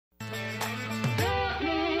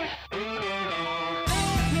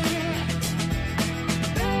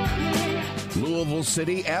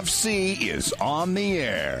LouCIty FC is on the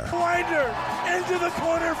air. Winder into the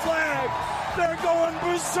corner flag. They're going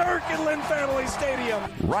berserk at Lynn Family Stadium.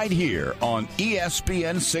 Right here on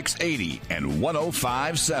ESPN 680 and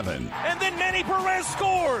 105.7. And then Manny Perez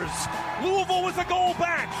scores. Louisville with a goal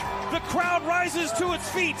back. The crowd rises to its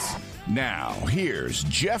feet. Now, here's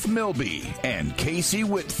Jeff Milby and Casey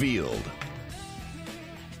Whitfield.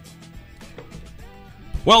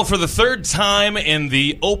 Well, for the third time in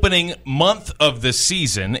the opening month of the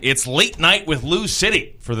season, it's late night with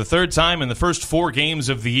LouCIty. For the third time in the first 4 games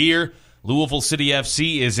of the year, Louisville City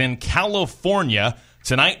FC is in California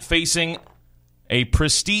tonight facing a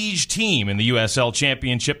prestige team in the USL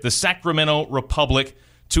Championship, the Sacramento Republic,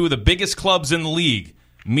 2 of the biggest clubs in the league,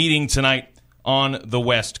 meeting tonight on the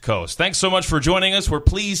West Coast. Thanks so much for joining us. We're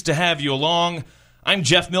pleased to have you along. I'm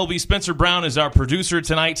Jeff Milby. Spencer Brown is our producer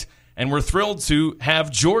tonight, and we're thrilled to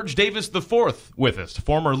have George Davis IV with us,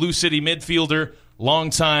 former LouCIty midfielder,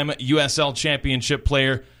 longtime USL Championship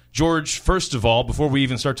player. George, first of all, before we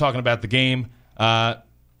even start talking about the game,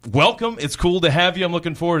 welcome. It's cool to have you. I'm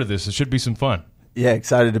looking forward to this. It should be some fun. Yeah,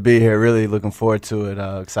 excited to be here. Really looking forward to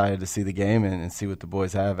it. Excited to see the game and see what the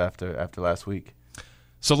boys have after last week.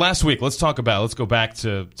 So last week, let's go back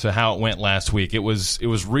to how it went last week. It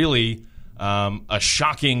was really a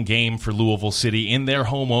shocking game for Louisville City in their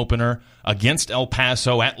home opener against El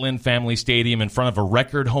Paso at Lynn Family Stadium in front of a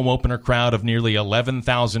record home opener crowd of nearly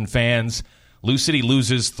 11,000 fans. LouCIty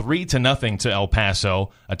loses 3-0 to El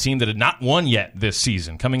Paso, a team that had not won yet this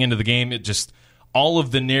season. Coming into the game, all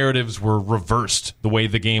of the narratives were reversed the way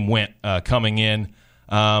the game went coming in.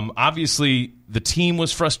 Obviously, the team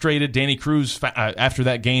was frustrated. Danny Cruz, after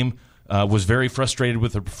that game, was very frustrated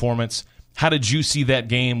with the performance. How did you see that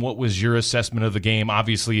game? What was your assessment of the game?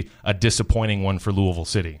 Obviously, a disappointing one for Louisville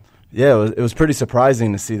City. Yeah, it was pretty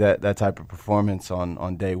surprising to see that type of performance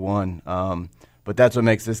on day one. But that's what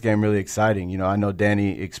makes this game really exciting. You know, I know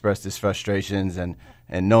Danny expressed his frustrations, and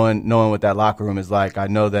knowing what that locker room is like, I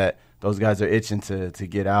know that those guys are itching to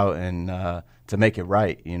get out and to make it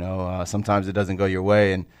right. You know, sometimes it doesn't go your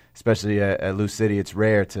way, and especially at LouCIty, it's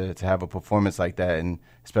rare to have a performance like that, and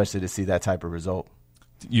especially to see that type of result.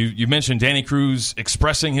 You mentioned Danny Cruz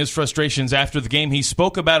expressing his frustrations after the game. He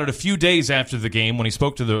spoke about it a few days after the game when he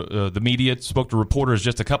spoke to the media, spoke to reporters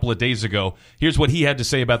just a couple of days ago. Here's what he had to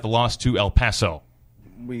say about the loss to El Paso.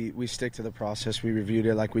 We stick to the process. We reviewed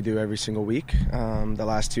it like we do every single week. The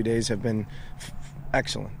last 2 days have been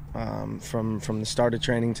excellent, from the start of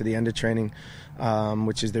training to the end of training,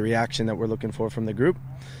 which is the reaction that we're looking for from the group.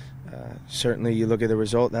 Certainly, you look at the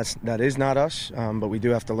result. That is not us, but we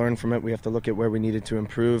do have to learn from it. We have to look at where we needed to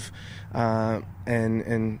improve,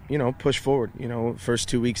 and push forward. First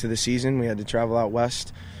 2 weeks of the season, we had to travel out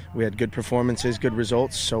west. We had good performances, good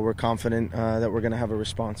results, so we're confident that we're going to have a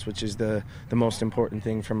response, which is the most important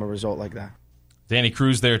thing from a result like that. Danny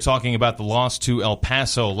Cruz there talking about the loss to El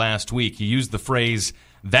Paso last week. He used the phrase,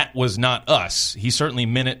 "that was not us." He certainly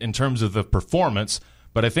meant it in terms of the performance.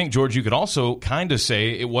 But I think, George, you could also kind of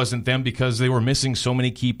say it wasn't them because they were missing so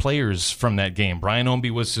many key players from that game. Brian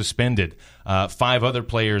Ombie was suspended. 5 other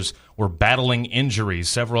players were battling injuries.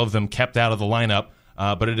 Several of them kept out of the lineup.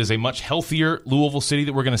 But it is a much healthier Louisville City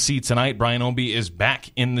that we're going to see tonight. Brian Ombie is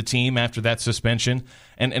back in the team after that suspension.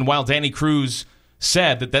 And while Danny Cruz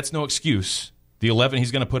said that that's no excuse, the 11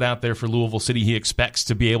 he's going to put out there for Louisville City, he expects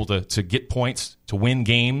to be able to get points, to win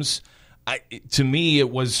games. To me, it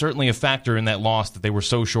was certainly a factor in that loss that they were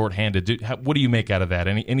so shorthanded. What do you make out of that?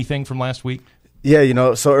 Anything from last week?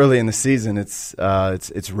 Yeah, so early in the season, it's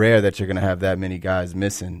rare that you're going to have that many guys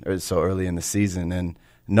missing so early in the season. And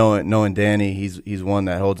knowing Danny, he's one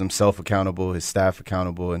that holds himself accountable, his staff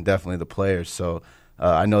accountable, and definitely the players. So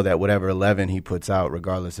I know that whatever 11 he puts out,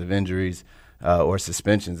 regardless of injuries or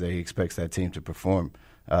suspensions, that he expects that team to perform,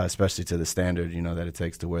 especially to the standard that it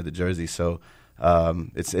takes to wear the jersey. So.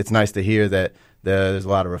 It's nice to hear that there's a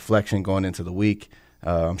lot of reflection going into the week.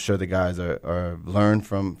 I'm sure the guys are learned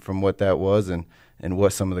from what that was and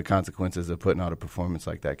what some of the consequences of putting out a performance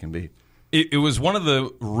like that can be. It was one of the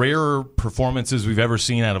rarer performances we've ever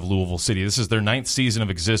seen out of Louisville City. This is their 9th season of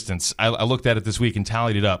existence. I looked at it this week and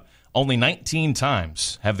tallied it up. Only 19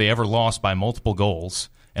 times have they ever lost by multiple goals,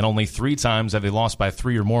 and only 3 times have they lost by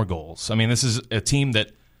 3 or more goals. I mean, this is a team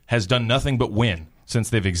that has done nothing but win since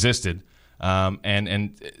they've existed.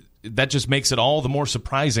 And that just makes it all the more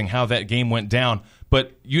surprising how that game went down.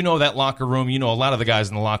 But that locker room, a lot of the guys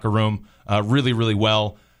in the locker room really, really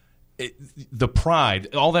well. The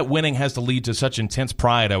pride, all that winning has to lead to such intense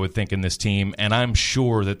pride, I would think, in this team. And I'm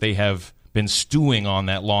sure that they have been stewing on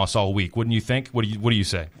that loss all week, wouldn't you think? What do you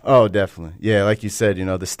say? Oh, definitely. Yeah, like you said,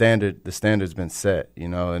 the standard's been set,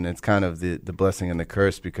 and it's kind of the blessing and the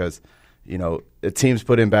curse because, the teams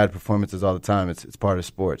put in bad performances all the time. It's part of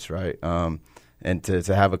sports, right? And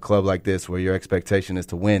to have a club like this where your expectation is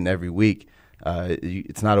to win every week,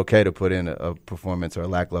 it's not okay to put in a performance or a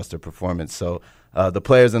lackluster performance. So the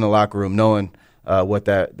players in the locker room, knowing what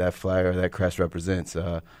that flag or that crest represents,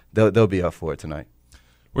 they'll be up for it tonight.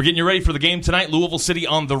 We're getting you ready for the game tonight. Louisville City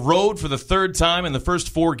on the road for the third time in the first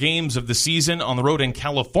 4 games of the season. On the road in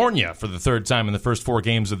California for the third time in the first 4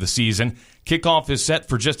 games of the season. Kickoff is set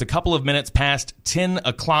for just a couple of minutes past 10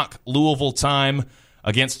 o'clock Louisville time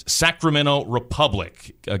against Sacramento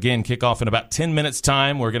Republic. Again, kickoff in about 10 minutes'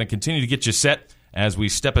 time. We're going to continue to get you set as we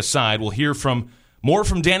step aside. We'll hear more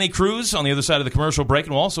from Danny Cruz on the other side of the commercial break,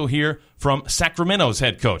 and we'll also hear from Sacramento's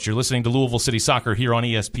head coach. You're listening to Louisville City Soccer here on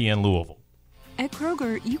ESPN Louisville. At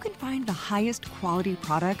Kroger, you can find the highest quality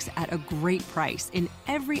products at a great price in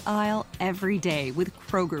every aisle, every day with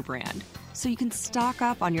Kroger brand. So you can stock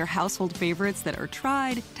up on your household favorites that are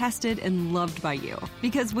tried, tested, and loved by you.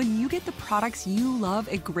 Because when you get the products you love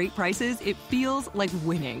at great prices, it feels like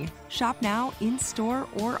winning. Shop now, in-store,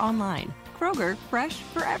 or online. Kroger, fresh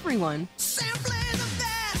for everyone. Simply the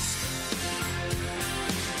best.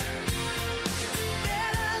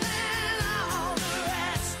 Better than all the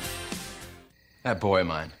rest. That boy of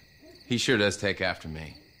mine, he sure does take after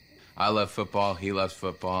me. I love football, he loves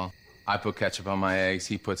football. I put ketchup on my eggs,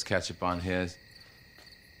 he puts ketchup on his.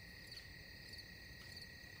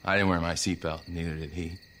 I didn't wear my seatbelt, neither did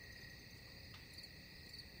he.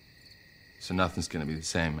 So nothing's gonna be the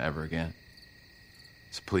same ever again.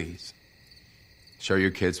 So please, show your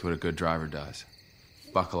kids what a good driver does.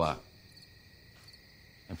 Buckle up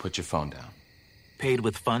and put your phone down. Paid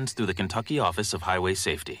with funds through the Kentucky Office of Highway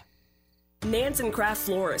Safety. Nansen Craft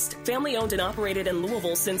Florist, family owned and operated in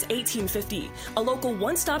Louisville since 1850. A local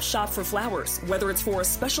one-stop shop for flowers, whether it's for a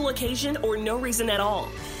special occasion or no reason at all.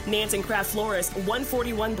 Nansen Craft Florist,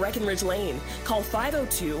 141 Breckenridge Lane. Call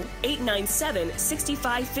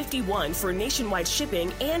 502-897-6551 for nationwide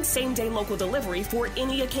shipping and same-day local delivery for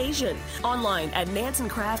any occasion. Online at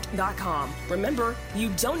nansencraft.com. Remember, you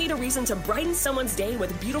don't need a reason to brighten someone's day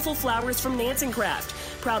with beautiful flowers from Nansen Craft,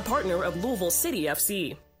 proud partner of Louisville City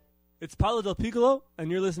FC. It's Paulo Del Piccolo, and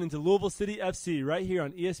you're listening to Louisville City FC right here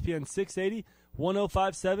on ESPN 680,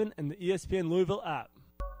 105.7, and the ESPN Louisville app.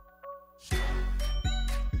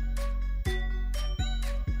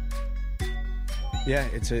 Yeah,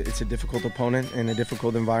 it's a difficult opponent and a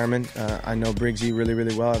difficult environment. I know Briggsy really,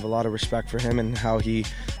 really well. I have a lot of respect for him and how he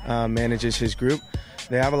manages his group.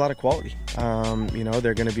 They have a lot of quality.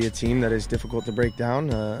 They're going to be a team that is difficult to break down,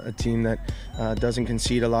 a team that doesn't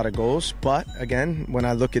concede a lot of goals. But again, when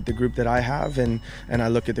I look at the group that I have and I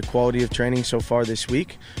look at the quality of training so far this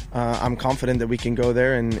week, I'm confident that we can go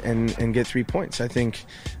there and get 3 points. I think,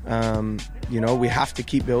 we have to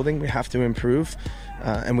keep building. We have to improve.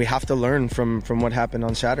 And we have to learn from what happened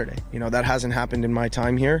on Saturday. That hasn't happened in my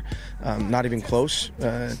time here, not even close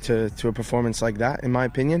to a performance like that, in my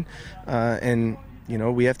opinion. And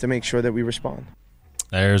we have to make sure that we respond.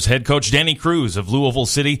 There's head coach Danny Cruz of Louisville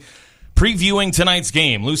City previewing tonight's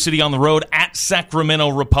game. LouCIty on the road at Sacramento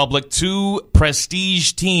Republic. 2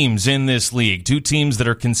 prestige teams in this league. 2 teams that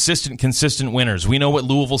are consistent winners. We know what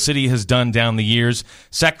Louisville City has done down the years.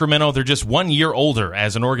 Sacramento, they're just 1 year older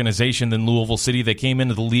as an organization than Louisville City. They came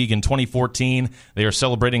into the league in 2014. They are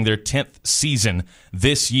celebrating their 10th season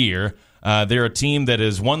this year. They're a team that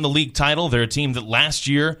has won the league title. They're a team that last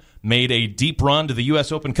year made a deep run to the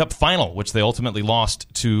U.S. Open Cup final, which they ultimately lost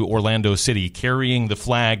to Orlando City, carrying the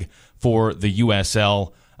flag for the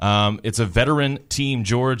USL. It's a veteran team,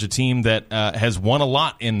 George, a team that has won a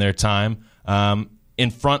lot in their time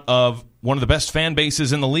in front of one of the best fan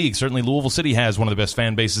bases in the league. Certainly Louisville City has one of the best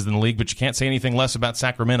fan bases in the league, but you can't say anything less about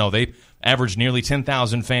Sacramento. They average nearly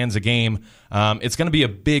 10,000 fans a game. It's going to be a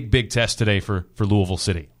big test today for Louisville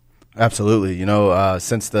City. Absolutely.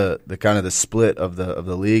 Since the kind of the split of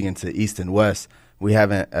the league into East and West, we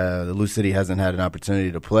haven't the LouCIty hasn't had an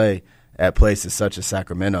opportunity to play at places such as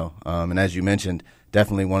Sacramento. And as you mentioned,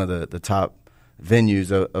 definitely one of the top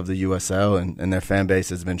venues of the USL, and their fan base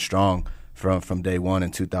has been strong from day one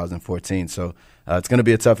in 2014. So it's going to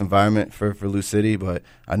be a tough environment for LouCIty, but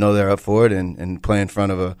I know they're up for it and play in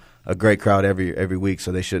front of a great crowd every week,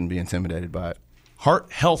 so they shouldn't be intimidated by it.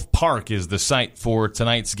 Heart Health Park is the site for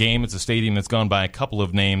tonight's game. It's a stadium that's gone by a couple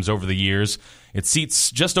of names over the years. It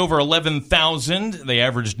seats just over 11,000. They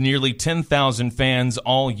averaged nearly 10,000 fans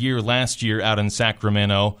all year last year out in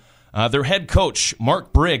Sacramento. Their head coach,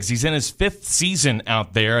 Mark Briggs, he's in his 5th season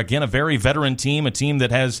out there. Again, a very veteran team, a team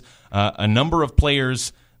that has a number of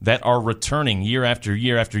players that are returning year after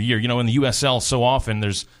year after year. You know, in the USL, so often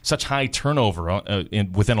there's such high turnover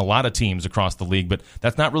within a lot of teams across the league, but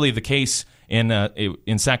that's not really the case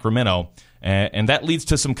in Sacramento, and that leads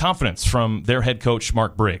to some confidence from their head coach,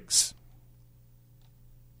 Mark Briggs.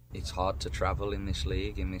 It's hard to travel in this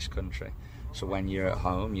league, in this country. So when you're at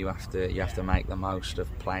home, you have to make the most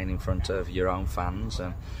of playing in front of your own fans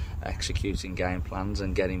and executing game plans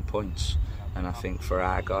and getting points. And I think for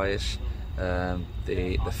our guys,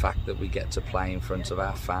 the fact that we get to play in front of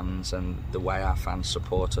our fans and the way our fans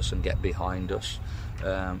support us and get behind us,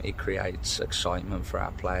 it creates excitement for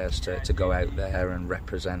our players to go out there and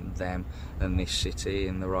represent them and this city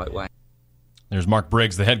in the right way. There's Mark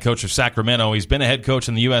Briggs, the head coach of Sacramento. He's been a head coach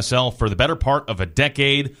in the USL for the better part of a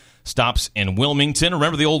decade. Stops in Wilmington.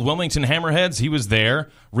 Remember the old Wilmington Hammerheads? He was there.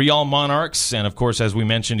 Real Monarchs. And, of course, as we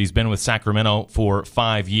mentioned, he's been with Sacramento for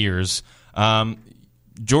 5 years.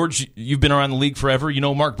 George, you've been around the league forever. You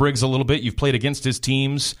know Mark Briggs a little bit. You've played against his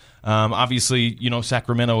teams. Obviously, you know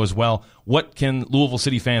Sacramento as well. What can Louisville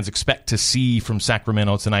City fans expect to see from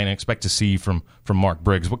Sacramento tonight and expect to see from Mark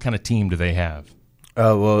Briggs? What kind of team do they have?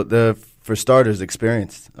 For starters,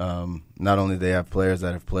 experienced. Not only do they have players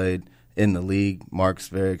that have played in the league, Mark's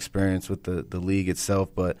very experienced with the league itself,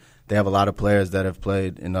 but they have a lot of players that have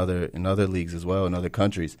played in other leagues as well, in other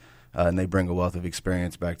countries, and they bring a wealth of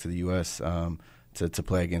experience back to the U.S. To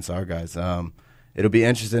play against our guys. It'll be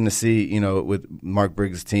interesting to see, you know, with Mark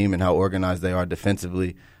Briggs' team and how organized they are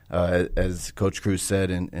defensively, as Coach Cruz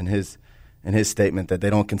said in his statement, that they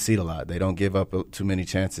don't concede a lot. They don't give up too many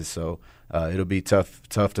chances. So it'll be tough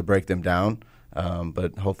to break them down.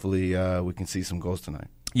 But hopefully we can see some goals tonight.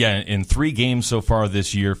 Yeah, in 3 games so far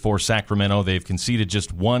this year for Sacramento, they've conceded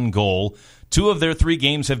just 1 goal. 2 of their 3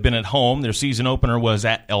 games have been at home. Their season opener was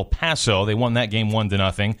at El Paso. They won that game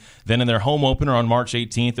 1-0. Then in their home opener on March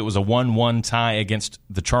 18th, it was a 1-1 tie against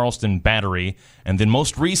the Charleston Battery. And then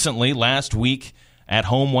most recently, last week, at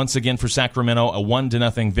home once again for Sacramento, a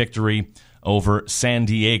 1-0 victory over San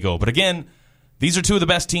Diego. But again, these are 2 of the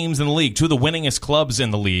best teams in the league, 2 of the winningest clubs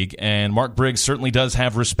in the league, and Mark Briggs certainly does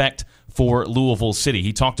have respect for Louisville City.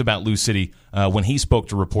 He talked about LouCIty when he spoke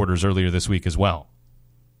to reporters earlier this week as well.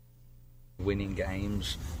 Winning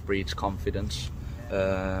games breeds confidence,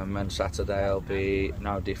 and Saturday will be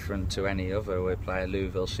no different to any other. We play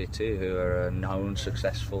Louisville City, who are a known,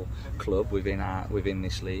 successful club within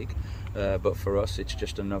this league. But for us, it's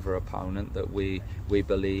just another opponent that we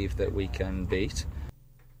believe that we can beat.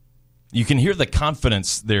 You can hear the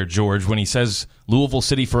confidence there, George, when he says Louisville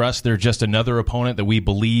City, for us, they're just another opponent that we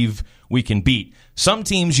believe we can beat. Some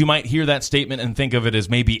teams, you might hear that statement and think of it as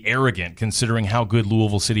maybe arrogant, considering how good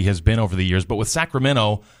Louisville City has been over the years. But with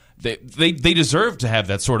Sacramento, they deserve to have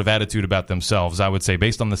that sort of attitude about themselves, I would say,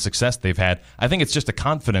 based on the success they've had. I think it's just a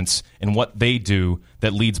confidence in what they do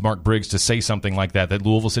that leads Mark Briggs to say something like that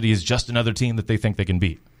Louisville City is just another team that they think they can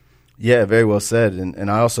beat. Yeah, very well said.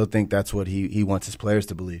 And I also think that's what he wants his players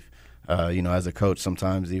to believe. You know, as a coach,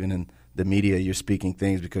 sometimes even in the media, you're speaking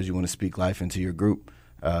things because you want to speak life into your group.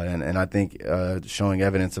 And I think showing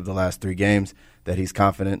evidence of the last 3 games that he's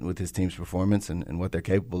confident with his team's performance and what they're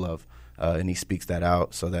capable of. And he speaks that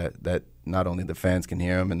out so that not only the fans can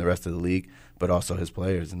hear him and the rest of the league, but also his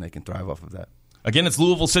players, and they can thrive off of that. Again, it's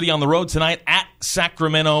Louisville City on the road tonight at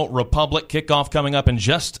Sacramento Republic. Kickoff coming up in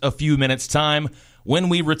just a few minutes' time. When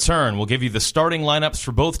we return, we'll give you the starting lineups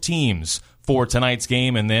for both teams for tonight's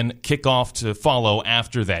game, and then kickoff to follow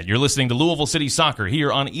after that. You're listening to Louisville City Soccer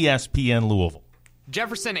here on ESPN Louisville.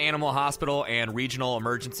 Jefferson Animal Hospital and Regional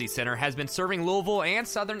Emergency Center has been serving Louisville and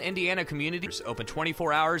Southern Indiana communities. Open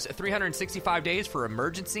 24 hours, 365 days for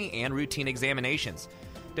emergency and routine examinations.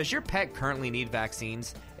 Does your pet currently need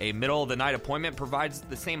vaccines? A middle-of-the-night appointment provides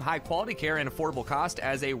the same high-quality care and affordable cost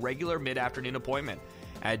as a regular mid-afternoon appointment.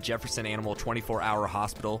 At Jefferson Animal 24-Hour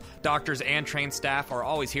Hospital, doctors and trained staff are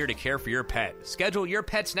always here to care for your pet. Schedule your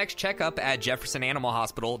pet's next checkup at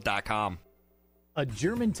jeffersonanimalhospital.com. A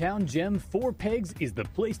Germantown gem, 4 Pegs is the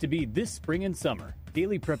place to be this spring and summer.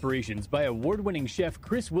 Daily preparations by award-winning chef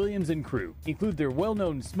Chris Williams and crew include their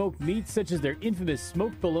well-known smoked meats such as their infamous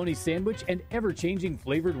smoked bologna sandwich and ever-changing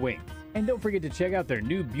flavored wings. And don't forget to check out their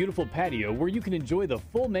new beautiful patio where you can enjoy the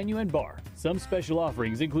full menu and bar. Some special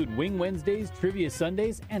offerings include Wing Wednesdays, Trivia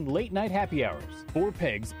Sundays, and late-night happy hours. 4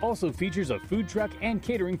 Pegs also features a food truck and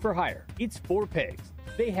catering for hire. It's 4 Pegs.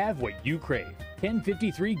 They have what you crave.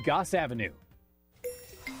 1053 Goss Avenue.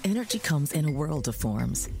 Energy comes in a world of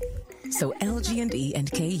forms. So LG&E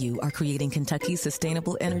and KU are creating Kentucky's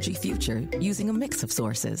sustainable energy future using a mix of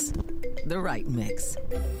sources. The right mix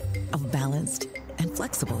of balanced and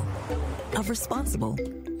flexible, of responsible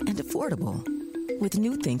and affordable, With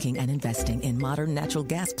new thinking and investing in modern natural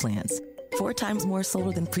gas plants, 4 times more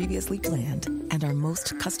solar than previously planned, and our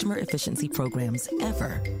most customer efficiency programs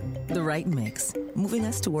ever. The right mix, moving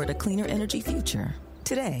us toward a cleaner energy future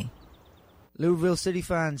today. Louisville City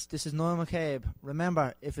fans, this is Noel McCabe.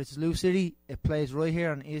 Remember, if it's LouCIty, it plays right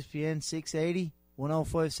here on ESPN 680,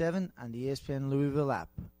 1057, and the ESPN Louisville app.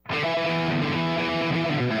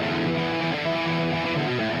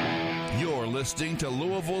 You're listening to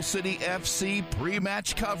Louisville City FC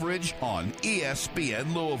pre-match coverage on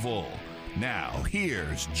ESPN Louisville. Now,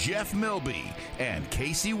 here's Jeff Milby and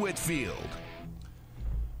Casey Whitfield.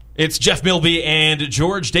 It's Jeff Milby and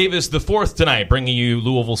George Davis IV tonight, bringing you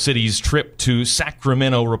Louisville City's trip to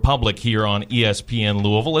Sacramento Republic here on ESPN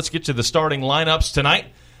Louisville. Let's get to the starting lineups tonight.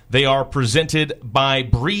 They are presented by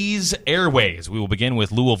Breeze Airways. We will begin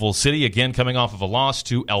with Louisville City, again coming off of a loss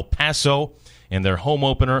to El Paso in their home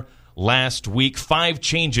opener last week. 5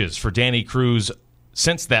 changes for Danny Cruz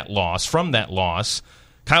since that loss, from that loss.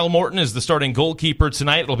 Kyle Morton is the starting goalkeeper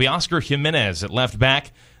tonight. It'll be Oscar Jimenez at left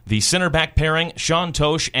back. The center back pairing, Sean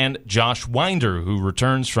Tosh and Josh Winder, who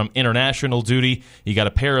returns from international duty. He got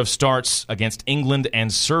a pair of starts against England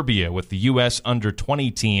and Serbia with the U.S.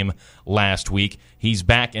 under-20 team last week. He's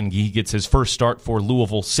back, and he gets his first start for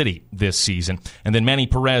Louisville City this season. And then Manny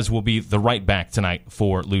Perez will be the right back tonight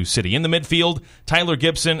for Lou City. In the midfield, Tyler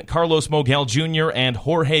Gibson, Carlos Moguel Jr., and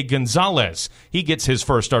Jorge Gonzalez. He gets his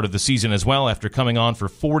first start of the season as well after coming on for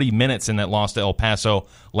 40 minutes in that loss to El Paso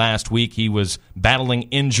last week. He was battling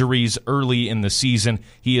injuries early in the season.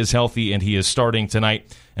 He is healthy, and he is starting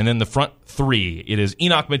tonight. And then the front 3, it is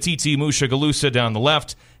Enoch Matiti Mushagalusa down the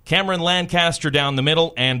left, Cameron Lancaster down the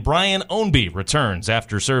middle, and Brian Ownby returns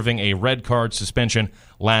after serving a red card suspension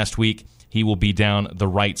last week. He will be down the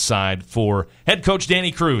right side for head coach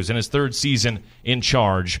Danny Cruz in his 3rd season in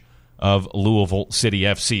charge of Louisville City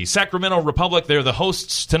FC. Sacramento Republic, they're the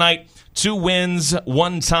hosts tonight. 2 wins,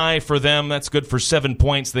 1 tie for them. That's good for 7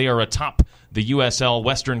 points. They are atop the USL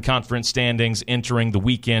Western Conference standings entering the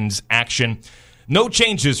weekend's action. No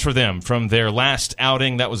changes for them from their last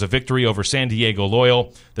outing. That was a victory over San Diego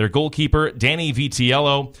Loyal. Their goalkeeper, Danny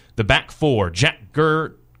Vitiello. The back 4, Jack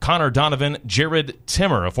Gurr, Connor Donovan, Jared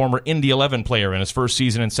Timmer, a former Indy 11 player in his first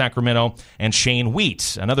season in Sacramento, and Shane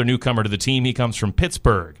Wheat, another newcomer to the team. He comes from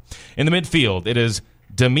Pittsburgh. In the midfield, it is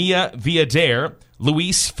Damia Villader,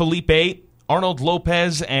 Luis Felipe, Arnold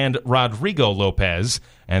Lopez, and Rodrigo Lopez.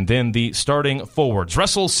 And then the starting forwards,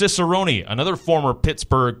 Russell Cicerone, another former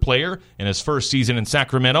Pittsburgh player in his first season in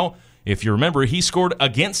Sacramento. If you remember, he scored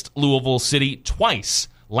against Louisville City twice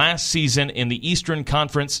last season in the Eastern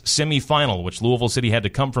Conference semifinal, which Louisville City had to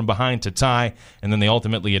come from behind to tie, and then they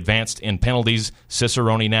ultimately advanced in penalties.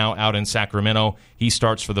 Cicerone now out in Sacramento. He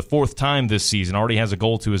starts for the 4th time this season, already has a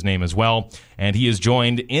goal to his name as well, and he is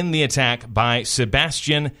joined in the attack by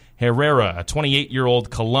Sebastian Herrera, a 28-year-old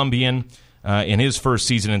Colombian in his first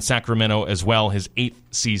season in Sacramento as well, his 8th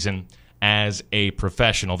season as a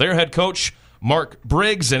professional. Their head coach, Mark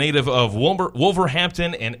Briggs, a native of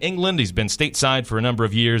Wolverhampton in England. He's been stateside for a number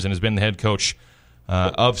of years and has been the head coach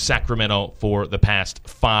of Sacramento for the past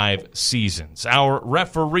 5 seasons. Our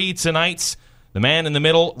referee tonight, the man in the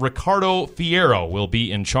middle, Ricardo Fierro, will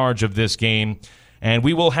be in charge of this game. And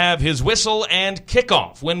we will have his whistle and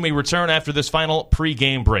kickoff when we return after this final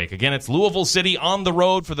pregame break. Again, it's Louisville City on the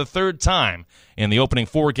road for the 3rd time in the opening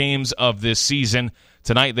 4 games of this season.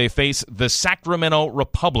 Tonight they face the Sacramento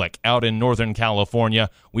Republic out in Northern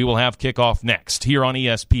California. We will have kickoff next here on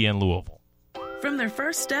ESPN Louisville. From their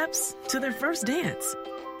first steps to their first dance,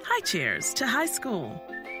 high chairs to high school.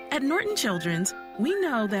 At Norton Children's, we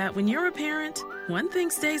know that when you're a parent, one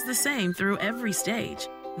thing stays the same through every stage.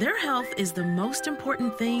 Their health is the most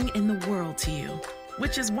important thing in the world to you,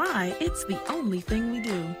 which is why it's the only thing we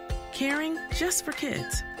do. Caring just for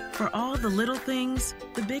kids. For all the little things,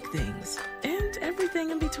 the big things, and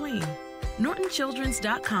everything in between.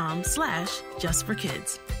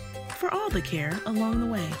 NortonChildren's.com/justforkids. For all the care along the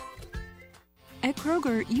way. At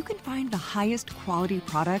Kroger, you can find the highest quality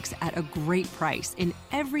products at a great price in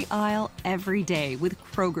every aisle, every day with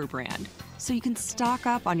Kroger brand. So you can stock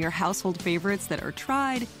up on your household favorites that are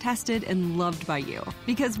tried, tested, and loved by you.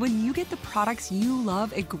 Because when you get the products you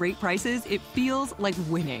love at great prices, it feels like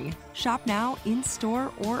winning. Shop now,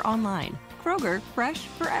 in-store, or online. Kroger, fresh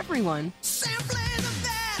for everyone. Simply the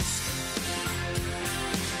best.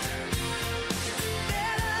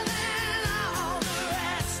 Better than all the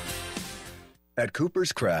rest. At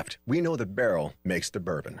Cooper's Craft, we know the barrel makes the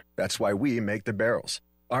bourbon. That's why we make the barrels.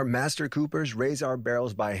 Our master coopers raise our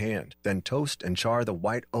barrels by hand, then toast and char the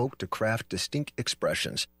white oak to craft distinct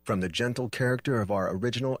expressions, from the gentle character of our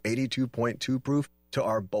original 82.2 proof to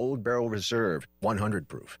our Bold Barrel Reserve 100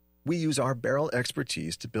 proof. We use our barrel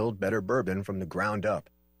expertise to build better bourbon from the ground up.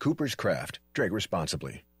 Cooper's Craft. Drink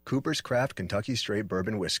responsibly. Cooper's Craft Kentucky Straight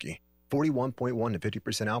Bourbon Whiskey. 41.1 to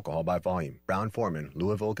 50% alcohol by volume. Brown-Forman,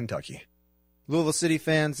 Louisville, Kentucky. Louisville City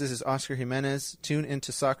fans, this is Oscar Jimenez. Tune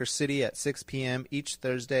into Soccer City at 6 p.m. each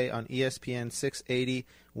Thursday on ESPN 680,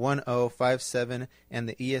 1057, and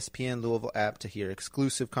the ESPN Louisville app to hear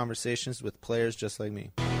exclusive conversations with players just like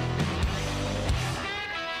me.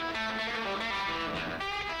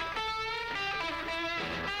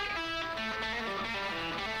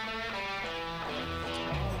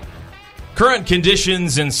 Current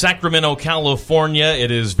conditions in Sacramento, California. It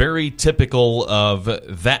is very typical of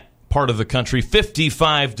that part of the country.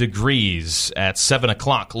 55 degrees at 7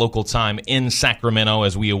 o'clock local time in Sacramento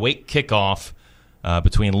as we await kickoff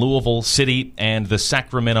between Louisville City and the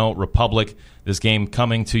Sacramento Republic. This game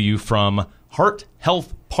coming to you from Heart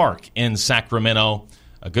Health Park in Sacramento.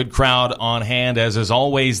 A good crowd on hand, as is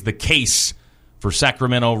always the case for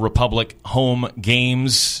Sacramento Republic home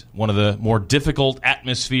games. One of the more difficult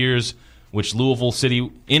atmospheres in which Louisville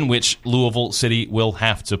City will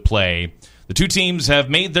have to play. The two teams have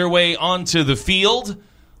made their way onto the field.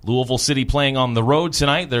 Louisville City playing on the road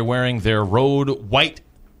tonight. They're wearing their road white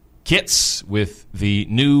kits with the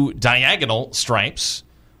new diagonal stripes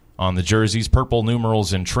on the jerseys, purple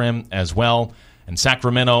numerals and trim as well. And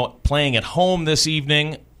Sacramento playing at home this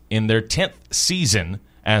evening in their 10th season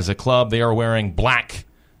as a club. They are wearing black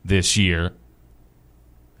this year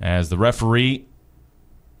as the referee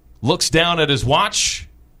looks down at his watch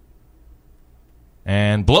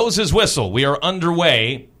and blows his whistle. We are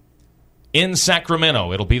underway in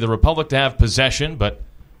Sacramento. It'll be the Republic to have possession, but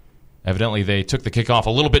evidently they took the kickoff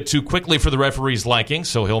a little bit too quickly for the referee's liking,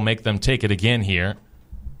 so he'll make them take it again here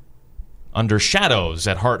under shadows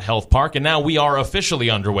at Heart Health Park. And now we are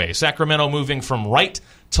officially underway. Sacramento moving from right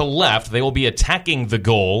to left. They will be attacking the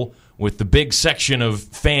goal with the big section of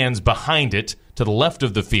fans behind it to the left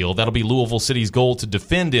of the field. That'll be Louisville City's goal to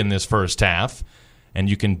defend in this first half. And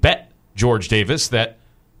you can bet, George Davis, that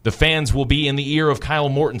the fans will be in the ear of Kyle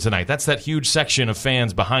Morton tonight. That's that huge section of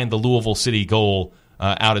fans behind the Louisville City goal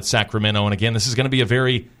out at Sacramento. And again, this is going to be a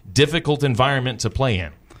very difficult environment to play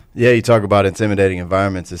in. Yeah, you talk about intimidating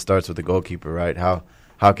environments. It starts with the goalkeeper, right?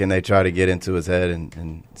 How can they try to get into his head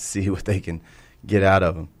and see what they can get out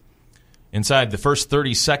of him? Inside the first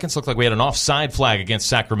 30 seconds, looked like we had an offside flag against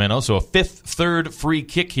Sacramento, so a third free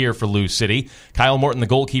kick here for LouCIty. Kyle Morton, the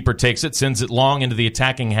goalkeeper, takes it, sends it long into the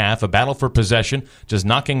attacking half. A battle for possession, just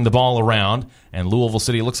knocking the ball around. And Louisville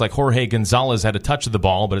City looks like Jorge Gonzalez had a touch of the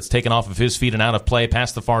ball, but it's taken off of his feet and out of play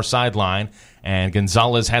past the far sideline. And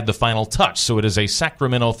Gonzalez had the final touch. So it is a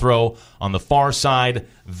Sacramento throw on the far side,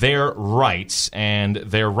 their right. And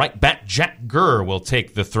their right back, Jack Gurr, will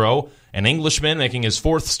take the throw. An Englishman making his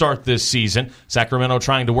fourth start this season. Sacramento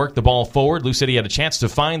trying to work the ball forward. LouCIty had a chance to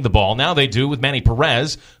find the ball. Now they do with Manny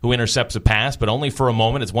Perez, who intercepts a pass, but only for a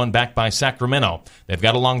moment. It's won back by Sacramento. They've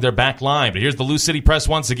got along their back line. But here's the LouCIty press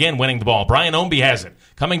once again, winning the ball. Brian Omby has it.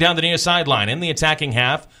 Coming down the near sideline in the attacking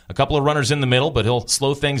half. A couple of runners in the middle, but he'll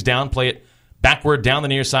slow things down, play it backward down the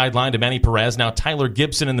near sideline to Manny Perez. Now Tyler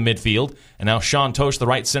Gibson in the midfield. And now Sean Tosh, the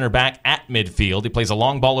right center back, at midfield. He plays a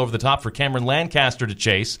long ball over the top for Cameron Lancaster to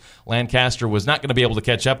chase. Lancaster was not going to be able to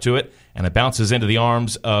catch up to it. And it bounces into the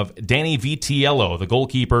arms of Danny Vitiello, the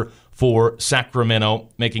goalkeeper for Sacramento,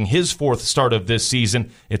 making his fourth start of this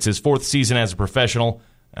season. It's his fourth season as a professional.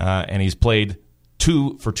 And he's played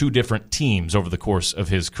for two different teams over the course of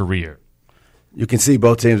his career. You can see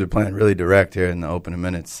both teams are playing really direct here in the opening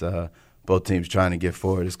minutes. Both teams trying to get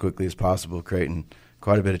forward as quickly as possible, creating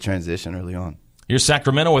quite a bit of transition early on. Here's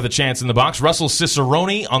Sacramento with a chance in the box. Russell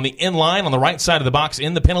Cicerone on the inline on the right side of the box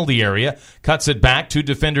in the penalty area. Cuts it back. Two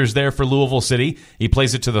defenders there for Louisville City. He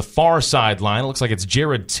plays it to the far sideline. It looks like it's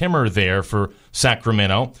Jared Timmer there for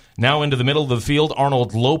Sacramento. Now into the middle of the field,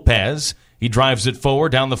 Arnold Lopez. He drives it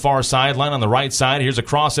forward down the far sideline on the right side. Here's a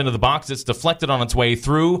cross into the box. It's deflected on its way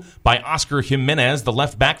through by Oscar Jimenez, the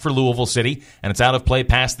left back for Louisville City, and it's out of play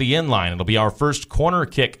past the end line. It'll be our first corner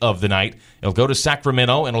kick of the night. It'll go to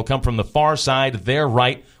Sacramento, and it'll come from the far side, their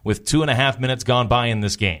right, with 2.5 minutes gone by in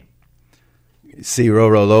this game. You see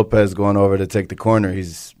Roro Lopez going over to take the corner.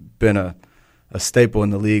 He's been a staple in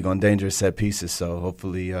the league on dangerous set pieces, so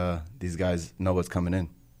hopefully these guys know what's coming in.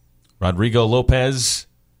 Rodrigo Lopez,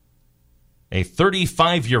 a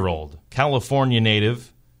 35-year-old California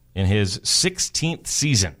native in his 16th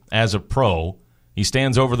season as a pro. He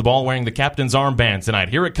stands over the ball wearing the captain's armband tonight.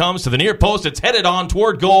 Here it comes to the near post. It's headed on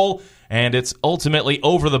toward goal, and it's ultimately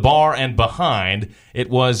over the bar and behind. It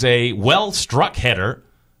was a well-struck header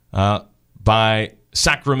by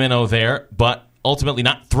Sacramento there, but ultimately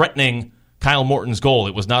not threatening Kyle Morton's goal.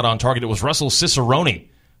 It was not on target. It was Russell Cicerone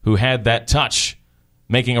who had that touch,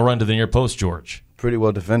 making a run to the near post, George. Pretty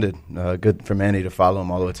well defended. Good for Manny to follow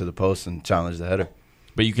him all the way to the post and challenge the header.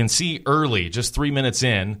 But you can see early, just 3 minutes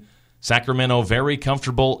in, Sacramento very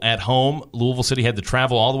comfortable at home. Louisville City had to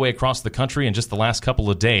travel all the way across the country in just the last couple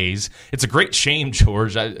of days. It's a great shame,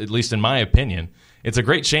 George, at least in my opinion. It's a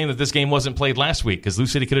great shame that this game wasn't played last week because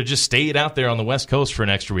LouCIty could have just stayed out there on the West Coast for an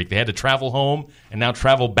extra week. They had to travel home and now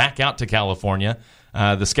travel back out to California.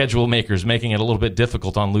 The schedule makers making it a little bit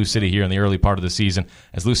difficult on LouCIty here in the early part of the season.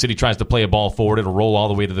 As LouCIty tries to play a ball forward, it'll roll all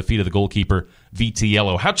the way to the feet of the goalkeeper,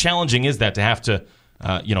 Vitiello. How challenging is that to have to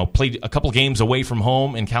play a couple games away from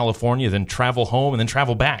home in California, then travel home and then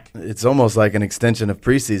travel back? It's almost like an extension of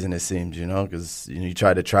preseason, it seems, because you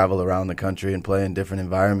try to travel around the country and play in different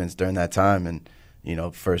environments during that time. And,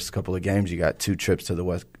 first couple of games, you got 2 trips to the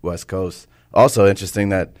West Coast. Also interesting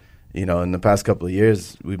that, in the past couple of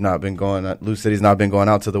years, LouCIty's not been going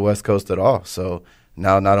out to the West Coast at all. So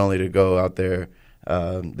now not only to go out there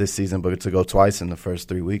this season, but to go twice in the first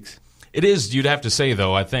 3 weeks. It is, you'd have to say,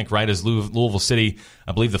 though, I think, right, as Louisville City,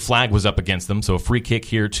 I believe the flag was up against them, so a free kick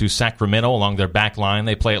here to Sacramento along their back line.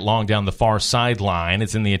 They play it long down the far sideline.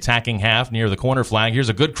 It's in the attacking half near the corner flag. Here's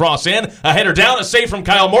a good cross in, a header down, a save from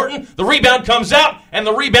Kyle Morton. The rebound comes out, and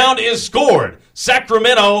the rebound is scored.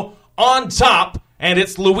 Sacramento on top, and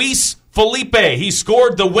it's Luis Felipe. He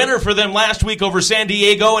scored the winner for them last week over San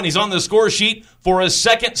Diego, and he's on the score sheet for a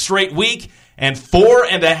second straight week. And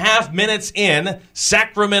 4.5 minutes in,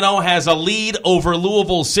 Sacramento has a lead over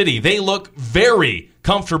Louisville City. They look very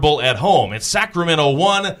comfortable at home. It's Sacramento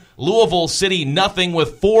 1, Louisville City nothing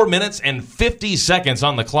with 4 minutes and 50 seconds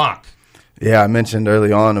on the clock. Yeah, I mentioned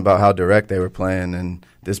early on about how direct they were playing, and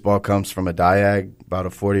this ball comes from a diag, about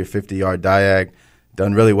a 40 or 50-yard diag.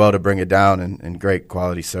 Done really well to bring it down and great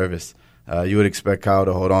quality service. You would expect Kyle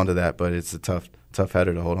to hold on to that, but it's a tough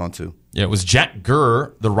header to hold on to. Yeah, it was Jack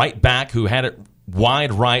Gurr, the right back, who had it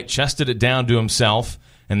wide right, chested it down to himself,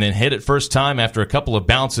 and then hit it first time after a couple of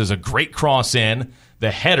bounces. A great cross in.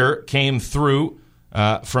 The header came through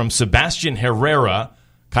from Sebastian Herrera.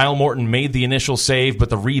 Kyle Morton made the initial save, but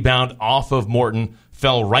the rebound off of Morton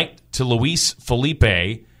fell right to Luis Felipe,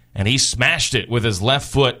 and he smashed it with his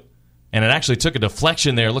left foot. And it actually took a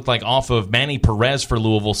deflection there. It looked like off of Manny Perez for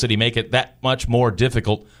Louisville City, make it that much more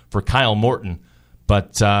difficult for Kyle Morton.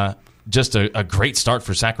 But just a great start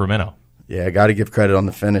for Sacramento. Yeah, got to give credit on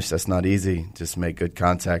the finish. That's not easy. Just make good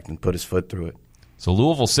contact and put his foot through it. So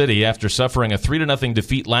Louisville City, after suffering a 3-0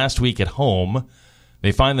 defeat last week at home,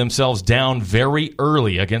 they find themselves down very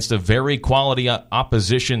early against a very quality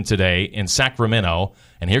opposition today in Sacramento.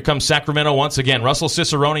 And here comes Sacramento once again. Russell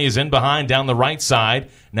Cicerone is in behind down the right side.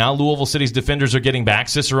 Now Louisville City's defenders are getting back.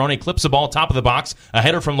 Cicerone clips the ball top of the box. A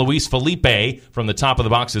header from Luis Felipe from the top of the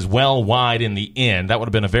box is well wide in the end. That would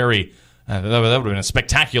have been that would have been a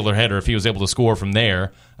spectacular header if he was able to score from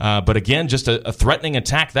there. But again, just a threatening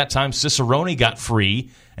attack. That time Cicerone got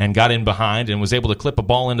free and got in behind and was able to clip a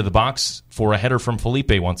ball into the box for a header from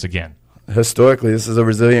Felipe once again. Historically, this is a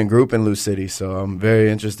resilient group in LouCIty, so I'm very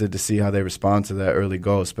interested to see how they respond to that early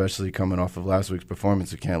goal, especially coming off of last week's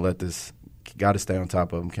performance. We can't let this – got to stay on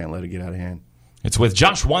top of them, can't let it get out of hand. It's with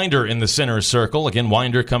Josh Winder in the center circle. Again,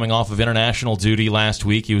 Winder coming off of international duty last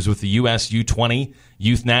week. He was with the U.S. U20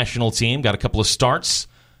 youth national team, got a couple of starts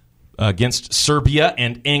against Serbia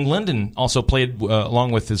and England, and also played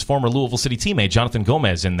along with his former Louisville City teammate, Jonathan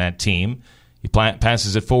Gomez, in that team. He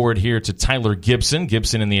passes it forward here to Tyler Gibson.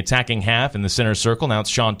 Gibson in the attacking half in the center circle. Now it's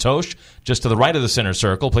Sean Tosh just to the right of the center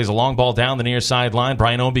circle. Plays a long ball down the near sideline.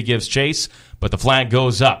 Brian Ombie gives chase, but the flag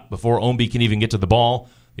goes up before Ombie can even get to the ball.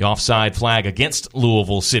 The offside flag against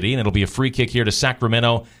Louisville City, and it'll be a free kick here to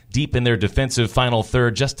Sacramento deep in their defensive final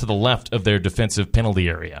third, just to the left of their defensive penalty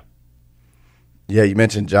area. Yeah, you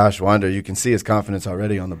mentioned Josh Winder. You can see his confidence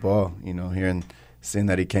already on the ball. Seeing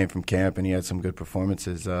that he came from camp and he had some good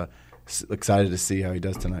performances. Excited to see how he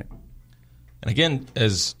does tonight. And again,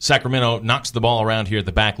 as Sacramento knocks the ball around here at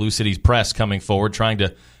the back, LouCity's press coming forward, trying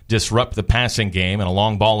to disrupt the passing game, and a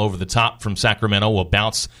long ball over the top from Sacramento will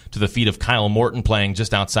bounce to the feet of Kyle Morton, playing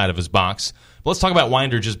just outside of his box. But let's talk about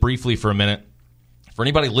Winder just briefly for a minute. For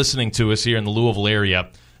anybody listening to us here in the Louisville area,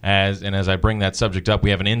 as I bring that subject up, we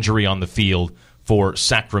have an injury on the field for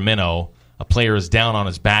Sacramento. A player is down on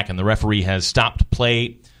his back, and the referee has stopped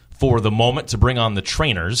play for the moment to bring on the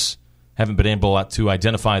trainers. Haven't been able to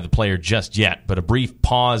identify the player just yet, but a brief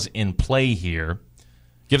pause in play here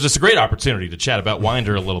gives us a great opportunity to chat about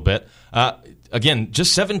Winder a little bit. Again,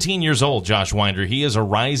 just 17 years old, Josh Winder. He is a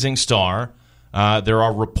rising star. There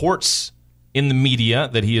are reports in the media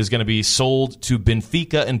that he is going to be sold to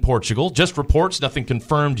Benfica in Portugal. Just reports, nothing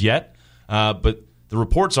confirmed yet. But the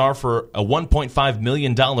reports are for a $1.5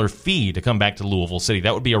 million fee to come back to Louisville City.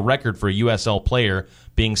 That would be a record for a USL player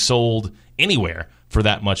being sold anywhere for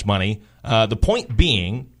that much money. The point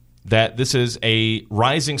being that this is a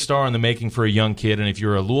rising star in the making for a young kid, and if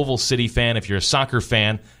you're a Louisville City fan, if you're a soccer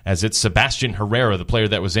fan, as it's Sebastian Herrera, the player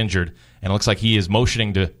that was injured, and it looks like he is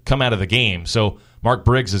motioning to come out of the game. So Mark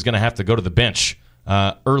Briggs is going to have to go to the bench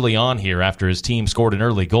early on here after his team scored an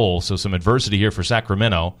early goal, so some adversity here for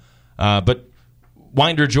Sacramento. But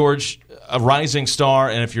Winder, George, a rising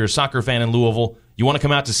star, and if you're a soccer fan in Louisville, you want to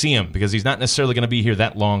come out to see him because he's not necessarily going to be here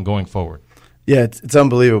that long going forward. Yeah, it's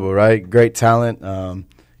unbelievable, right? Great talent.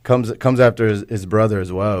 Comes after his brother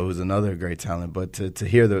as well, who's another great talent. But to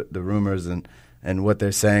hear the rumors and what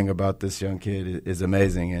they're saying about this young kid is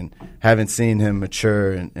amazing. And having seen him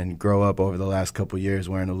mature and grow up over the last couple of years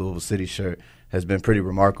wearing a Louisville City shirt has been pretty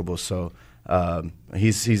remarkable. So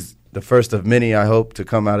he's the first of many, I hope, to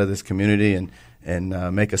come out of this community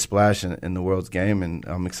and make a splash in the world's game. And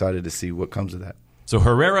I'm excited to see what comes of that. So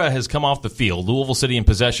Herrera has come off the field. Louisville City in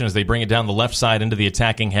possession as they bring it down the left side into the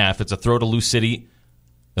attacking half. It's a throw to LouCIty.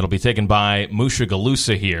 That'll be taken by Musha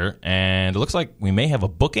Galusa here, and it looks like we may have a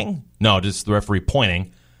booking. No, just the referee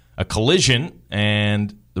pointing. A collision,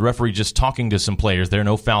 and the referee just talking to some players there.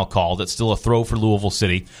 No foul call. That's still a throw for Louisville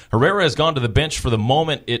City. Herrera has gone to the bench for the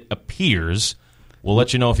moment, it appears. We'll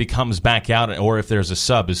let you know if he comes back out or if there's a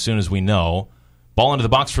sub as soon as we know. Ball into the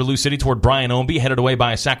box for LouCIty toward Brian Ownby, headed away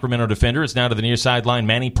by a Sacramento defender. It's now to the near sideline,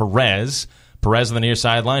 Manny Perez. Perez on the near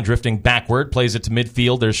sideline, drifting backward, plays it to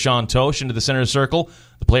midfield. There's Sean Tosh into the center circle.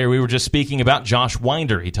 The player we were just speaking about, Josh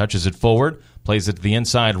Winder. He touches it forward, plays it to the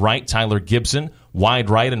inside right. Tyler Gibson,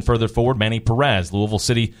 wide right and further forward, Manny Perez. Louisville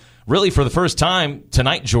City, really for the first time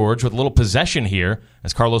tonight, George, with a little possession here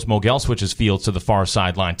as Carlos Mogel switches fields to the far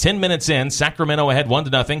sideline. 10 minutes in, Sacramento ahead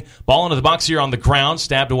 1-0. Ball into the box here on the ground,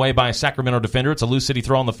 stabbed away by a Sacramento defender. It's a LouCIty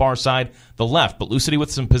throw on the far side, the left, but LouCIty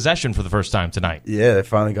with some possession for the first time tonight. Yeah, they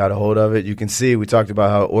finally got a hold of it. You can see, we talked about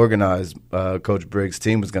how organized Coach Briggs'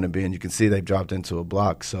 team was going to be, and you can see they've dropped into a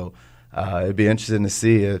block. So it'd be interesting to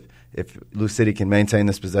see if LouCIty can maintain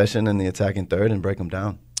this possession in the attacking third and break them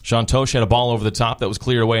down. Sean Tosh had a ball over the top that was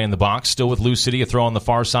cleared away in the box. Still with LouCIty, a throw on the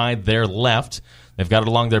far side, their left. They've got it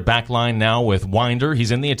along their back line now with Winder. He's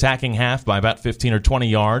in the attacking half by about 15 or 20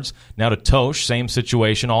 yards. Now to Tosh, same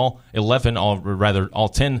situation. All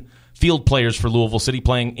 10 field players for Louisville City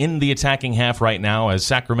playing in the attacking half right now as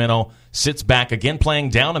Sacramento sits back, again playing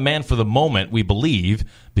down a man for the moment, we believe,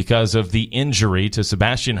 because of the injury to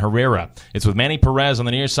Sebastian Herrera. It's with Manny Perez on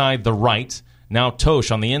the near side, the right. Now Tosh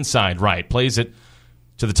on the inside right. Plays it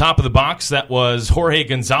to the top of the box. That was Jorge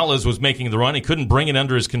Gonzalez was making the run. He couldn't bring it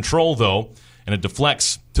under his control, though, and it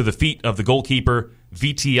deflects to the feet of the goalkeeper,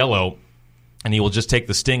 Vitiello, and he will just take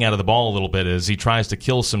the sting out of the ball a little bit as he tries to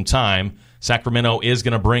kill some time. Sacramento is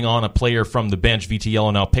going to bring on a player from the bench.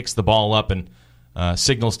 Vitiello now picks the ball up and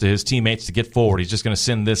signals to his teammates to get forward. He's just going to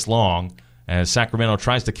send this long as Sacramento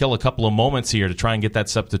tries to kill a couple of moments here to try and get that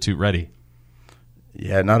substitute ready.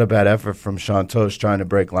 Yeah, not a bad effort from Sean Tosh trying to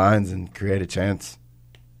break lines and create a chance.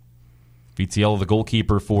 Vitiello, the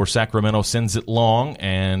goalkeeper for Sacramento, sends it long,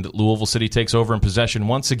 and Louisville City takes over in possession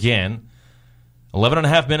once again.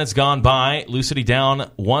 11.5 minutes gone by. LouCIty down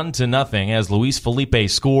 1-0 as Luis Felipe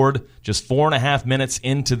scored just 4.5 minutes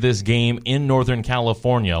into this game in Northern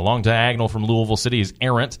California. A long diagonal from Louisville City is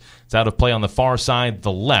errant. It's out of play on the far side,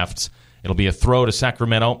 the left. It'll be a throw to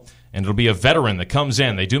Sacramento, and it'll be a veteran that comes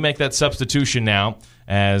in. They do make that substitution now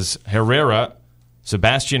as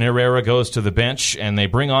Sebastian Herrera goes to the bench, and they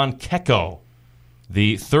bring on Keko,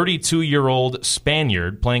 the 32-year-old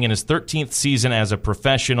Spaniard, playing in his 13th season as a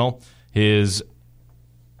professional. His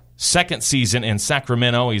second season in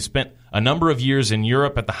Sacramento. He spent a number of years in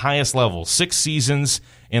Europe at the highest level. 6 seasons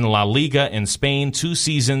in La Liga in Spain, 2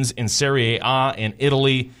 seasons in Serie A in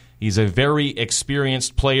Italy. He's a very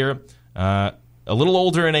experienced player, a little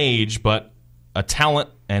older in age, but a talent,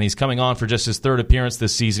 and he's coming on for just his 3rd appearance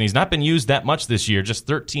this season. He's not been used that much this year, just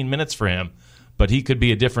 13 minutes for him, but he could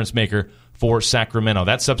be a difference maker for Sacramento.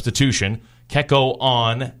 That substitution, Keko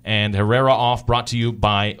on and Herrera off, brought to you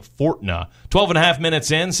by Fortna. 12.5 minutes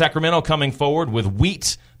in, Sacramento coming forward with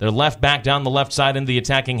Wheat, their left back down the left side in the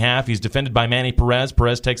attacking half. He's defended by Manny Perez.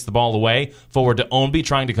 Perez takes the ball away, forward to Ownby,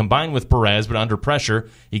 trying to combine with Perez, but under pressure,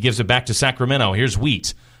 he gives it back to Sacramento. Here's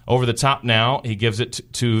Wheat. Over the top now, he gives it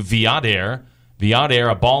to Viader.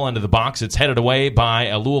 Viader, a ball into the box. It's headed away by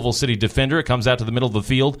a Louisville City defender. It comes out to the middle of the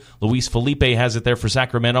field. Luis Felipe has it there for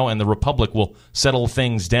Sacramento, and the Republic will settle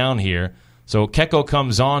things down here. So Keko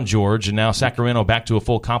comes on, George, and now Sacramento back to a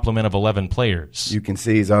full complement of 11 players. You can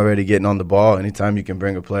see he's already getting on the ball. Anytime you can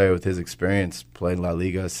bring a player with his experience, played La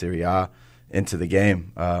Liga, Serie A, into the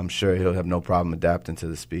game, I'm sure he'll have no problem adapting to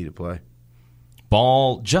the speed of play.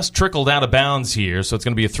 Ball just trickled out of bounds here, so it's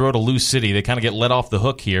going to be a throw to LouCIty. They kind of get let off the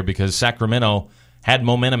hook here because Sacramento had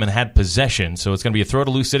momentum and had possession. So it's going to be a throw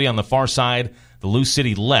to LouCIty on the far side, the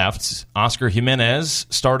LouCIty left. Oscar Jimenez,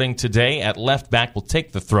 starting today at left back, will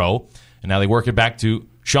take the throw. And now they work it back to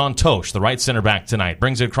Sean Tosh, the right center back tonight.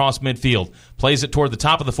 Brings it across midfield, plays it toward the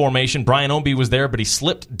top of the formation. Brian Ownby was there, but he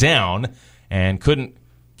slipped down and couldn't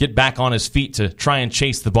get back on his feet to try and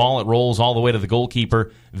chase the ball. It rolls all the way to the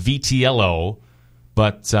goalkeeper, Vitiello.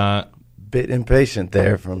 But bit impatient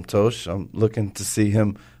there from Tosh. I'm looking to see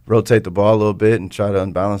him rotate the ball a little bit and try to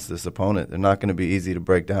unbalance this opponent. They're not going to be easy to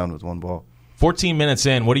break down with one ball. 14 minutes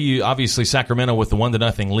in, obviously Sacramento with the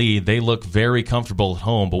 1-0 lead, they look very comfortable at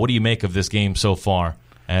home, but what do you make of this game so far?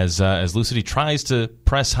 As LouCIty tries to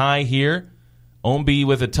press high here, Ownby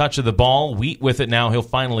with a touch of the ball, Wheat with it now, he'll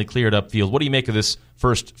finally clear it upfield. What do you make of this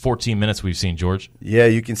first 14 minutes we've seen, George? Yeah,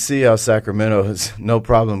 you can see how Sacramento has no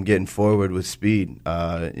problem getting forward with speed,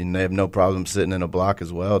 and they have no problem sitting in a block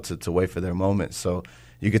as well to wait for their moment. So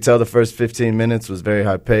you could tell the first 15 minutes was very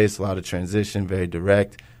high pace, a lot of transition, very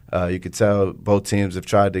direct. You could tell both teams have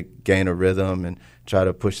tried to gain a rhythm and try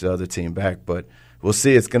to push the other team back. But we'll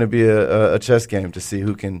see. It's going to be a chess game to see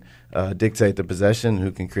who can dictate the possession,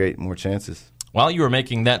 who can create more chances. While you were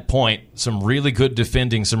making that point, some really good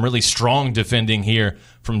defending, some really strong defending here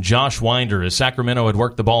from Josh Winder as Sacramento had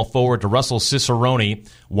worked the ball forward to Russell Cicerone.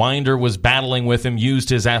 Winder was battling with him, used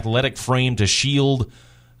his athletic frame to shield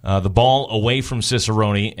the ball away from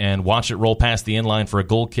Cicerone and watch it roll past the inline for a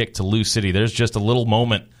goal kick to LouCIty. There's just a little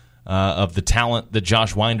moment of the talent that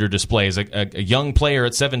Josh Winder displays. A young player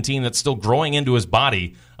at 17 that's still growing into his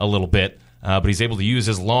body a little bit, but he's able to use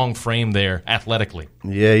his long frame there athletically.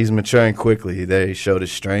 Yeah, he's maturing quickly. There he showed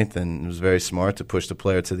his strength and was very smart to push the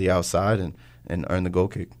player to the outside and earn the goal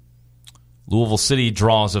kick. Louisville City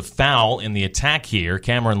draws a foul in the attack here.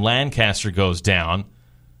 Cameron Lancaster goes down.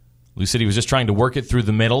 LouCIty was just trying to work it through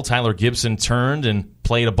the middle. Tyler Gibson turned and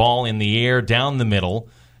played a ball in the air down the middle,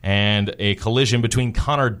 and a collision between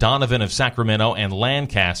Connor Donovan of Sacramento and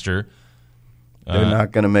Lancaster. They're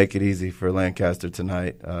not going to make it easy for Lancaster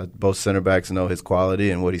tonight. Both center backs know his quality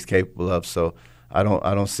and what he's capable of, so I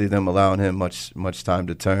don't see them allowing him much time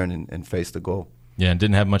to turn and face the goal. Yeah, and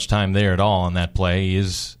didn't have much time there at all on that play. He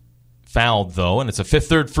is fouled, though, and it's a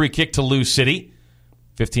fifth-third free kick to LouCIty.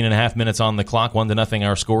 15.5 minutes on the clock, 1-0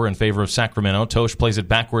 our score in favor of Sacramento. Tosh plays it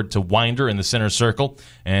backward to Winder in the center circle,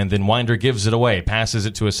 and then Winder gives it away, passes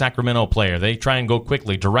it to a Sacramento player. They try and go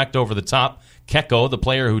quickly, direct over the top. Keko, the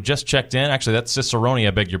player who just checked in, actually that's Cicerone,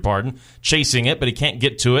 I beg your pardon, chasing it, but he can't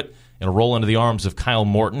get to it. It'll roll into the arms of Kyle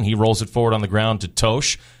Morton. He rolls it forward on the ground to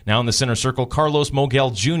Tosh. Now in the center circle, Carlos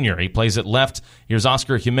Mogel Jr. He plays it left. Here's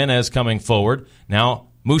Oscar Jimenez coming forward. Now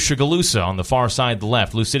Musha Galusa on the far side, the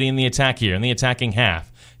left. LouCIty in the attack here, in the attacking half.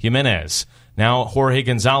 Jimenez. Now Jorge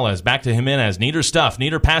Gonzalez. Back to Jimenez.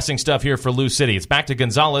 Neater passing stuff here for LouCIty. It's back to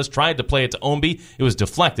Gonzalez. Tried to play it to Ownby. It was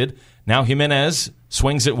deflected. Now Jimenez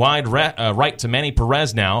swings it wide right to Manny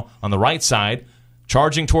Perez now on the right side.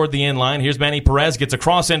 Charging toward the inline. Here's Manny Perez. Gets a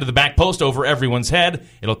cross into the back post over everyone's head.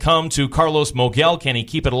 It'll come to Carlos Mogel. Can he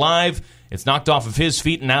keep it alive? It's knocked off of his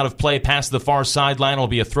feet and out of play past the far sideline. It'll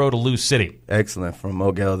be a throw to LouCIty. Excellent from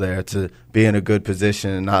Mogel there to be in a good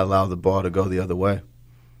position and not allow the ball to go the other way.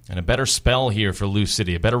 And a better spell here for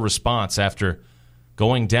LouCIty, a better response after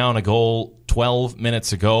going down a goal 12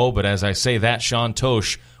 minutes ago. But as I say that, Sean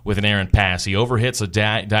Tosh with an errant pass. He overhits a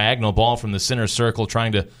diagonal ball from the center circle,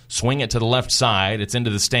 trying to swing it to the left side. It's into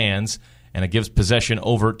the stands, and it gives possession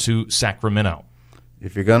over to Sacramento.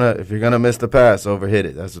 If you're gonna miss the pass, overhit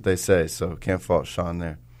it. That's what they say. So can't fault Sean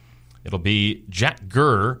there. It'll be Jack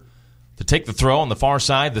Gurr to take the throw on the far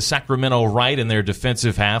side, the Sacramento right in their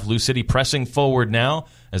defensive half. LouCIty pressing forward now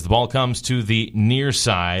as the ball comes to the near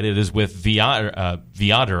side. It is with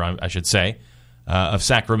Viader, I should say, of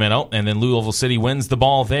Sacramento. And then Louisville City wins the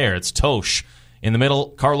ball there. It's Tosh in the middle.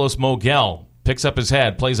 Carlos Mogel picks up his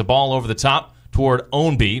head, plays a ball over the top toward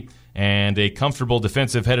Ownby, and a comfortable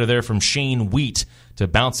defensive header there from Shane Wheat to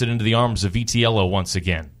bounce it into the arms of Vitiello once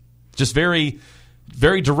again. Just very,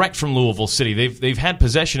 very direct from Louisville City. They've had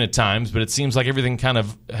possession at times, but it seems like everything kind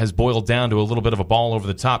of has boiled down to a little bit of a ball over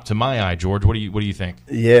the top to my eye. George, what do you think?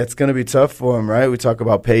 Yeah, it's going to be tough for them, right? We talk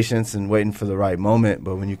about patience and waiting for the right moment,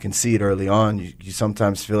 but when you concede early on, you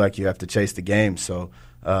sometimes feel like you have to chase the game. So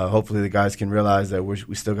hopefully the guys can realize that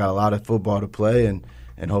we still got a lot of football to play,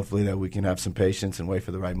 and hopefully that we can have some patience and wait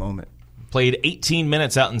for the right moment. played 18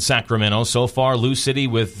 minutes out in Sacramento. So far, LouCIty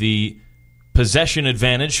with the possession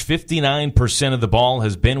advantage. 59% of the ball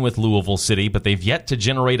has been with Louisville City, but they've yet to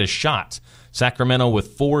generate a shot. Sacramento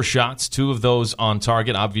with 4 shots, 2 of those on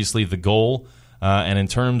target, obviously the goal. And in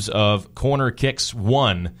terms of corner kicks,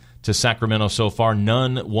 1 to Sacramento so far,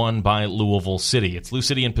 none won by Louisville City. It's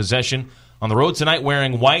LouCIty in possession on the road tonight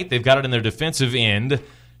wearing white. They've got it in their defensive end.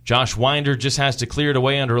 Josh Winder just has to clear it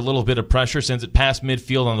away under a little bit of pressure, sends it past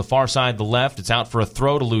midfield on the far side, the left. It's out for a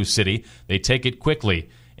throw to LouCIty. They take it quickly.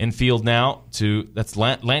 Infield now that's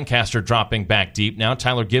Lancaster dropping back deep. Now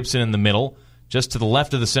Tyler Gibson in the middle, just to the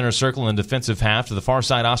left of the center circle in the defensive half. To the far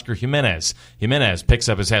side, Oscar Jimenez. Jimenez picks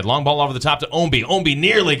up his head. Long ball over the top to Ombi. Ombi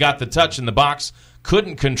nearly got the touch in the box.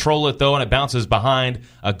 Couldn't control it, though, and it bounces behind.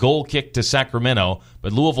 A goal kick to Sacramento.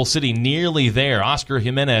 But Louisville City nearly there. Oscar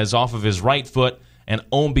Jimenez off of his right foot, and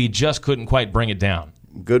Ombi just couldn't quite bring it down.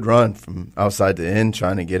 Good run from outside to in,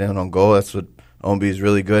 trying to get in on goal. That's what Ombi is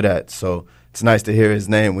really good at. So it's nice to hear his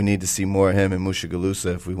name. We need to see more of him and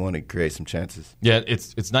Mushagalusa if we want to create some chances. Yeah,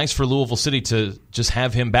 it's nice for Louisville City to just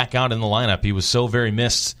have him back out in the lineup. He was so very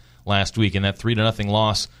missed last week in that 3-0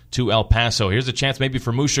 loss to El Paso. Here's a chance maybe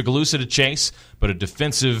for Mushagalusa to chase, but a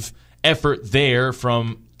defensive effort there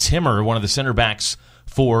from Timmer, one of the center backs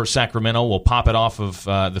for Sacramento, will pop it off of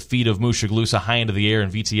the feet of Mushagalusa high into the air,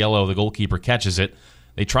 and Vitiello, the goalkeeper, catches it.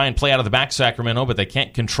 They try and play out of the back Sacramento, but they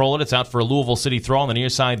can't control it. It's out for a Louisville City throw on the near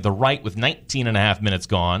side, the right, with 19 and a half minutes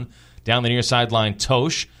gone. Down the near sideline,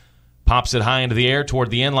 Tosh pops it high into the air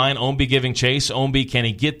toward the end line. Ombi giving chase. Ombi, can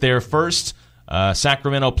he get there first?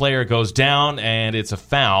 Sacramento player goes down, and it's a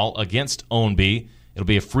foul against Ombi. It'll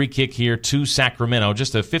be a free kick here to Sacramento.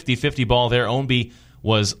 Just a 50-50 ball there. Ombi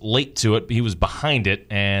was late to it. He was behind it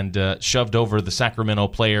and shoved over the Sacramento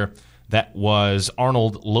player. That was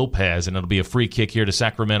Arnold Lopez, and it'll be a free kick here to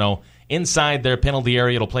Sacramento. Inside their penalty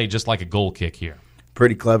area, it'll play just like a goal kick here.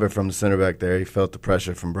 Pretty clever from the center back there. He felt the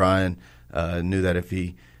pressure from Brian, knew that if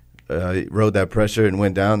he rode that pressure and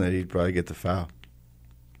went down, that he'd probably get the foul.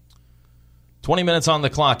 20 minutes on the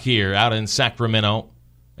clock here out in Sacramento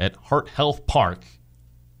at Heart Health Park.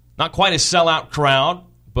 Not quite a sellout crowd,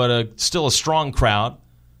 but still a strong crowd,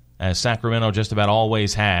 as Sacramento just about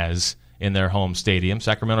always has in their home stadium.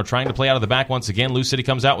 Sacramento trying to play out of the back once again. LouCIty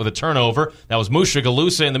comes out with a turnover. That was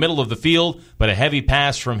Mushagalusa in the middle of the field, but a heavy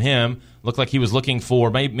pass from him. Looked like he was looking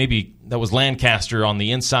for, maybe that was Lancaster on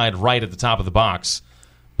the inside right at the top of the box.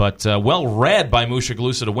 But well read by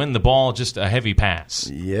Mushagalusa to win the ball, just a heavy pass.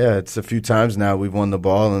 Yeah, it's a few times now we've won the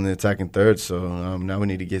ball in the attacking third, so now we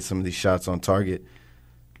need to get some of these shots on target.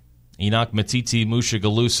 Enoch Matiti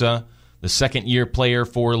Mushagalusa, the second-year player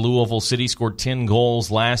for Louisville City, scored 10 goals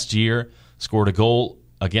last year, scored a goal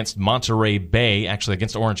against Monterey Bay, actually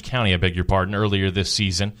against Orange County, I beg your pardon, earlier this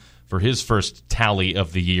season for his first tally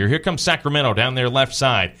of the year. Here comes Sacramento down their left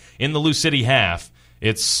side in the LouCIty half.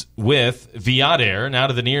 It's with Viader. Now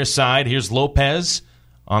to the near side. Here's Lopez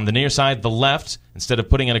on the near side, the left. Instead of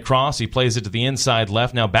putting it across, he plays it to the inside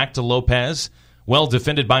left. Now back to Lopez. Well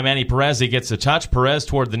defended by Manny Perez. He gets a touch. Perez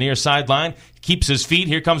toward the near sideline. Keeps his feet.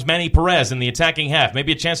 Here comes Manny Perez in the attacking half.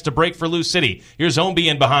 Maybe a chance to break for LouCIty. Here's Ombi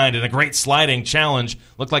in behind, and a great sliding challenge.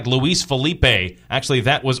 Looked like Luis Felipe. Actually,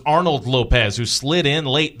 that was Arnold Lopez who slid in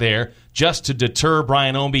late there just to deter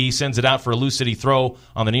Brian Ombi. He sends it out for a LouCIty throw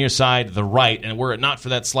on the near side, the right. And were it not for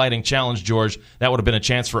that sliding challenge, George, that would have been a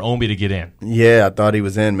chance for Ombi to get in. Yeah, I thought he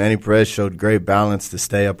was in. Manny Perez showed great balance to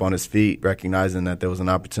stay up on his feet, recognizing that there was an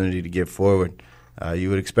opportunity to get forward.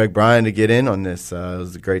 You would expect Brian to get in on this. It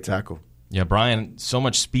was a great tackle. Yeah, Brian, so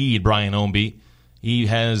much speed, Brian Ombi. He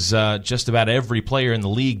has just about every player in the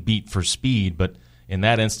league beat for speed, but in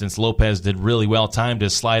that instance, Lopez did really well, timed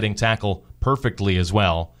his sliding tackle perfectly as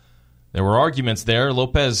well. There were arguments there.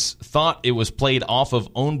 Lopez thought it was played off of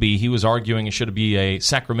Ombi. He was arguing it should be a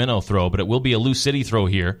Sacramento throw, but it will be a LouCIty throw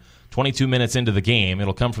here. 22 minutes into the game.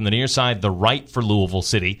 It'll come from the near side, the right for Louisville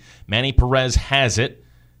City. Manny Perez has it.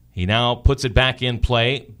 He now puts it back in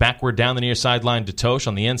play, backward down the near sideline to Tosh.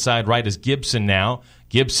 On the inside right is Gibson now.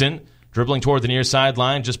 Gibson dribbling toward the near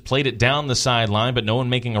sideline, just played it down the sideline, but no one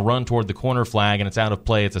making a run toward the corner flag, and it's out of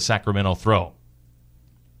play. It's a Sacramento throw.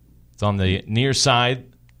 It's on the near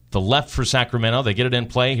side, the left for Sacramento. They get it in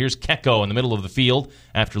play. Here's Keko in the middle of the field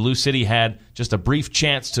after LouCIty had just a brief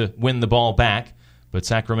chance to win the ball back, but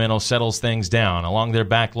Sacramento settles things down. Along their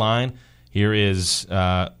back line, here is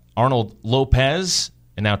Arnold Lopez,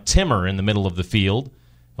 and now Timmer in the middle of the field.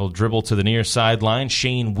 He'll dribble to the near sideline.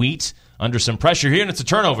 Shane Wheat under some pressure here, and it's a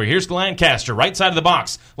turnover. Here's Lancaster, right side of the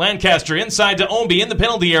box. Lancaster inside to Ownby in the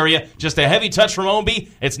penalty area. Just a heavy touch from Ownby.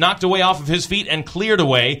 It's knocked away off of his feet and cleared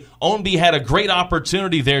away. Ownby had a great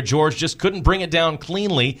opportunity there, George, just couldn't bring it down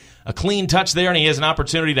cleanly. A clean touch there, and he has an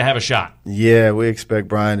opportunity to have a shot. Yeah, we expect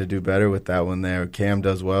Brian to do better with that one there. Cam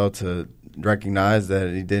does well to recognize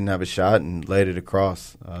that he didn't have a shot and laid it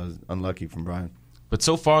across. Unlucky from Brian. But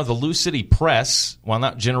so far, the LouCIty press, while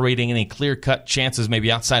not generating any clear-cut chances maybe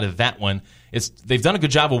outside of that one, they've done a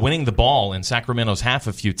good job of winning the ball in Sacramento's half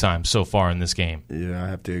a few times so far in this game. Yeah, I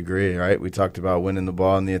have to agree, right? We talked about winning the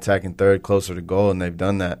ball in the attacking third closer to goal, and they've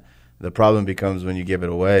done that. The problem becomes when you give it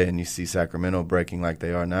away and you see Sacramento breaking like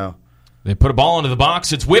they are now. They put a ball into the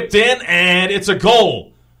box. It's whipped in, and it's a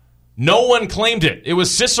goal. No one claimed it. It was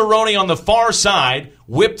Cicerone on the far side,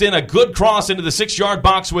 whipped in a good cross into the 6-yard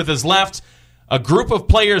box with his left. A group of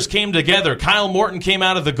players came together. Kyle Morton came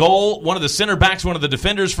out of the goal. One of the center backs, one of the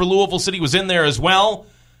defenders for Louisville City was in there as well.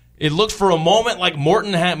 It looked for a moment like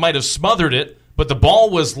Morton might have smothered it, but the ball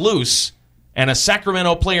was loose, and a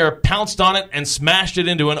Sacramento player pounced on it and smashed it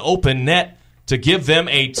into an open net to give them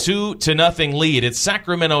a 2-0 lead. It's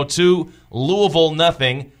Sacramento 2, Louisville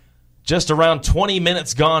 0. Just around 20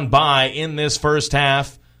 minutes gone by in this first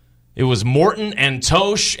half. It was Morton and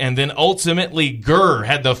Tosh, and then ultimately Gurr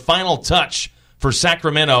had the final touch for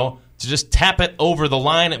Sacramento to just tap it over the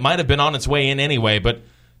line. It might have been on its way in anyway, but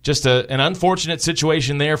just an unfortunate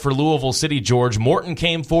situation there for Louisville City, George. Morton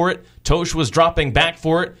came for it. Tosh was dropping back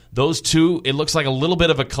for it. Those two, it looks like a little bit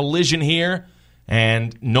of a collision here,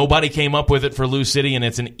 and nobody came up with it for LouCIty, and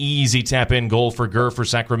it's an easy tap-in goal for Gurr for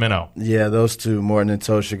Sacramento. Yeah, those two, Morton and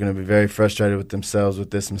Tosh, are going to be very frustrated with themselves with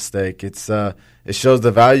this mistake. It shows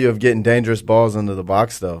the value of getting dangerous balls into the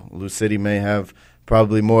box, though. LouCIty may have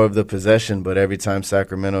probably more of the possession, but every time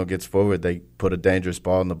Sacramento gets forward, they put a dangerous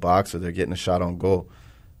ball in the box or they're getting a shot on goal.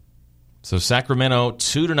 So Sacramento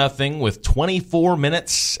 2-0 with 24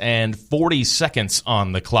 minutes and 40 seconds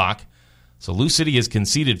on the clock. So LouCIty has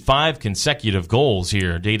conceded 5 consecutive goals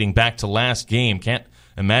here, dating back to last game. Can't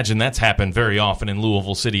imagine that's happened very often in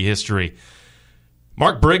Louisville City history.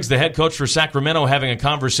 Mark Briggs, the head coach for Sacramento, having a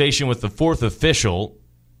conversation with the fourth official.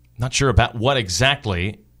 Not sure about what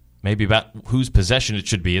exactly. Maybe about whose possession it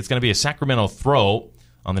should be. It's going to be a Sacramento throw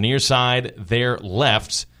on the near side, their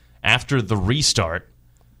left, after the restart.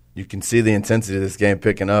 You can see the intensity of this game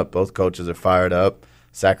picking up. Both coaches are fired up.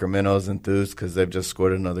 Sacramento's enthused because they've just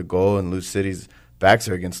scored another goal, and LouCity's backs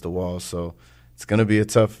are against the wall. So it's going to be a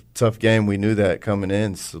tough game. We knew that coming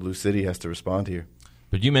in, so LouCIty has to respond here.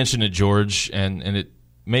 But you mentioned it, George, and it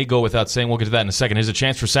may go without saying. We'll get to that in a second. Here's a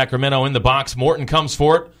chance for Sacramento in the box. Morton comes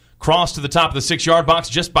for it. Cross to the top of the 6-yard box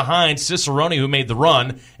just behind Cicerone, who made the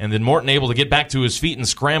run, and then Morton able to get back to his feet and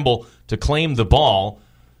scramble to claim the ball.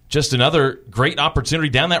 Just another great opportunity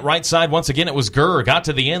down that right side. Once again, it was Gurr. Got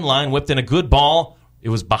to the end line, whipped in a good ball. It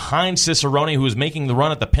was behind Cicerone, who was making the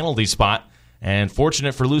run at the penalty spot. And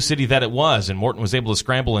fortunate for LouCIty that it was, and Morton was able to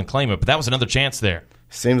scramble and claim it. But that was another chance there.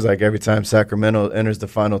 Seems like every time Sacramento enters the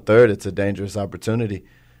final third, it's a dangerous opportunity.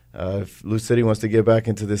 If LouCIty wants to get back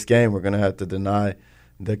into this game, we're going to have to deny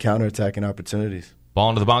the counterattacking opportunities. Ball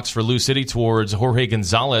into the box for LouCIty towards Jorge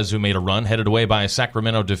Gonzalez, who made a run, headed away by a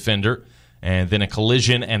Sacramento defender. And then a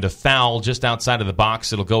collision and a foul just outside of the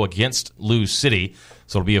box. It'll go against LouCIty.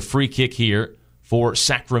 So it'll be a free kick here for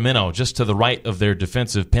Sacramento, just to the right of their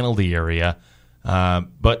defensive penalty area.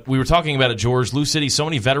 But we were talking about it, George. LouCIty, so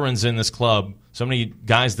many veterans in this club, so many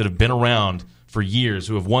guys that have been around for years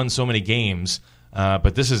who have won so many games.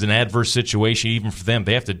 But this is an adverse situation even for them.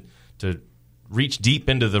 They have to reach deep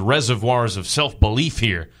into the reservoirs of self-belief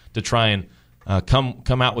here to try and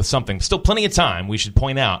come out with something. Still plenty of time, we should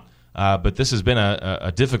point out. But this has been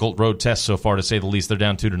a difficult road test so far, to say the least. They're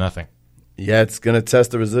down 2-0. Yeah, it's going to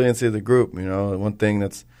test the resiliency of the group. You know, one thing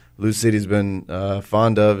that's LouCity's been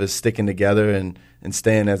fond of is sticking together and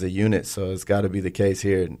staying as a unit. So it's got to be the case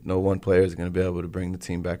here. No one player is going to be able to bring the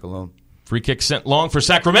team back alone. Free kick sent long for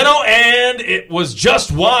Sacramento, and it was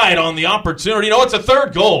just wide on the opportunity. No, it's a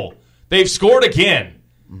third goal. They've scored again.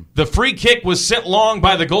 The free kick was sent long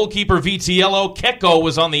by the goalkeeper, Vitiello. Keko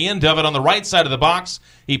was on the end of it on the right side of the box.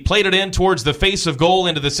 He played it in towards the face of goal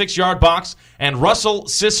into the 6-yard box, and Russell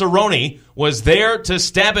Cicerone was there to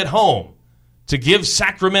stab it home to give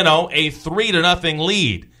Sacramento a 3-0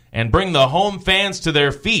 lead and bring the home fans to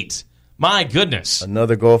their feet. My goodness.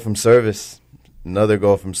 Another goal from service.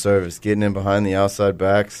 Getting in behind the outside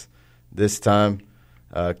backs. This time,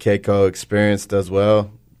 Keko, experienced, does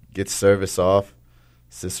well, gets service off.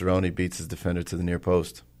 Cicerone beats his defender to the near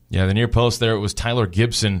post. Yeah, the near post there, it was Tyler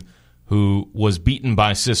Gibson who was beaten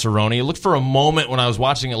by Cicerone. It looked for a moment when I was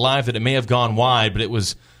watching it live that it may have gone wide, but it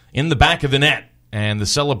was in the back of the net, and the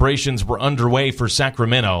celebrations were underway for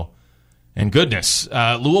Sacramento. And goodness,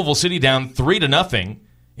 Louisville City down 3-0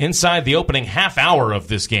 inside the opening half hour of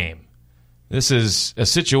this game. This is a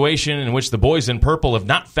situation in which the boys in purple have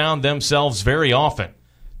not found themselves very often.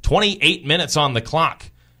 28 minutes on the clock,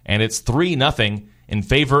 and it's 3-0 in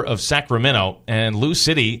favor of Sacramento. And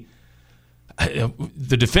LouCIty,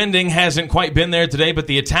 the defending hasn't quite been there today, but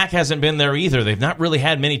the attack hasn't been there either. They've not really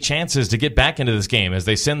had many chances to get back into this game as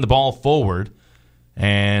they send the ball forward.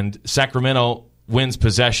 And Sacramento wins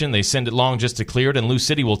possession. They send it long just to clear it, and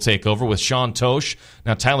LouCIty will take over with Sean Tosh.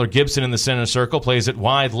 Now Tyler Gibson in the center circle plays it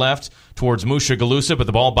wide left towards Musha Galusa, but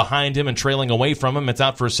the ball behind him and trailing away from him. It's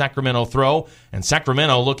out for a Sacramento throw, and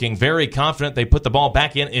Sacramento looking very confident. They put the ball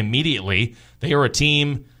back in immediately. They are a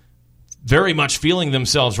team very much feeling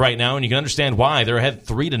themselves right now, and you can understand why. They're ahead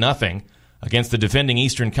 3-0 against the defending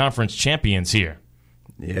Eastern Conference champions here.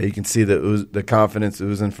 Yeah, you can see the confidence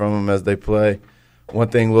oozing from them as they play. One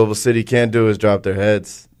thing Louisville City can't do is drop their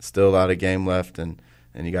heads. Still a lot of game left, and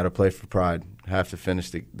you got to play for pride. Have to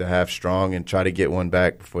finish the half strong and try to get one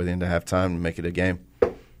back before the end of halftime to make it a game.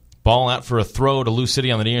 Ball out for a throw to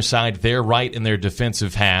LouCIty on the near side. They're right in their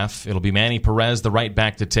defensive half. It'll be Manny Perez, the right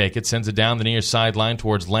back, to take it. Sends it down the near sideline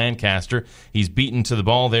towards Lancaster. He's beaten to the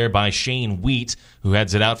ball there by Shane Wheat, who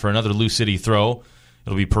heads it out for another LouCIty throw.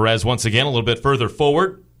 It'll be Perez once again a little bit further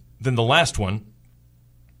forward than the last one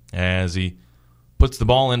as he puts the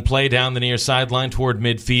ball in play down the near sideline toward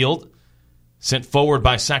midfield. Sent forward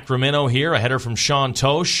by Sacramento here. A header from Sean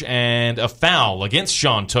Tosh and a foul against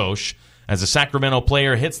Sean Tosh as a Sacramento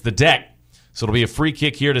player hits the deck. So it'll be a free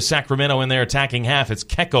kick here to Sacramento in their attacking half. It's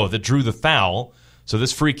Keko that drew the foul. So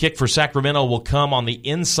this free kick for Sacramento will come on the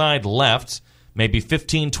inside left, maybe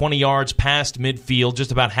 15, 20 yards past midfield,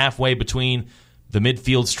 just about halfway between the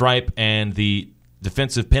midfield stripe and the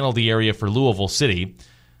defensive penalty area for Louisville City.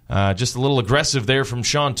 Just a little aggressive there from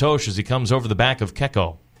Sean Tosh as he comes over the back of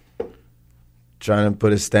Keko. Trying to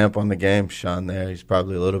put his stamp on the game, Sean, there. He's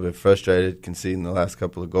probably a little bit frustrated, conceding the last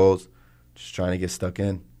couple of goals. Just trying to get stuck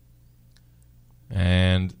in.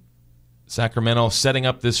 And Sacramento setting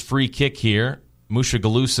up this free kick here. Musha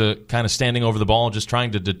Galusa kind of standing over the ball, just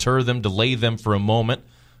trying to deter them, delay them for a moment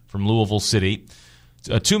from Louisville City.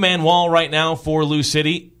 A two-man wall right now for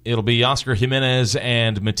LouCIty. It'll be Oscar Jimenez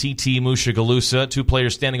and Matiti Musha Galusa, two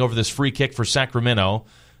players standing over this free kick for Sacramento.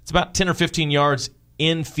 It's about 10 or 15 yards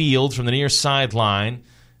infield from the near sideline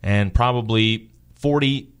and probably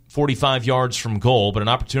 40, 45 yards from goal, but an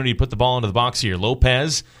opportunity to put the ball into the box here.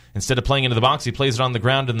 Lopez, instead of playing into the box, he plays it on the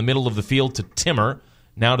ground in the middle of the field to Timmer.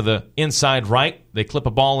 Now to the inside right. They clip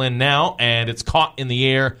a ball in now, and it's caught in the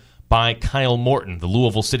air by Kyle Morton, the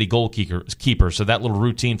Louisville City goalkeeper. So that little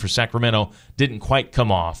routine for Sacramento didn't quite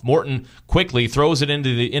come off. Morton quickly throws it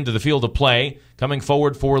into the field of play. Coming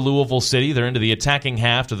forward for Louisville City. They're into the attacking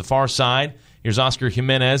half to the far side. Here's Oscar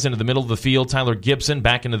Jimenez into the middle of the field. Tyler Gibson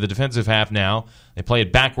back into the defensive half now. They play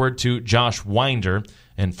it backward to Josh Winder.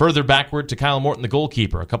 And further backward to Kyle Morton, the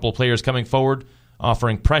goalkeeper. A couple of players coming forward,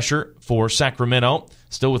 offering pressure for Sacramento.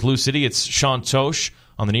 Still with LouCIty, it's Sean Tosh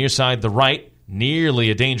on the near side, the right.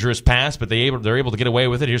 Nearly a dangerous pass, but they're able to get away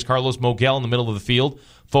with it. Here's Carlos Mogel in the middle of the field.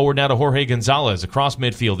 Forward now to Jorge Gonzalez across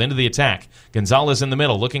midfield into the attack. Gonzalez in the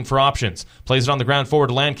middle looking for options. Plays it on the ground forward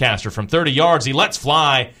to Lancaster. From 30 yards, he lets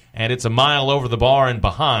fly, and it's a mile over the bar and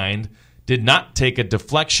behind. Did not take a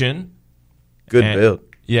deflection. Good build.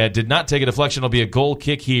 Yeah, did not take a deflection. It'll be a goal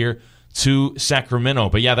kick here to Sacramento.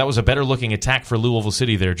 But, yeah, that was a better-looking attack for Louisville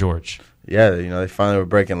City there, George. Yeah, they finally were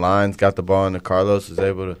breaking lines, got the ball, and Carlos was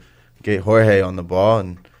able to get Jorge on the ball,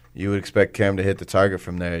 and you would expect Cam to hit the target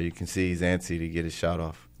from there. You can see he's antsy to get his shot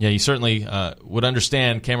off. Yeah, you certainly would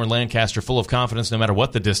understand Cameron Lancaster full of confidence no matter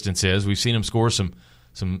what the distance is. We've seen him score some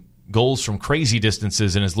goals from crazy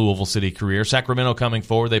distances in his Louisville City career. Sacramento coming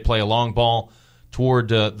forward. They play a long ball toward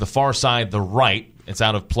the far side, the right. It's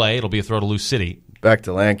out of play. It'll be a throw to LouCIty. Back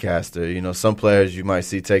to Lancaster. Some players you might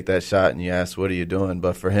see take that shot and you ask, what are you doing?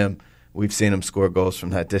 But for him, we've seen him score goals from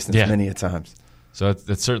that distance many a times. So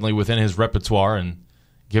that's certainly within his repertoire, and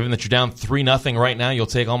given that you're down 3-0 right now, you'll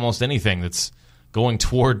take almost anything that's going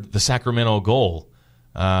toward the Sacramento goal.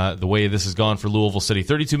 The way this has gone for Louisville City.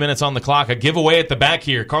 32 minutes on the clock. A giveaway at the back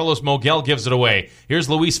here. Carlos Mogel gives it away. Here's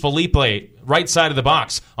Luis Felipe, right side of the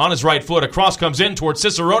box. On his right foot. A cross comes in towards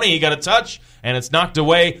Cicerone. He got a touch, and it's knocked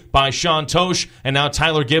away by Sean Tosh. And now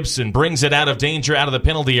Tyler Gibson brings it out of danger, out of the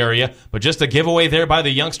penalty area. But just a giveaway there by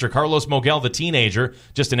the youngster, Carlos Mogel, the teenager.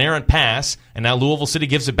 Just an errant pass. And now Louisville City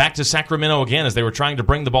gives it back to Sacramento again as they were trying to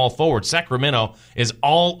bring the ball forward. Sacramento is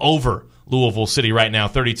all over Louisville City right now,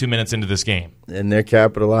 32 minutes into this game. And they're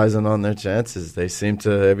capitalizing on their chances. They seem to,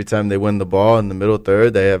 every time they win the ball in the middle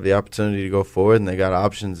third, they have the opportunity to go forward, and they got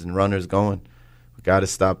options and runners going. We got to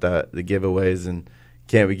stop the giveaways, and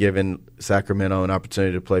can't be giving Sacramento an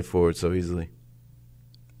opportunity to play forward so easily.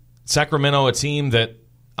 Sacramento, a team that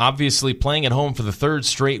obviously playing at home for the third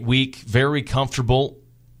straight week, very comfortable.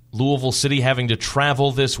 Louisville City having to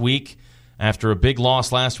travel this week after a big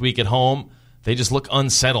loss last week at home. They just look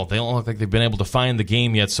unsettled. They don't look like they've been able to find the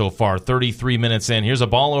game yet so far. 33 minutes in. Here's a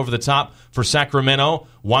ball over the top for Sacramento.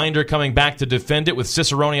 Winder coming back to defend it with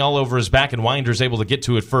Cicerone all over his back, and Winder's able to get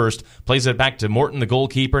to it first. Plays it back to Morton, the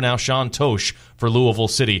goalkeeper. Now Sean Tosh for Louisville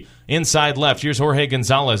City. Inside left, here's Jorge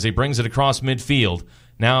Gonzalez. He brings it across midfield.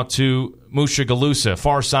 Now to Musha Galusa.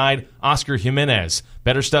 Far side, Oscar Jimenez.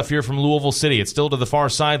 Better stuff here from Louisville City. It's still to the far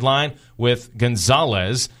sideline with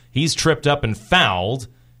Gonzalez. He's tripped up and fouled.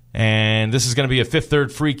 And this is going to be a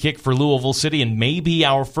fifth-third free kick for Louisville City, and maybe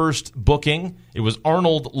our first booking. It was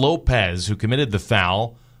Arnold Lopez who committed the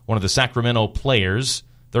foul, one of the Sacramento players.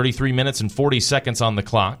 33 minutes and 40 seconds on the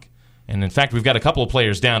clock. And, in fact, we've got a couple of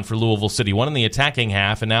players down for Louisville City, one in the attacking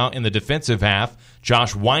half, and now in the defensive half,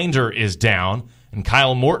 Josh Winder is down, and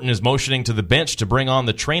Kyle Morton is motioning to the bench to bring on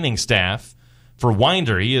the training staff. For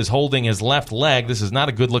Winder, he is holding his left leg. This is not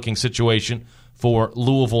a good-looking situation for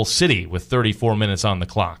Louisville City with 34 minutes on the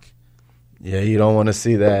clock. Yeah, you don't want to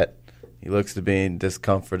see that. He looks to be in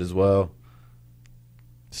discomfort as well.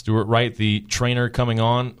 Stuart Wright, the trainer, coming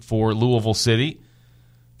on for Louisville City.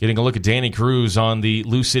 Getting a look at Danny Cruz on the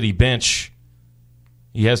LouCIty bench.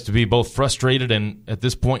 He has to be both frustrated and, at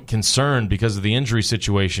this point, concerned because of the injury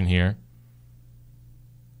situation here.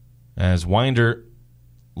 As Winder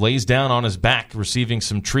lays down on his back, receiving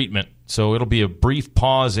some treatment. So it'll be a brief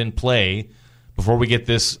pause in play before we get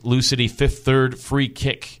this LouCIty fifth-third free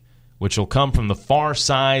kick, which will come from the far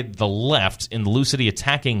side, the left, in the LouCIty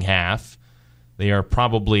attacking half. They are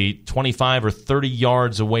probably 25 or 30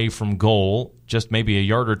 yards away from goal, just maybe a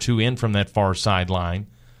yard or two in from that far sideline.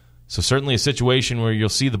 So certainly a situation where you'll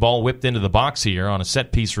see the ball whipped into the box here on a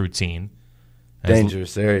set-piece routine.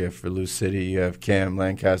 Dangerous area for LouCIty. You have Cam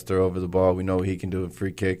Lancaster over the ball. We know what he can do with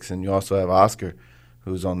free kicks. And you also have Oscar,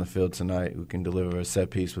 who's on the field tonight, who can deliver a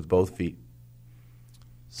set-piece with both feet.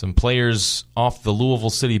 Some players off the Louisville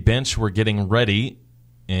City bench were getting ready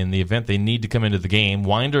in the event they need to come into the game.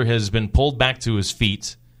 Winder has been pulled back to his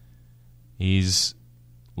feet. He's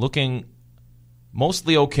looking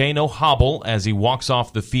mostly okay, no hobble as he walks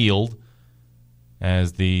off the field,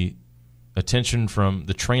 as the attention from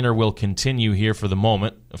the trainer will continue here for the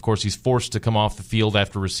moment. Of course, he's forced to come off the field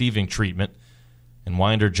after receiving treatment. And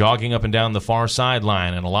Winder jogging up and down the far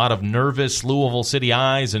sideline, and a lot of nervous Louisville City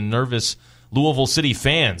eyes and nervous Louisville City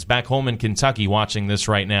fans back home in Kentucky watching this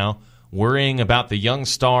right now, worrying about the young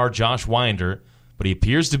star Josh Winder, but he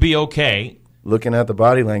appears to be okay. Looking at the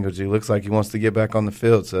body language, he looks like he wants to get back on the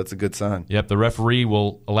field, so that's a good sign. Yep, the referee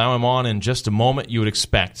will allow him on in just a moment, you would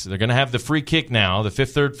expect. They're going to have the free kick now, the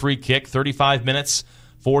fifth-third free kick, 35 minutes,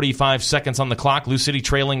 45 seconds on the clock. LouCIty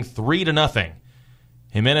trailing 3-0.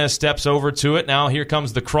 Jimenez steps over to it. Now here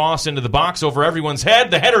comes the cross into the box over everyone's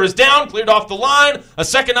head. The header is down, cleared off the line. A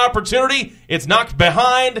second opportunity. It's knocked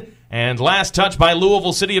behind. And last touch by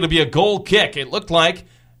Louisville City. It'll be a goal kick. It looked like,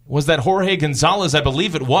 was that Jorge Gonzalez? I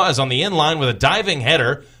believe it was, on the in-line with a diving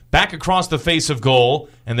header back across the face of goal.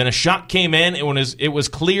 And then a shot came in. It was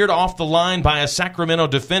cleared off the line by a Sacramento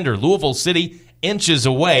defender. Louisville City inches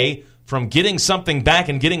away from getting something back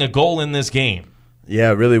and getting a goal in this game.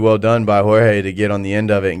 Yeah, really well done by Jorge to get on the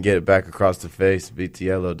end of it and get it back across the face.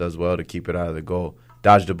 Vitiello does well to keep it out of the goal.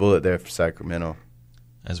 Dodged a bullet there for Sacramento.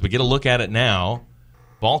 As we get a look at it now,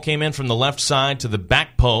 ball came in from the left side to the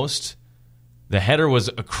back post. The header was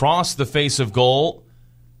across the face of goal.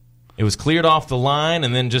 It was cleared off the line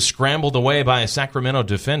and then just scrambled away by a Sacramento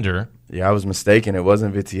defender. Yeah, I was mistaken. It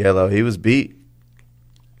wasn't Vitiello. He was beat.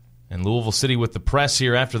 And Louisville City with the press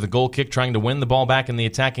here after the goal kick, trying to win the ball back in the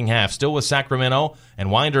attacking half. Still with Sacramento, and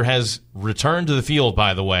Winder has returned to the field,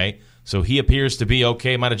 by the way, so he appears to be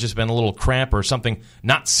okay. Might have just been a little cramp or something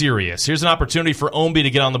not serious. Here's an opportunity for Omby to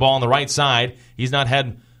get on the ball on the right side. He's not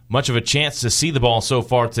had much of a chance to see the ball so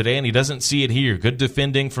far today, and he doesn't see it here. Good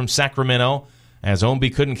defending from Sacramento as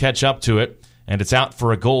Omby couldn't catch up to it, and it's out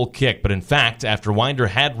for a goal kick. But in fact, after Winder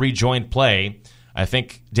had rejoined play, I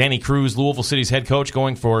think Danny Cruz, Louisville City's head coach,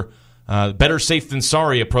 going for better safe than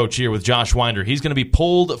sorry approach here with Josh Winder. He's going to be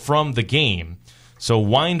pulled from the game. So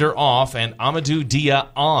Winder off and Amadou Dia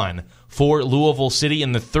on for Louisville City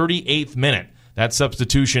in the 38th minute. That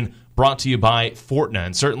substitution brought to you by Fortna.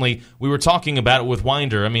 And certainly we were talking about it with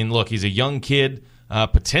Winder. I mean, look, he's a young kid,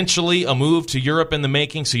 Potentially a move to Europe in the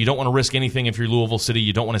making, so you don't want to risk anything if you're Louisville City.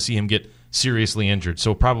 You don't want to see him get seriously injured.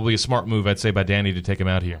 So probably a smart move, I'd say, by Danny to take him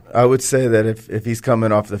out here. I would say that if he's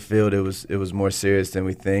coming off the field, it was more serious than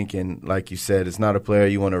we think. And like you said, it's not a player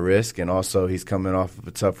you want to risk. And also he's coming off of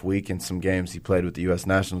a tough week in some games he played with the U.S.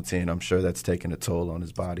 national team. I'm sure that's taken a toll on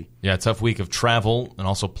his body. Yeah, a tough week of travel and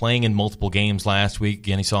also playing in multiple games last week.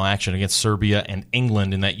 Again, he saw action against Serbia and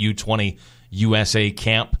England in that U20 USA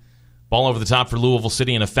camp. Ball over the top for Louisville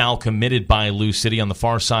City and a foul committed by LouCIty on the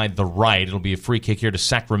far side, the right. It'll be a free kick here to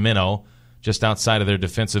Sacramento, just outside of their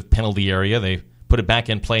defensive penalty area. They put it back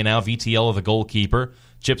in play now. VTL, the goalkeeper,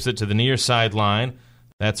 chips it to the near sideline.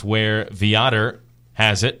 That's where Viader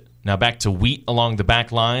has it. Now back to Wheat along the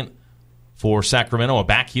back line for Sacramento. A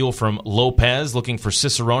back heel from Lopez looking for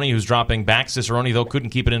Cicerone, who's dropping back. Cicerone, though, couldn't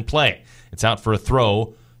keep it in play. It's out for a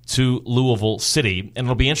throw to Louisville City. And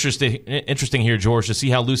it'll be interesting here, George, to see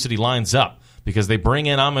how LouCIty lines up, because they bring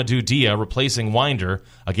in Amadou Dia, replacing Winder.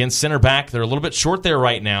 Against center back, they're a little bit short there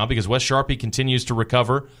right now because Wes Sharpie continues to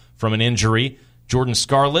recover from an injury. Jordan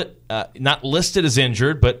Scarlett, not listed as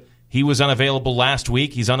injured, but he was unavailable last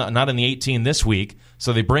week. He's not in the 18 this week.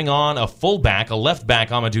 So they bring on a fullback, a left back,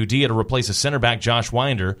 Amadou Dia, to replace a center back, Josh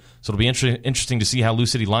Winder. So it'll be interesting to see how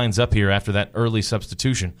LouCIty lines up here after that early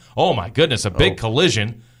substitution. Oh, my goodness, a big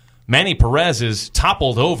collision. Manny Perez is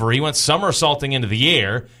toppled over. He went somersaulting into the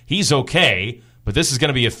air. He's okay, but this is going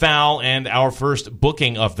to be a foul and our first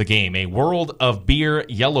booking of the game. A World of Beer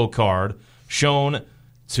yellow card shown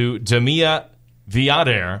to Damia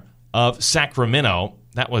Viader of Sacramento.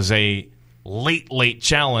 That was a late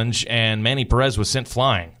challenge, and Manny Perez was sent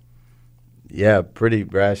flying. Yeah, pretty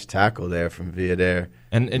rash tackle there from Viader.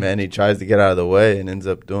 And Manny tries to get out of the way and ends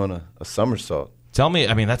up doing a somersault. Tell me,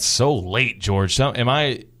 I mean, that's so late, George. So, am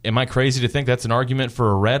I crazy to think that's an argument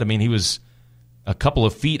for a red? I mean, he was a couple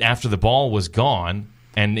of feet after the ball was gone,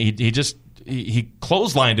 and he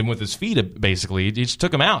clotheslined him with his feet, basically. He just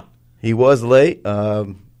took him out. He was late,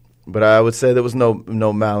 but I would say there was no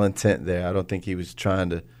malintent there. I don't think he was trying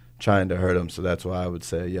to hurt him, so that's why I would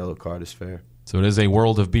say a yellow card is fair. So it is a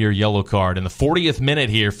World of Beer yellow card. In the 40th minute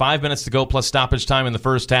here, 5 minutes to go plus stoppage time in the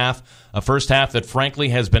first half. A first half that, frankly,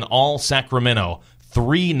 has been all Sacramento.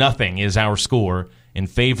 3-0 is our score in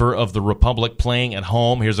favor of the Republic playing at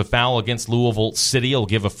home. Here's a foul against Louisville City. It'll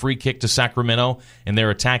give a free kick to Sacramento in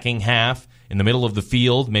their attacking half in the middle of the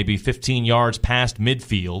field, maybe 15 yards past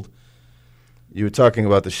midfield. You were talking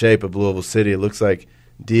about the shape of Louisville City. It looks like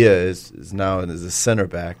Dia is now as a center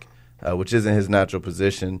back, which isn't his natural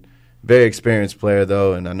position. Very experienced player,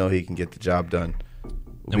 though, and I know he can get the job done.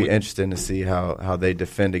 It'll be interesting to see how they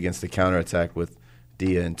defend against the counterattack with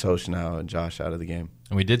Dia and Tosh now and Josh out of the game.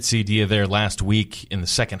 And we did see Dia there last week in the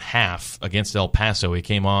second half against El Paso. He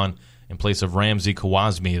came on in place of Ramsey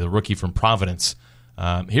Kawazmi, the rookie from Providence.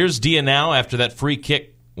 Here's Dia now after that free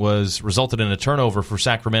kick resulted in a turnover for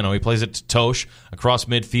Sacramento. He plays it to Tosh, across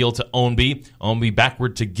midfield to Ownby. Ownby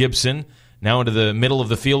backward to Gibson. Now into the middle of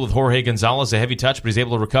the field with Jorge Gonzalez. A heavy touch, but he's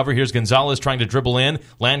able to recover. Here's Gonzalez trying to dribble in.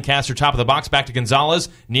 Lancaster, top of the box, back to Gonzalez.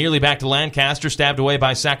 Nearly back to Lancaster, stabbed away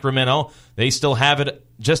by Sacramento. They still have it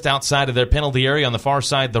just outside of their penalty area on the far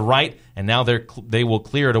side, the right, and now they will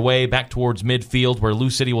clear it away back towards midfield where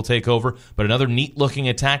LouCIty will take over. But another neat-looking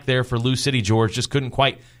attack there for LouCIty, George. Just couldn't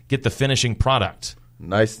quite get the finishing product.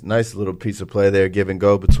 Nice little piece of play there, give and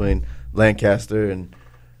go between Lancaster and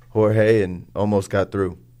Jorge, and almost got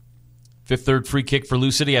through. Fifth third free kick for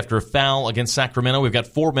LouCIty after a foul against Sacramento. We've got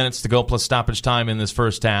 4 minutes to go plus stoppage time in this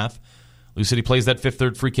first half. LouCIty plays that fifth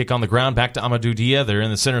third free kick on the ground. Back to Amadou Dia. They're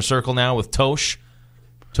in the center circle now with Tosh.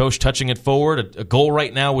 Tosh touching it forward. A goal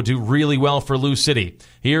right now would do really well for LouCIty.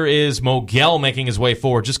 Here is Mogel making his way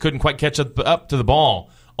forward. Just couldn't quite catch up to the ball.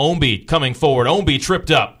 Ownby coming forward. Ownby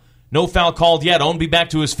tripped up. No foul called yet. Ownby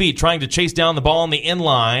back to his feet, trying to chase down the ball on the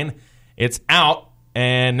inline. It's out,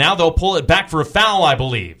 and now they'll pull it back for a foul, I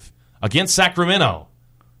believe, against Sacramento.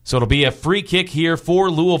 So it'll be a free kick here for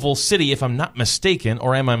Louisville City, if I'm not mistaken,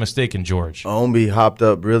 or am I mistaken, George? Ownby hopped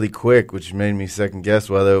up really quick, which made me second guess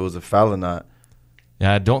whether it was a foul or not.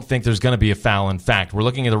 Yeah, I don't think there's going to be a foul. In fact, we're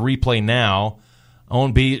looking at the replay now.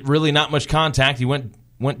 Ownby, really not much contact. He went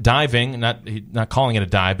diving, not calling it a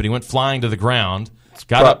dive, but he went flying to the ground.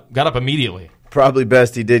 Got up immediately. Probably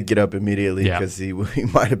best he did get up immediately because he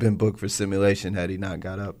might have been booked for simulation had he not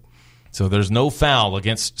got up. So there's no foul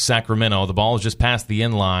against Sacramento. The ball is just past the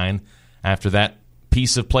inline after that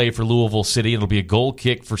piece of play for Louisville City. It'll be a goal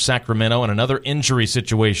kick for Sacramento and another injury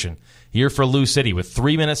situation here for LouCIty with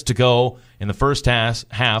 3 minutes to go in the first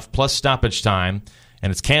half plus stoppage time.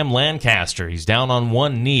 And it's Cam Lancaster. He's down on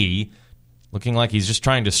one knee. Looking like he's just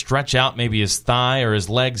trying to stretch out maybe his thigh or his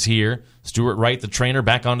legs here. Stuart Wright, the trainer,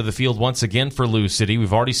 back onto the field once again for LouCIty.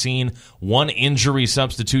 We've already seen one injury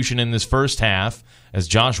substitution in this first half as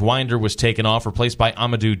Josh Winder was taken off, replaced by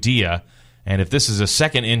Amadou Dia. And if this is a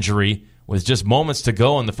second injury with just moments to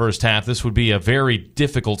go in the first half, this would be a very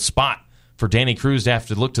difficult spot for Danny Cruz to have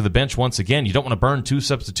to look to the bench once again. You don't want to burn two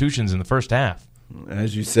substitutions in the first half.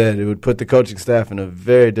 As you said, it would put the coaching staff in a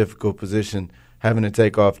very difficult position having to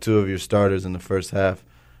take off two of your starters in the first half.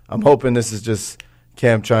 I'm hoping this is just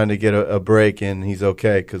Cam trying to get a break and he's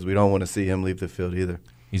okay because we don't want to see him leave the field either.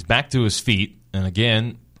 He's back to his feet, and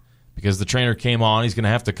again, because the trainer came on, he's going to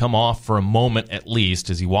have to come off for a moment at least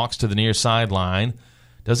as he walks to the near sideline.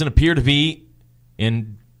 Doesn't appear to be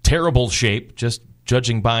in terrible shape, just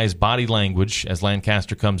judging by his body language as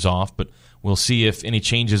Lancaster comes off, but we'll see if any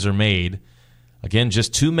changes are made. Again,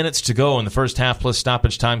 just 2 minutes to go in the first half plus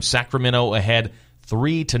stoppage time. Sacramento ahead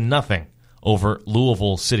 3-0 over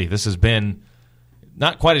Louisville City. This has been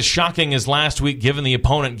not quite as shocking as last week given the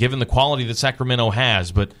opponent, given the quality that Sacramento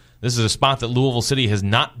has, but this is a spot that Louisville City has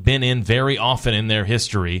not been in very often in their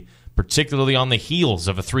history, particularly on the heels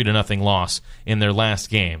of a 3-0 loss in their last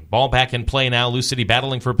game. Ball back in play now. LouCIty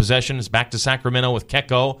battling for possession. It's back to Sacramento with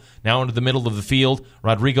Keko now into the middle of the field.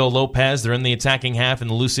 Rodrigo Lopez, they're in the attacking half and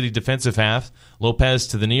the LouCIty defensive half. Lopez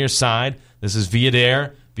to the near side. This is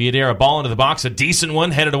Villader. Villader, a ball into the box, a decent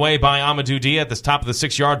one, headed away by Amadou Dia at the top of the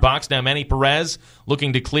 6-yard box. Now Manny Perez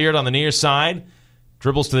looking to clear it on the near side.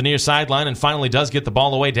 Dribbles to the near sideline and finally does get the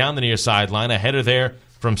ball away down the near sideline. A header there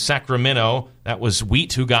from Sacramento. That was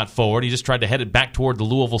Wheat who got forward. He just tried to head it back toward the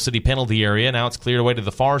Louisville City penalty area. Now it's cleared away to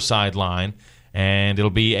the far sideline, and it'll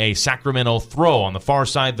be a Sacramento throw on the far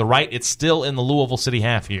side, the right. It's still in the Louisville City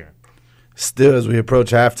half here. Still, as we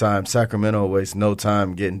approach halftime, Sacramento wastes no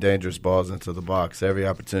time getting dangerous balls into the box. Every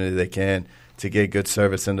opportunity they can to get good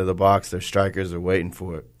service into the box, their strikers are waiting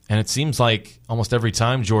for it. And it seems like almost every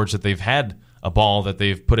time, George, that they've had a ball that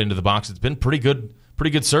they've put into the box, it's been pretty good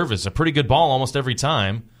service, a pretty good ball almost every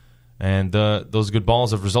time. And those good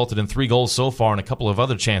balls have resulted in 3 goals so far and a couple of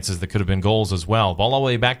other chances that could have been goals as well. Ball all the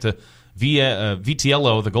way back to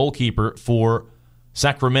Vitiello, the goalkeeper for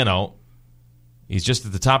Sacramento. He's just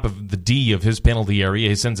at the top of the D of his penalty area.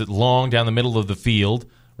 He sends it long down the middle of the field.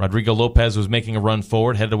 Rodrigo Lopez was making a run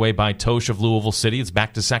forward, headed away by Tosh of Louisville City. It's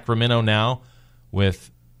back to Sacramento now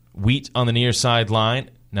with Wheat on the near sideline.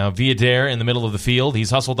 Now Villader in the middle of the field. He's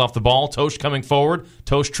hustled off the ball. Tosh coming forward.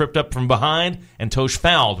 Tosh tripped up from behind, and Tosh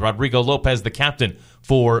fouled. Rodrigo Lopez, the captain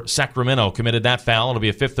for Sacramento, committed that foul. It'll be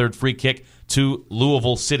a 5th-3rd free kick to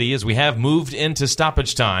Louisville City as we have moved into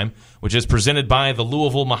stoppage time, which is presented by the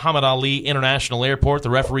Louisville Muhammad Ali International Airport. The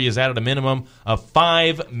referee has added a minimum of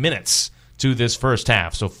 5 minutes to this first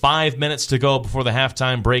half. So 5 minutes to go before the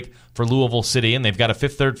halftime break for Louisville City, and they've got a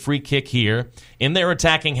 5th-3rd free kick here. In their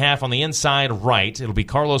attacking half on the inside right, it'll be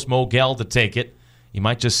Carlos Mogel to take it. He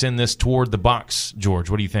might just send this toward the box. George,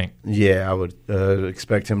 what do you think? Yeah, I would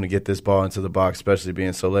expect him to get this ball into the box, especially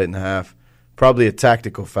being so late in the half. Probably a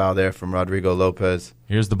tactical foul there from Rodrigo Lopez.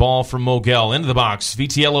 Here's the ball from Mogel into the box.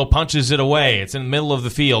 Vitiello punches it away. It's in the middle of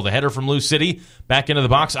the field. A header from LouCIty. Back into the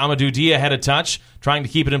box. Amadou Dia had a touch, trying to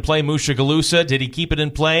keep it in play. Musha Galusa, did he keep it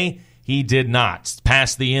in play? He did not.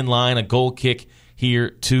 Past the in-line, a goal kick here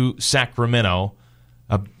to Sacramento.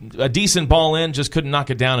 A decent ball in, just couldn't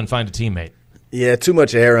knock it down and find a teammate. Yeah, too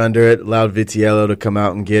much air under it. Allowed Vitiello to come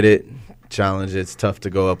out and get it. Challenge. It's tough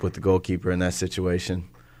to go up with the goalkeeper in that situation.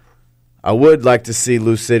 I would like to see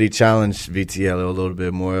LouCIty challenge Vitiello a little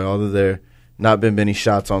bit more, although there not been many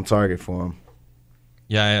shots on target for him.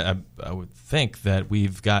 Yeah, I would think that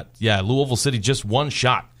we've got, Louisville City just 1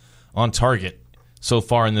 shot on target so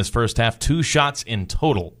far in this first half. 2 shots in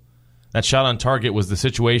total. That shot on target was the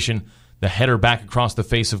situation, the header back across the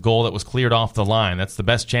face of goal that was cleared off the line. That's the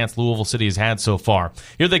best chance Louisville City has had so far.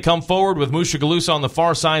 Here they come forward with Musha Galusa on the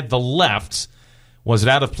far side, the left. Was it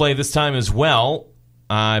out of play this time as well?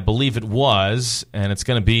 I believe it was, and it's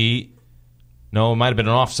going to be, no, it might have been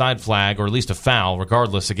an offside flag, or at least a foul,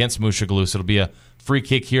 regardless, against Musha Galusa. It'll be a free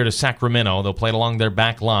kick here to Sacramento. They'll play it along their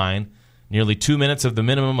back line. Nearly 2 minutes of the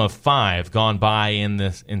minimum of 5 gone by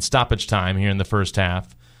in stoppage time here in the first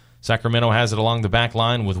half. Sacramento has it along the back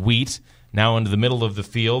line with Wheat. Now into the middle of the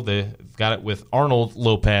field. They've got it with Arnold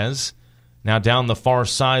Lopez. Now down the far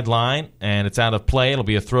sideline, and it's out of play. It'll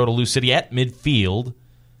be a throw to LouCIty at midfield.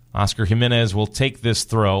 Oscar Jimenez will take this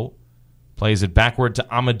throw. Plays it backward to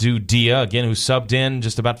Amadou Dia, again, who subbed in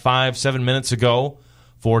just about 5-7 minutes ago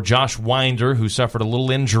for Josh Winder, who suffered a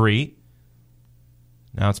little injury.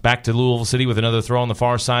 Now it's back to Louisville City with another throw on the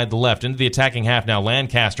far side, the left. Into the attacking half now.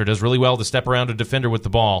 Lancaster does really well to step around a defender with the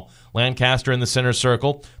ball. Lancaster in the center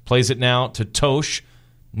circle. Plays it now to Tosh.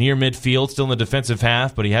 Near midfield, still in the defensive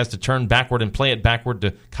half, but he has to turn backward and play it backward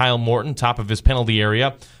to Kyle Morton, top of his penalty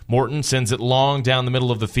area. Morton sends it long down the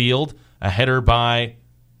middle of the field. A header by,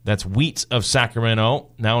 that's Wheat of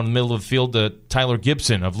Sacramento. Now in the middle of the field to Tyler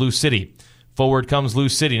Gibson of LouCIty. Forward comes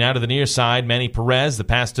LouCIty, now to the near side. Manny Perez, the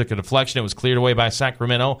pass took a deflection. It was cleared away by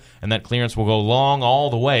Sacramento, and that clearance will go long all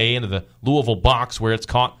the way into the Louisville box where it's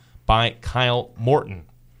caught by Kyle Morton.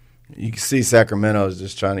 You can see Sacramento is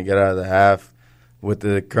just trying to get out of the half with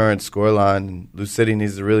the current scoreline. LouCIty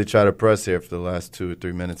needs to really try to press here for the last 2 or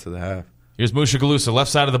 3 minutes of the half. Here's Musha Galusa,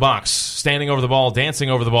 left side of the box, standing over the ball, dancing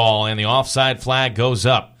over the ball, and the offside flag goes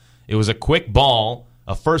up. It was a quick ball.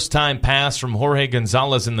 A first-time pass from Jorge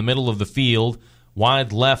Gonzalez in the middle of the field.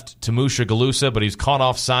 Wide left to Musha Galusa, but he's caught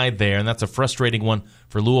offside there, and that's a frustrating one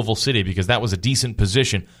for Louisville City because that was a decent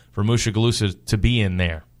position for Musha Galusa to be in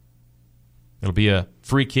there. It'll be a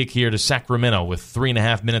free kick here to Sacramento with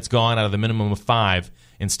 3.5 minutes gone out of the minimum of 5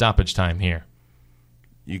 in stoppage time here.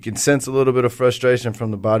 You can sense a little bit of frustration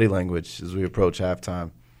from the body language as we approach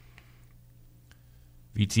halftime.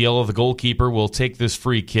 Vitiello, the goalkeeper, will take this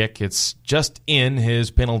free kick. It's just in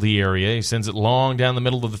his penalty area. He sends it long down the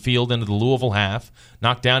middle of the field into the Louisville half.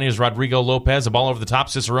 Knocked down, here's Rodrigo Lopez. A ball over the top.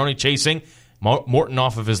 Cicerone chasing. Morton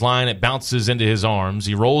off of his line. It bounces into his arms.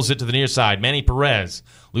 He rolls it to the near side. Manny Perez.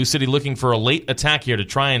 LouCIty looking for a late attack here to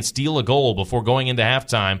try and steal a goal before going into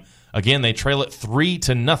halftime. Again, they trail it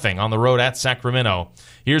 3-0 on the road at Sacramento.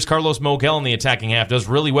 Here's Carlos Mogel in the attacking half. Does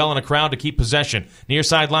really well in a crowd to keep possession. Near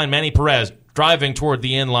sideline, Manny Perez driving toward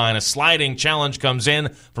the end line. A sliding challenge comes in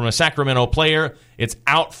from a Sacramento player. It's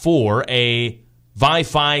out for a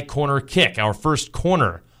Wi-Fi corner kick, our first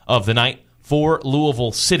corner of the night for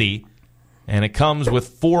Louisville City. And it comes with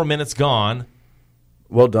 4 minutes gone.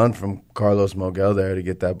 Well done from Carlos Mogel there to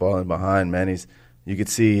get that ball in behind. Man, you could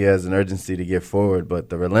see he has an urgency to get forward, but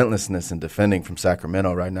the relentlessness in defending from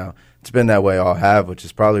Sacramento right now, it's been that way all half, which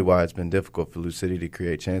is probably why it's been difficult for LouCIty to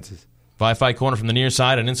create chances. Wi-Fi corner from the near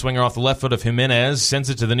side, an in-swinger off the left foot of Jimenez,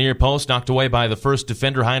 sends it to the near post, knocked away by the first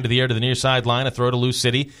defender high into the air to the near sideline, a throw to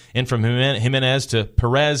LouCIty, in from Jimenez to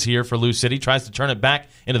Perez here for LouCIty, tries to turn it back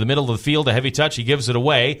into the middle of the field, a heavy touch, he gives it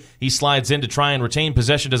away, he slides in to try and retain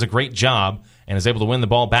possession, does a great job, and is able to win the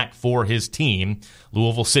ball back for his team.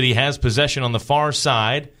 Louisville City has possession on the far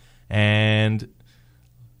side, and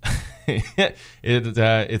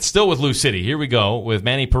it's still with LouCIty. Here we go with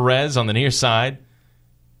Manny Perez on the near side.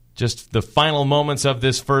 Just the final moments of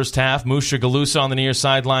this first half. Musha Galusa on the near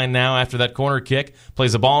sideline now after that corner kick.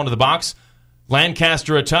 Plays the ball into the box.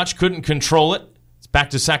 Lancaster a touch, couldn't control it. It's back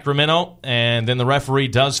to Sacramento, and then the referee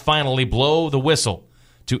does finally blow the whistle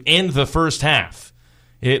to end the first half.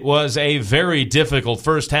 It was a very difficult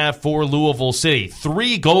first half for Louisville City.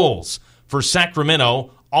 3 goals for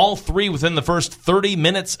Sacramento, all 3 within the first 30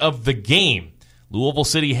 minutes of the game. Louisville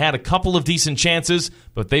City had a couple of decent chances,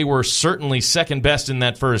 but they were certainly second best in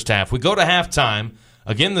that first half. We go to halftime.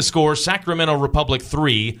 Again, the score, Sacramento Republic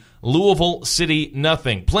 3, Louisville City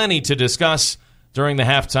nothing. Plenty to discuss during the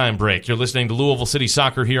halftime break. You're listening to Louisville City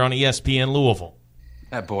Soccer here on ESPN Louisville.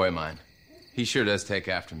 That boy of mine, he sure does take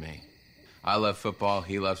after me. I love football,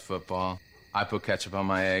 he loves football. I put ketchup on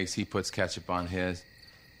my eggs, he puts ketchup on his.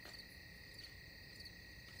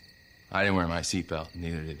 I didn't wear my seatbelt,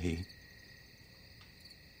 neither did he.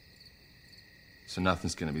 So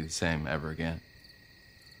nothing's going to be the same ever again.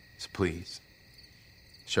 So please,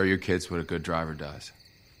 show your kids what a good driver does.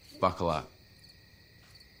 Buckle up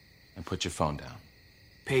and put your phone down.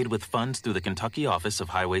 Paid with funds through the Kentucky Office of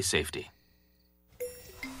Highway Safety.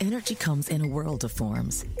 Energy comes in a world of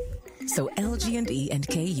forms. So LG&E and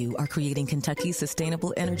KU are creating Kentucky's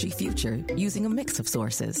sustainable energy future using a mix of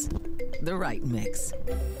sources. The right mix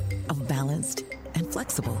of balanced and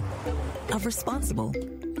flexible, of responsible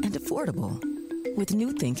and affordable. With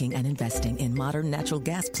new thinking and investing in modern natural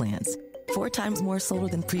gas plants, 4 times more solar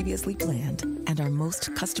than previously planned, and our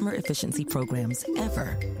most customer efficiency programs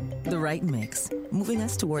ever. The right mix, moving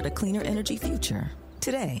us toward a cleaner energy future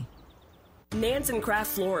today. Nansen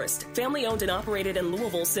Craft Florist, family owned and operated in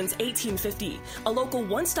Louisville since 1850. A local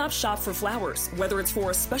one-stop shop for flowers, whether it's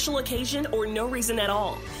for a special occasion or no reason at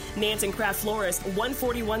all. Nansen Craft Florist,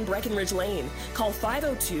 141 Breckenridge Lane. Call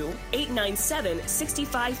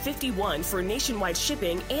 502-897-6551 for nationwide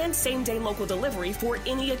shipping and same-day local delivery for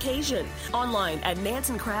any occasion. Online at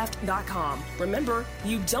nansencraft.com. Remember,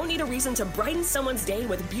 you don't need a reason to brighten someone's day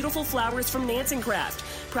with beautiful flowers from Nansen Craft,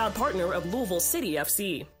 proud partner of Louisville City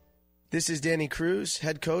FC. This is Danny Cruz,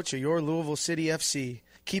 head coach of your Louisville City FC.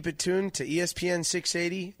 Keep it tuned to ESPN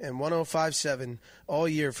 680 and 105.7 all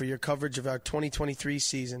year for your coverage of our 2023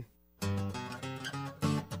 season.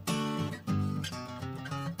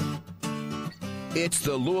 It's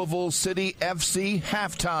the Louisville City FC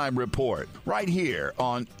Halftime Report right here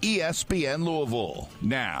on ESPN Louisville.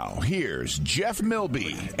 Now, here's Jeff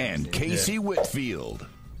Milby and Casey Whitfield.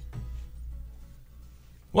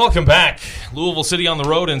 Welcome back. Louisville City on the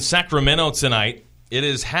road in Sacramento tonight. It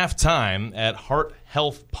is halftime at Hart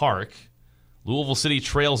Health Park. Louisville City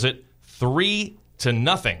trails it 3-0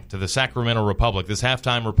 to the Sacramento Republic. This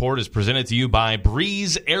halftime report is presented to you by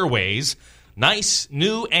Breeze Airways. Nice,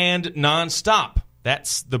 new, and nonstop.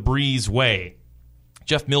 That's the Breeze way.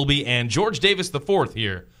 Jeff Milby and George Davis IV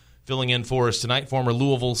here filling in for us tonight, former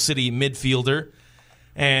Louisville City midfielder.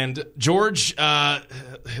 And George,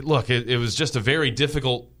 look, it was just a very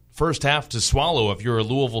difficult first half to swallow if you're a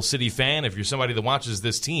Louisville City fan, if you're somebody that watches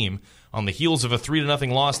this team. On the heels of a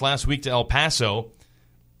 3-0 loss last week to El Paso,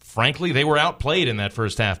 frankly, they were outplayed in that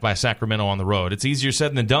first half by Sacramento on the road. It's easier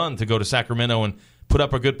said than done to go to Sacramento and put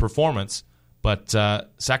up a good performance, but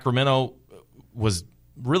Sacramento was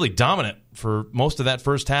really dominant for most of that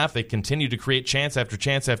first half. They continued to create chance after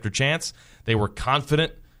chance after chance. They were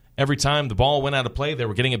confident every time the ball went out of play. They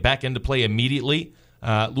were getting it back into play immediately.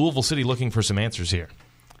 Louisville City looking for some answers here.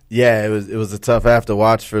 Yeah, it was a tough half to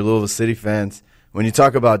watch for Louisville City fans. When you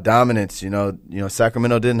talk about dominance, you know,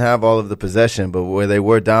 Sacramento didn't have all of the possession, but where they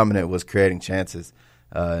were dominant was creating chances.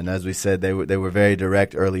 And as we said, they were very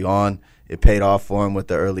direct early on. It paid off for them with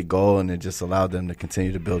the early goal, and it just allowed them to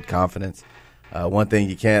continue to build confidence. One thing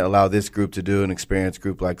you can't allow this group to do, an experienced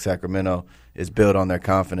group like Sacramento, is build on their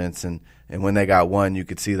confidence. And when they got one, you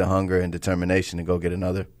could see the hunger and determination to go get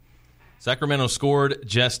another. Sacramento scored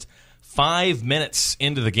just 5 minutes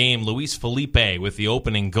into the game. Luis Felipe with the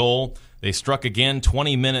opening goal. They struck again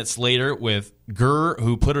 20 minutes later with Gurr,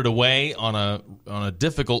 who put it away on a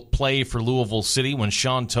difficult play for Louisville City when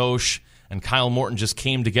Sean Tosh and Kyle Morton just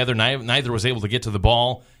came together. Neither was able to get to the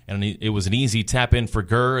ball, and it was an easy tap in for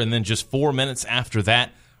Gurr. And then just 4 minutes after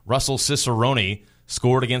that, Russell Cicerone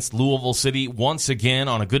scored against Louisville City once again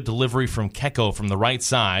on a good delivery from Keko from the right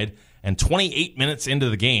side. And 28 minutes into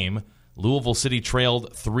the game, Louisville City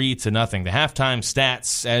trailed 3-0. The halftime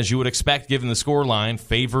stats, as you would expect given the scoreline,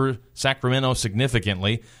 favor Sacramento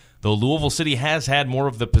significantly, though Louisville City has had more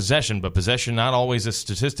of the possession, but possession not always a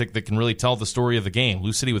statistic that can really tell the story of the game.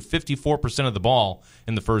 Lou City with 54% of the ball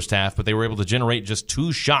in the first half, but they were able to generate just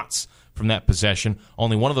 2 shots from that possession.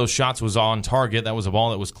 Only one of those shots was on target. That was a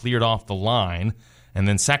ball that was cleared off the line. And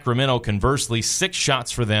then Sacramento, conversely, 6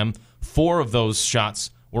 shots for them. 4 of those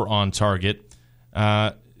shots were on target.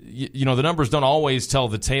 You know, the numbers don't always tell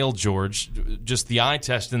the tale, George. Just the eye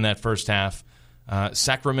test in that first half,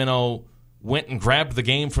 Sacramento went and grabbed the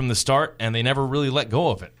game from the start, and they never really let go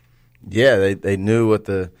of it. Yeah, they knew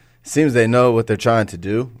seems they know what they're trying to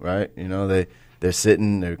do, right? You know, they're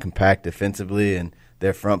sitting, they're compact defensively, and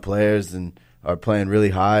their front players and are playing really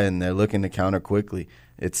high, and they're looking to counter quickly.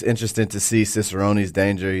 It's interesting to see Cicerone's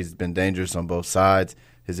danger. He's been dangerous on both sides,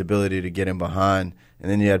 his ability to get in behind. And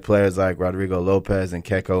then you had players like Rodrigo Lopez and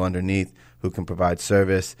Keko underneath who can provide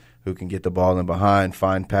service, who can get the ball in behind,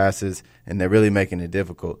 find passes, and they're really making it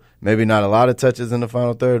difficult. Maybe not a lot of touches in the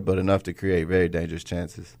final third, but enough to create very dangerous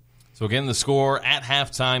chances. So again, the score at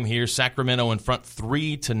halftime here, Sacramento in front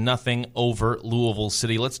 3-0 over Louisville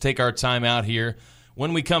City. Let's take our time out here.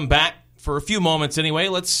 When we come back, for a few moments anyway,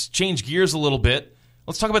 let's change gears a little bit.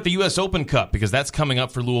 Let's talk about the U.S. Open Cup, because that's coming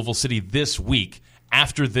up for Louisville City this week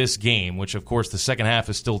after this game, which, of course, the second half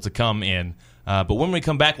is still to come in. But when we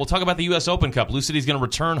come back, we'll talk about the U.S. Open Cup. LouCIty is going to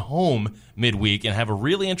return home midweek and have a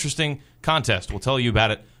really interesting contest. We'll tell you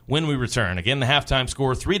about it when we return. Again, the halftime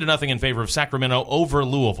score, 3-0 in favor of Sacramento over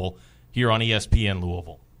Louisville here on ESPN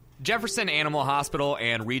Louisville. Jefferson Animal Hospital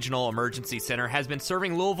and Regional Emergency Center has been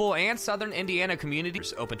serving Louisville and Southern Indiana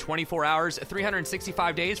communities. Open 24 hours,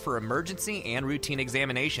 365 days for emergency and routine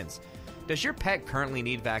examinations. Does your pet currently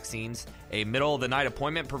need vaccines? A middle-of-the-night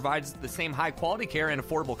appointment provides the same high-quality care and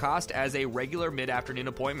affordable cost as a regular mid-afternoon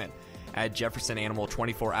appointment. At Jefferson Animal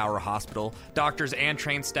 24-Hour Hospital, doctors and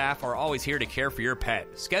trained staff are always here to care for your pet.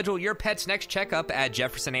 Schedule your pet's next checkup at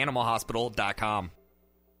jeffersonanimalhospital.com.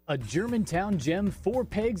 A Germantown gem, Four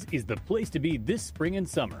Pegs is the place to be this spring and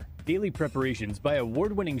summer. Daily preparations by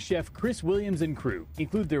award-winning chef Chris Williams and crew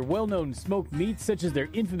include their well-known smoked meats such as their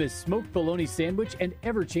infamous smoked bologna sandwich and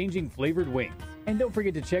ever-changing flavored wings. And don't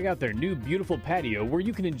forget to check out their new beautiful patio where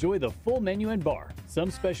you can enjoy the full menu and bar.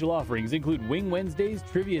 Some special offerings include Wing Wednesdays,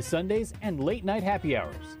 Trivia Sundays, and late-night happy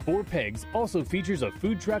hours. Four Pegs also features a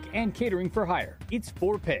food truck and catering for hire. It's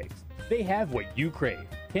Four Pegs. They have what you crave.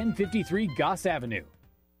 1053 Goss Avenue.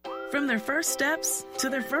 From their first steps to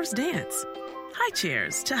their first dance, high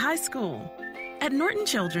chairs to high school. At Norton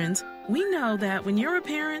Children's, we know that when you're a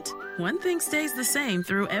parent, one thing stays the same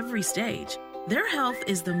through every stage. Their health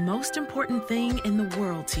is the most important thing in the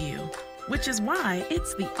world to you, which is why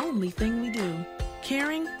it's the only thing we do.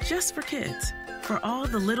 Caring just for kids. For all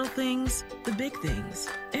the little things, the big things,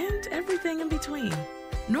 and everything in between.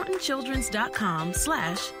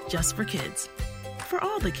 NortonChildren's.com/justforkids. For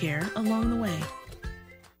all the care along the way.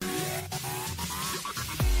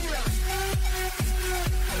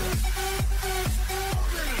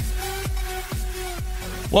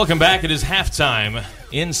 Welcome back. It is halftime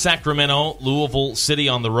in Sacramento. Louisville City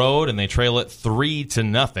on the road, and they trail it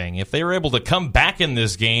 3-0. If they were able to come back in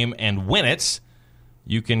this game and win it,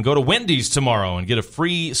 you can go to Wendy's tomorrow and get a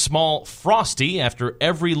free small Frosty after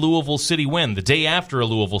every Louisville City win. The day after a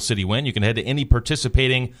Louisville City win, you can head to any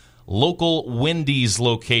participating local Wendy's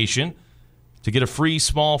location to get a free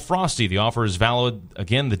small Frosty. The offer is valid,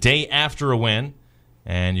 again, the day after a win,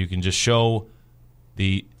 and you can just show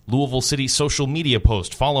the Louisville City social media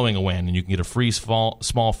post following a win, and you can get a free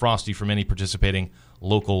small Frosty from any participating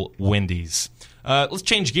local Wendy's. Let's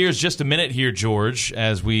change gears just a minute here, George,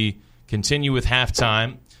 as we continue with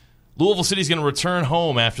halftime. Louisville City is going to return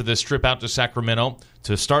home after this trip out to Sacramento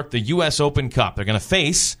to start the U.S. Open Cup. They're going to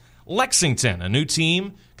face Lexington, a new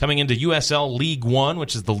team coming into USL League One,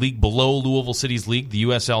 which is the league below Louisville City's league, the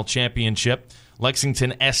USL Championship.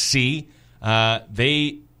 Lexington SC.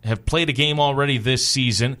 They have played a game already this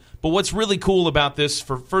season. But what's really cool about this,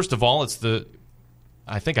 first of all,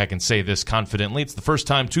 I think I can say this confidently, it's the first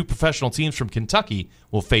time two professional teams from Kentucky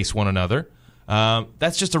will face one another.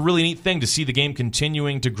 That's just a really neat thing to see the game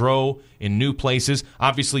continuing to grow in new places.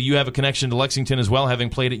 Obviously, you have a connection to Lexington as well, having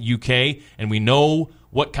played at UK, and we know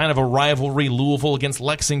what kind of a rivalry Louisville against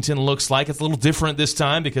Lexington looks like. It's a little different this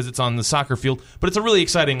time because it's on the soccer field, but it's a really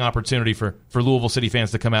exciting opportunity for Louisville City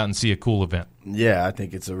fans to come out and see a cool event. Yeah, I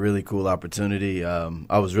think it's a really cool opportunity.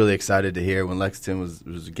 I was really excited to hear when Lexington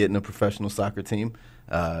was getting a professional soccer team.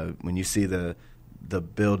 When you see the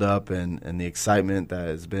build-up and the excitement that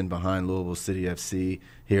has been behind Louisville City FC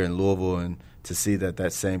here in Louisville, and to see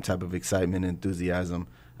that same type of excitement and enthusiasm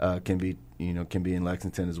can be in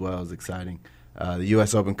Lexington as well is exciting. The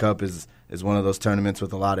U.S. Open Cup is one of those tournaments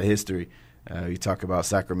with a lot of history. You talk about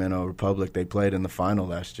Sacramento Republic; they played in the final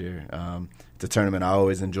last year. It's a tournament I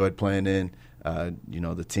always enjoyed playing in.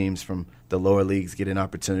 The teams from the lower leagues get an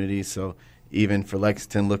opportunity. So even for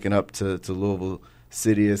Lexington, looking up to Louisville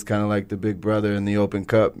City is kind of like the big brother in the Open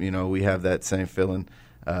Cup. We have that same feeling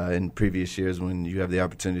in previous years when you have the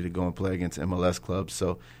opportunity to go and play against MLS clubs.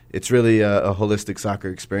 So it's really a holistic soccer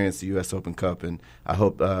experience, the U.S. Open Cup, and I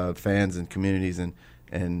hope fans and communities and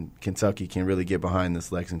Kentucky can really get behind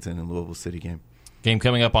this Lexington and Louisville City game. Game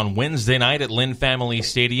coming up on Wednesday night at Lynn Family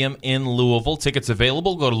Stadium in Louisville. Tickets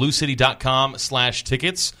available. Go to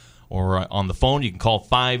LouCIty.com/tickets, or on the phone you can call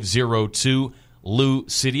 502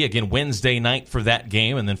 LouCIty. Again, Wednesday night for that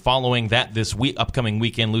game, and then following that this upcoming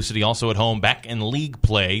weekend, LouCIty also at home back in league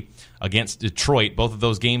play against Detroit. Both of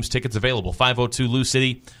those games, tickets available, 502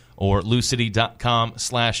 LouCIty or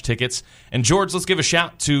LouCIty.com/tickets. And George, let's give a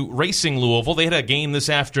shout to Racing Louisville. They had a game this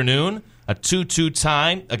afternoon, a 2-2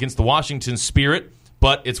 tie against the Washington Spirit,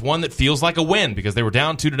 but it's one that feels like a win because they were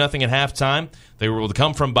down 2-0 at halftime. They were able to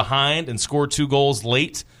come from behind and score 2 goals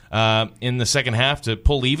late in the second half to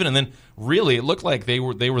pull even, and then really it looked like they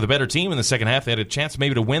were the better team in the second half. They had a chance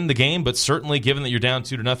maybe to win the game, but certainly given that you're down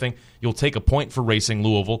 2-0, you'll take a point for Racing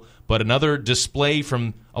Louisville. But another display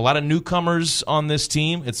from a lot of newcomers on this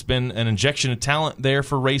team. It's been an injection of talent there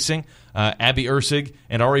for Racing. Abby Ursig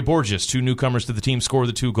and Ari Borges, 2 newcomers to the team, scored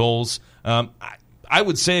the 2 goals. I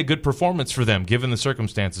would say a good performance for them, given the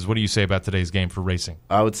circumstances. What do you say about today's game for Racing?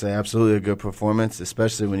 I would say absolutely a good performance,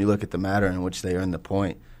 especially when you look at the manner in which they earned the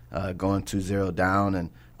point. Going 2-0 down, and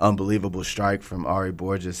unbelievable strike from Ari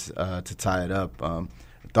Borges to tie it up.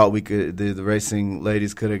 Thought the Racing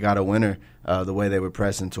ladies could have got a winner the way they were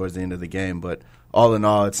pressing towards the end of the game. But all in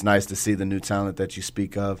all, it's nice to see the new talent that you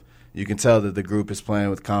speak of. You can tell that the group is playing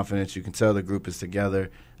with confidence. You can tell the group is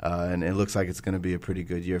together, and it looks like it's going to be a pretty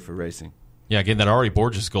good year for Racing. Yeah, again, that Ari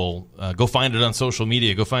Borges goal, go find it on social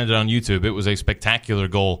media. Go find it on YouTube. It was a spectacular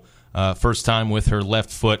goal. First time with her left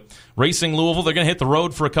foot. Racing Louisville, they're going to hit the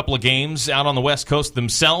road for a couple of games out on the West Coast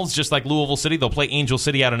themselves, just like Louisville City. They'll play Angel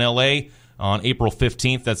City out in L.A. on April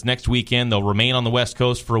 15th. That's next weekend. They'll remain on the West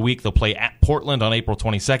Coast for a week. They'll play at Portland on April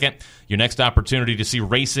 22nd. Your next opportunity to see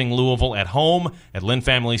Racing Louisville at home at Lynn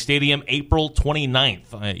Family Stadium, April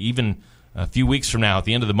 29th. Even a few weeks from now, at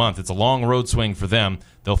the end of the month. It's a long road swing for them.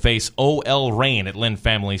 They'll face OL Reign at Lynn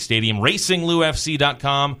Family Stadium.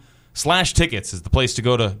 RacingLouFC.com LouCIty.com/tickets is the place to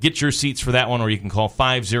go to get your seats for that one, or you can call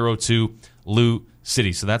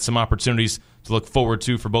 502-LouCIty. So that's some opportunities to look forward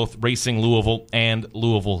to for both Racing Louisville and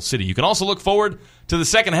Louisville City. You can also look forward to the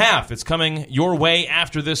second half. It's coming your way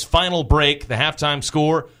after this final break. The halftime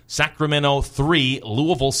score, Sacramento 3,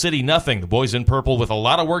 Louisville City nothing. The boys in purple with a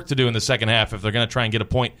lot of work to do in the second half if they're going to try and get a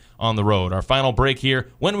point on the road. Our final break here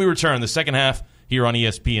when we return, the second half here on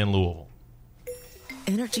ESPN Louisville.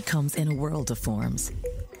 Energy comes in a world of forms.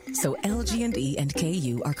 So LG&E and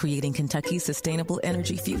KU are creating Kentucky's sustainable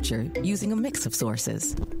energy future using a mix of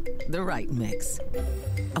sources. The right mix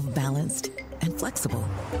of balanced and flexible,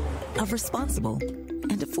 of responsible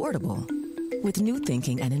and affordable. With new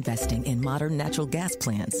thinking and investing in modern natural gas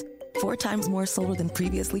plants, 4 times more solar than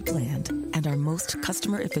previously planned, and our most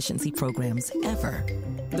customer efficiency programs ever.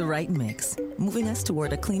 The right mix, moving us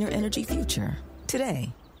toward a cleaner energy future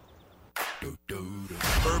today.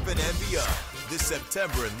 Urban and Beyond this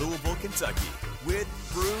September in Louisville, Kentucky with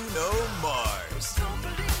Bruno Mars, The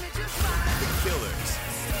Killers,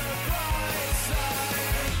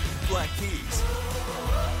 Black Keys,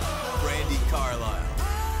 Brandy Carlisle,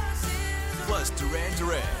 plus Duran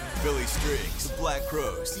Duran, Billy Strings, The Black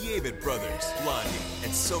Crowes, the Avett Brothers, Blondie,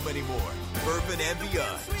 and so many more. Urban and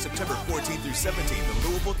Beyond, September 14th through 17th in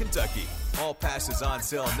Louisville, Kentucky. All passes on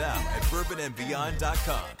sale now at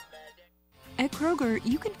bourbonandbeyond.com. At Kroger,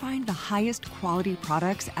 you can find the highest quality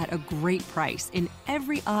products at a great price in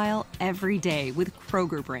every aisle, every day with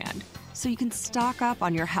Kroger brand. So you can stock up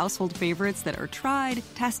on your household favorites that are tried,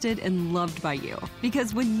 tested, and loved by you.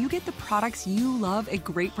 Because when you get the products you love at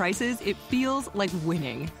great prices, it feels like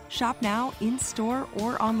winning. Shop now, in-store,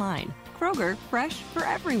 or online. Kroger, fresh for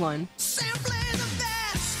everyone. Simply the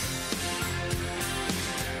best.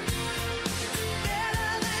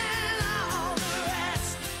 Better than all the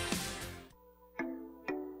rest.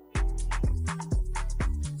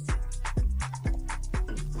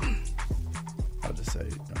 I'll just say,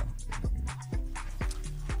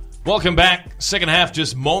 Welcome back. Second half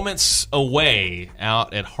just moments away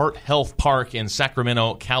out at Heart Health Park in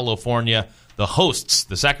Sacramento, California. The hosts,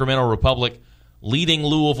 the Sacramento Republic, leading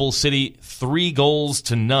Louisville City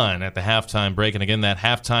 3-0 at the halftime break. And again, that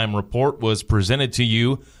halftime report was presented to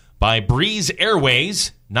you by Breeze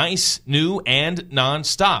Airways. Nice, new, and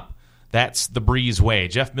nonstop. That's the Breeze way.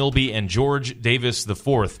 Jeff Milby and George Davis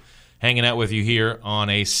IV hanging out with you here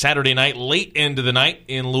on a Saturday night, late into the night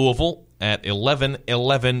in Louisville at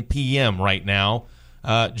 11 p.m. right now.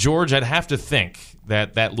 George, I'd have to think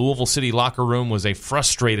that Louisville City locker room was a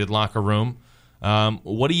frustrated locker room.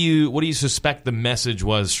 What do you suspect the message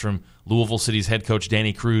was from Louisville City's head coach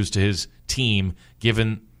Danny Cruz to his team,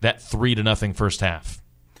 given that 3-0 first half?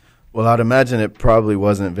 Well, I'd imagine it probably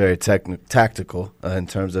wasn't very tactical in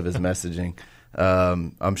terms of his messaging.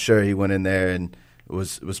 I'm sure he went in there and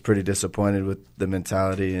was pretty disappointed with the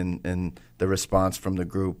mentality and the response from the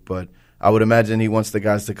group. But I would imagine he wants the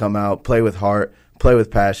guys to come out, play with heart, play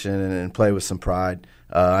with passion, and play with some pride.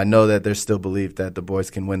 I know that there's still belief that the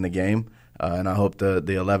boys can win the game, and I hope the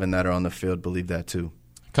 11 that are on the field believe that too.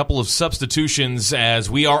 A couple of substitutions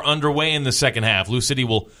as we are underway in the second half. LouCIty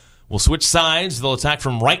will switch sides. They'll attack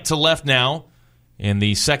from right to left now in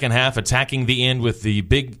the second half, attacking the end with the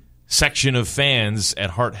big section of fans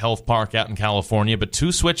at Heart Health Park out in California. But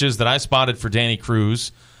 2 switches that I spotted for Danny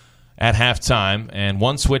Cruz at halftime, and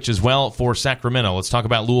 1 switch as well for Sacramento. Let's talk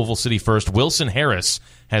about Louisville City first. Wilson Harris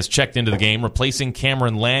has checked into the game, replacing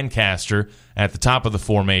Cameron Lancaster at the top of the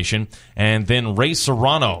formation. And then Ray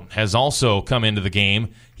Serrano has also come into the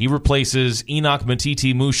game. He replaces Enoch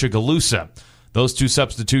Matiti Musha-Galusa. Those 2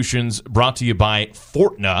 substitutions brought to you by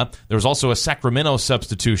Fortna. There was also a Sacramento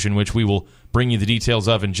substitution, which we will bring you the details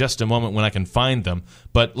of in just a moment when I can find them.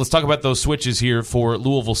 But let's talk about those switches here for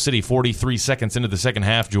Louisville City. 43 seconds into the second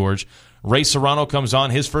half, George. Ray Serrano comes on,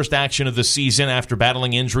 his first action of the season after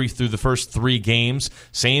battling injury through the first 3 games.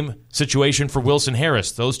 Same situation for Wilson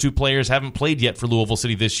Harris. Those 2 players haven't played yet for Louisville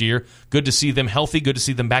City this year. Good to see them healthy, good to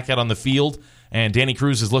see them back out on the field. And Danny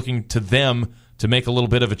Cruz is looking to them to make a little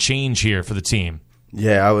bit of a change here for the team.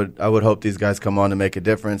 Yeah, I would hope these guys come on to make a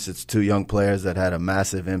difference. It's 2 young players that had a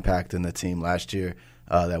massive impact in the team last year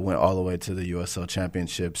that went all the way to the USL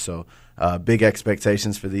Championship. So big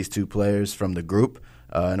expectations for these 2 players from the group,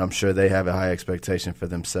 and I'm sure they have a high expectation for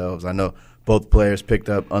themselves. I know both players picked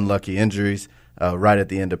up unlucky injuries right at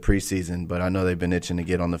the end of preseason, but I know they've been itching to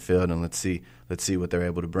get on the field, and let's see what they're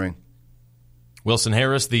able to bring. Wilson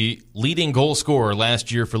Harris, the leading goal scorer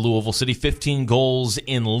last year for Louisville City, 15 goals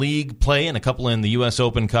in league play and a couple in the U.S.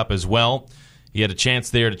 Open Cup as well. He had a chance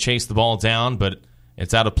there to chase the ball down, but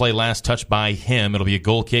it's out of play, last touch by him. It'll be a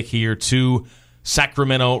goal kick here to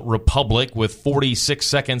Sacramento Republic with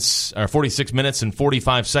 46 minutes and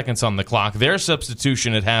 45 seconds on the clock. Their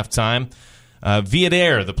substitution at halftime,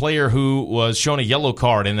 Villader, the player who was shown a yellow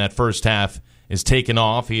card in that first half, is taken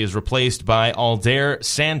off. He is replaced by Aldair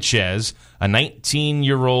Sanchez, a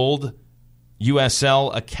 19-year-old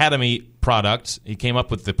USL Academy product. He came up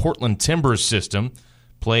with the Portland Timbers system,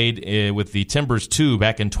 played with the Timbers 2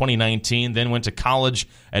 back in 2019, then went to college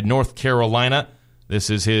at North Carolina. This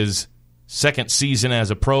is his second season as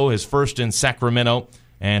a pro, his first in Sacramento,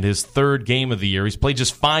 and his third game of the year. He's played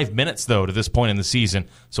just 5 minutes, though, to this point in the season.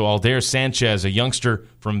 So Aldair Sanchez, a youngster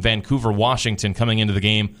from Vancouver, Washington, coming into the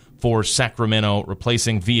game for Sacramento,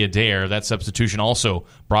 replacing Villader. That substitution also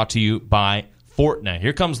brought to you by Fortnite.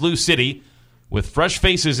 Here comes LouCIty with fresh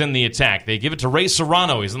faces in the attack. They give it to Ray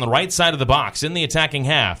Serrano. He's on the right side of the box in the attacking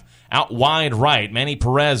half. Out wide right, Manny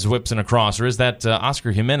Perez whips it across. Or is that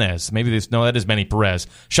Oscar Jimenez? No, that is Manny Perez.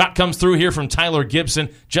 Shot comes through here from Tyler Gibson.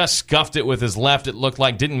 Just scuffed it with his left, it looked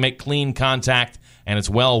like. Didn't make clean contact. And it's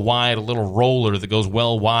well wide, a little roller that goes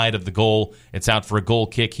well wide of the goal. It's out for a goal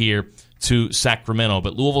kick here to Sacramento.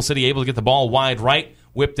 But Louisville City able to get the ball wide right.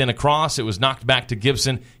 Whipped in across. It was knocked back to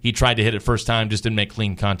Gibson. He tried to hit it first time, just didn't make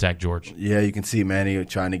clean contact, George. Yeah, you can see Manny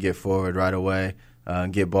trying to get forward right away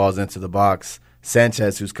and get balls into the box.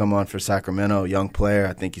 Sanchez, who's come on for Sacramento, young player,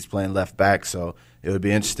 I think he's playing left back, so it would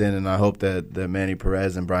be interesting, and I hope that Manny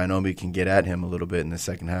Perez and Brian Obi can get at him a little bit in the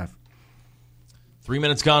second half. 3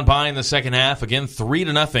 minutes gone by in the second half. Again,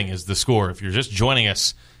 3-0 is the score if you're just joining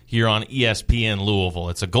us here on ESPN Louisville.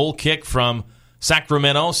 It's a goal kick from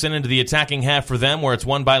Sacramento, sent into the attacking half for them, where it's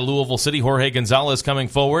won by Louisville City. Jorge Gonzalez coming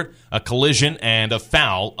forward. A collision and a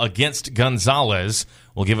foul against Gonzalez.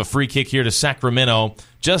 We'll give a free kick here to Sacramento,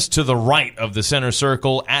 just to the right of the center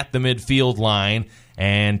circle at the midfield line.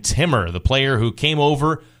 And Timmer, the player who came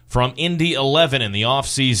over from Indy 11 in the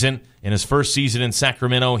offseason, in his first season in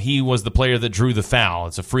Sacramento, he was the player that drew the foul.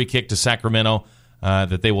 It's a free kick to Sacramento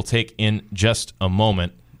that they will take in just a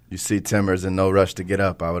moment. You see Timmer's in no rush to get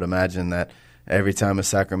up. I would imagine that every time a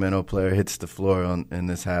Sacramento player hits the floor in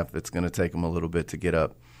this half, it's going to take him a little bit to get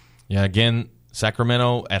up. Yeah, again,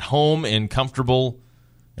 Sacramento at home in a comfortable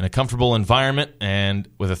environment, and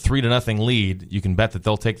with a 3-0 lead, you can bet that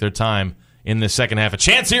they'll take their time in the second half. A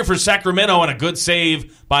chance here for Sacramento, and a good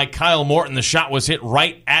save by Kyle Morton. The shot was hit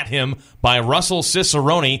right at him by Russell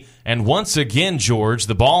Cicerone. And once again, George,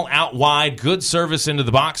 the ball out wide. Good service into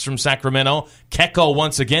the box from Sacramento. Keko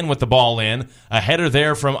once again with the ball in. A header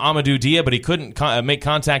there from Amadou Dia, but he couldn't make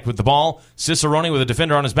contact with the ball. Cicerone with a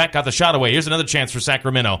defender on his back got the shot away. Here's another chance for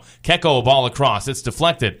Sacramento. Keko, a ball across. It's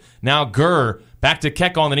deflected. Now Gurr back to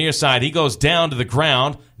Keko on the near side. He goes down to the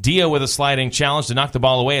ground. Dia with a sliding challenge to knock the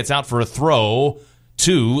ball away. It's out for a throw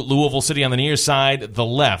to Louisville City on the near side, the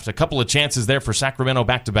left. A couple of chances there for Sacramento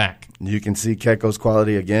back-to-back. You can see Keko's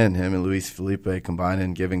quality again. Him and Luis Felipe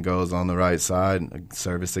combining, giving goals on the right side.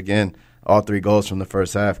 Service again. All 3 goals from the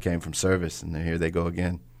first half came from service, and here they go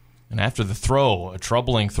again. And after the throw, a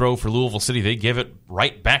troubling throw for Louisville City, they give it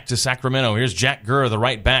right back to Sacramento. Here's Jack Gurr, the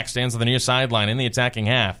right back, stands on the near sideline in the attacking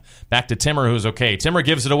half. Back to Timmer, who's okay. Timmer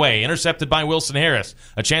gives it away, intercepted by Wilson Harris.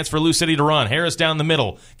 A chance for LouCIty to run. Harris down the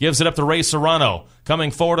middle, gives it up to Ray Serrano. Coming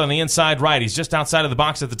forward on the inside right. He's just outside of the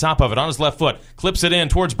box at the top of it, on his left foot. Clips it in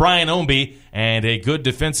towards Brian Omby, and a good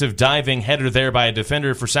defensive diving header there by a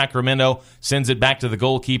defender for Sacramento. Sends it back to the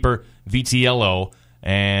goalkeeper, Vitiello.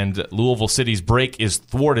 And Louisville City's break is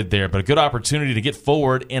thwarted there, but a good opportunity to get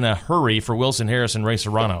forward in a hurry for Wilson Harris and Ray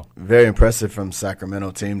Serrano. Very impressive from Sacramento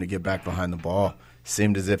team to get back behind the ball.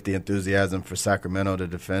 Seemed as if the enthusiasm for Sacramento to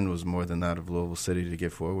defend was more than that of Louisville City to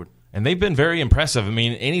get forward. And they've been very impressive. I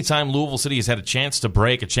mean, anytime Louisville City has had a chance to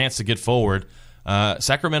break, a chance to get forward,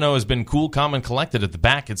 Sacramento has been cool, calm, and collected at the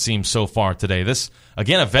back, it seems, so far today. This,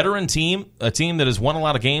 again, a veteran team, a team that has won a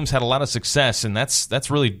lot of games, had a lot of success, and that's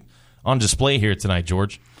really on display here tonight,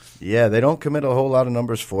 George. Yeah, they don't commit a whole lot of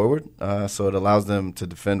numbers forward, so it allows them to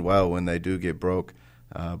defend well when they do get broke.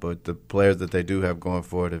 But the players that they do have going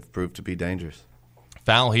forward have proved to be dangerous.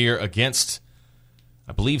 Foul here against,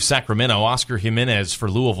 I believe, Sacramento. Oscar Jimenez for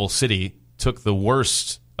Louisville City took the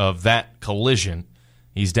worst of that collision.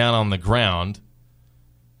 He's down on the ground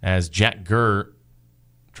as Jack Gurr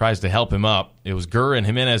tries to help him up. It was Gurr and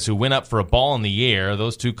Jimenez who went up for a ball in the air.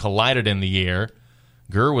 Those two collided in the air.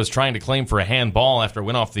 Gurr was trying to claim for a handball after it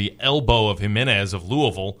went off the elbow of Jimenez of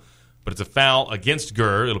Louisville, but it's a foul against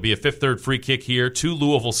Gurr. It'll be a fifth-third free kick here to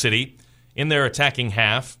Louisville City in their attacking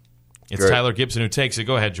half. It's Tyler Gibson who takes it.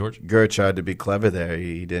 Go ahead, George. Gurr tried to be clever there.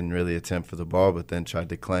 He didn't really attempt for the ball, but then tried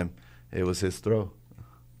to claim it was his throw.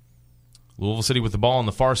 Louisville City with the ball on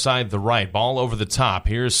the far side, the right. Ball over the top.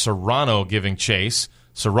 Here's Serrano giving chase.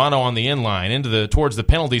 Serrano on the inline towards the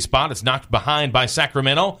penalty spot. It's knocked behind by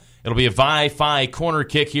Sacramento. It'll be a Wi-Fi corner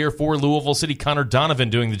kick here for Louisville City. Connor Donovan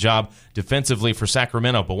doing the job defensively for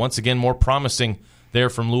Sacramento, but once again more promising there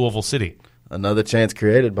from Louisville City. Another chance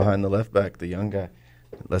created behind the left back, the young guy.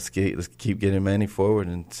 Let's keep getting Manny forward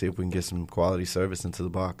and see if we can get some quality service into the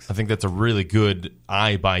box. I think that's a really good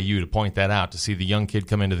eye by you to point that out, to see the young kid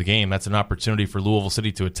come into the game. That's an opportunity for Louisville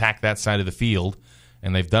City to attack that side of the field,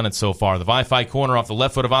 and they've done it so far. The Wi-Fi corner off the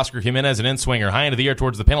left foot of Oscar Jimenez, an in-swinger high into the air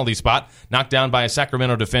towards the penalty spot, knocked down by a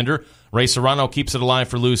Sacramento defender. Ray Serrano keeps it alive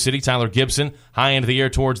for LouCIty. Tyler Gibson high into the air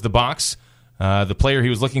towards the box. The player he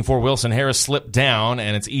was looking for, Wilson Harris, slipped down,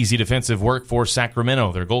 and it's easy defensive work for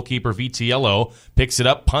Sacramento. Their goalkeeper, Vitiello, picks it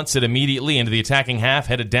up, punts it immediately into the attacking half,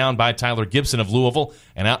 headed down by Tyler Gibson of Louisville,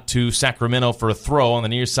 and out to Sacramento for a throw on the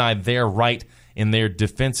near side there, right in their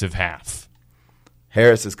defensive half.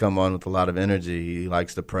 Harris has come on with a lot of energy. He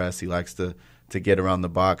likes to press. He likes to get around the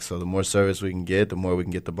box. So the more service we can get, the more we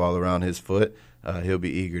can get the ball around his foot. He'll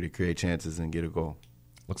be eager to create chances and get a goal.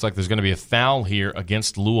 Looks like there's going to be a foul here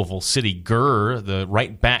against Louisville City. Gurr, the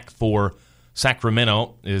right back for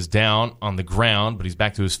Sacramento, is down on the ground, but he's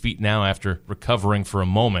back to his feet now after recovering for a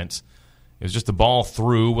moment. It was just a ball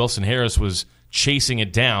through. Wilson Harris was chasing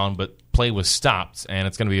it down, but play was stopped, and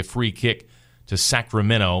it's going to be a free kick to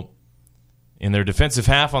Sacramento in their defensive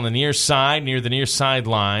half on the near side, near the near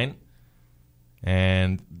sideline.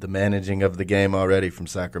 And the managing of the game already from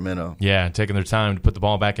Sacramento. Yeah, taking their time to put the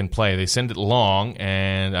ball back in play. They send it long,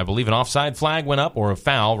 and I believe an offside flag went up, or a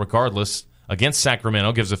foul, regardless, against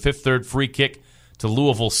Sacramento. Gives a fifth-third free kick to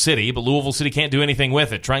Louisville City, but Louisville City can't do anything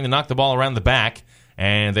with it. Trying to knock the ball around the back,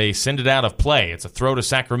 and they send it out of play. It's a throw to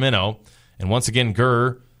Sacramento, and once again,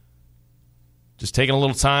 Gurr just taking a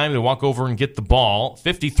little time to walk over and get the ball.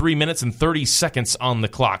 53 minutes and 30 seconds on the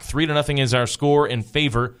clock. 3-0 is our score in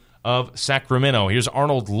favor of Sacramento. Here's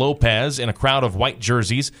Arnold Lopez in a crowd of white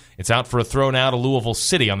jerseys. It's out for a throw now to Louisville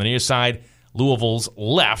City on the near side. Louisville's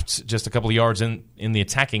left, just a couple of yards in the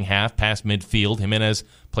attacking half, past midfield. Jimenez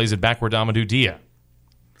plays it backward to Amadou Dia.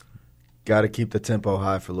 Got to keep the tempo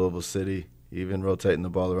high for Louisville City, even rotating the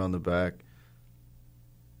ball around the back.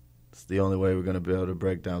 It's the only way we're going to be able to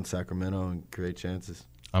break down Sacramento and create chances.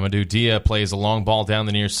 Amadou Dia plays a long ball down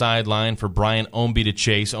the near sideline for Brian Omby to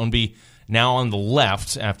chase. Omby now on the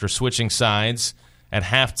left after switching sides at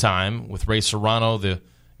halftime with Ray Serrano, the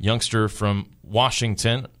youngster from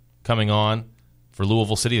Washington, coming on for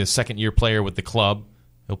Louisville City, the second-year player with the club.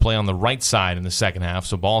 He'll play on the right side in the second half,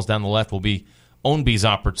 so balls down the left will be Omby's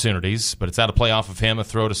opportunities, but it's out of play off of him, a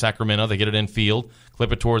throw to Sacramento. They get it in field,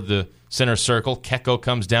 clip it toward the center circle. Keko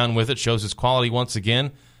comes down with it, shows his quality once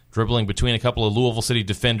again, dribbling between a couple of Louisville City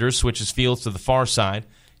defenders, switches fields to the far side.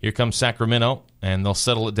 Here comes Sacramento, and they'll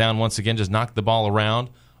settle it down once again, just knock the ball around.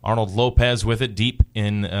 Arnold Lopez with it deep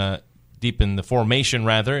in the formation,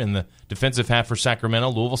 in the defensive half for Sacramento.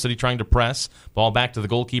 Louisville City trying to press. Ball back to the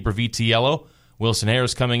goalkeeper, Vitiello. Wilson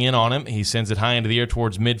Harris coming in on him. He sends it high into the air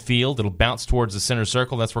towards midfield. It'll bounce towards the center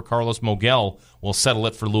circle. That's where Carlos Mogel will settle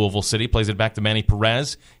it for Louisville City. Plays it back to Manny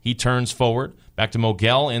Perez. He turns forward. Back to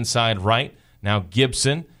Mogel inside right. Now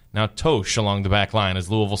Gibson. Now Tosh along the back line as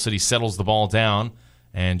Louisville City settles the ball down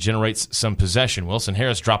and generates some possession. Wilson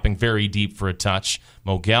Harris dropping very deep for a touch.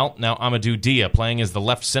 Mogel, now Amadou Dia playing as the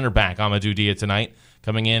left center back. Amadou Dia tonight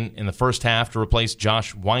coming in the first half to replace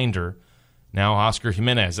Josh Winder. Now Oscar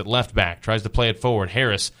Jimenez at left back tries to play it forward.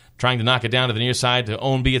 Harris trying to knock it down to the near side to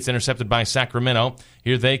Ownby. It's intercepted by Sacramento.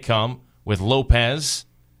 Here they come with Lopez.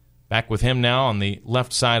 Back with him now on the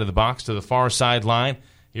left side of the box to the far sideline.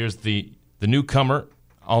 Here's the newcomer,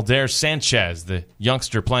 Aldair Sanchez, the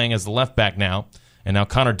youngster playing as the left back now. And now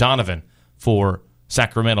Connor Donovan for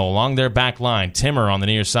Sacramento along their back line. Timmer on the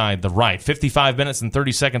near side, the right. 55 minutes and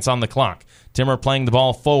 30 seconds on the clock. Timmer playing the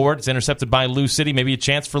ball forward. It's intercepted by LouCIty. Maybe a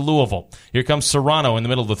chance for Louisville. Here comes Serrano in the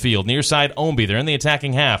middle of the field. Near side, Ownby. They're in the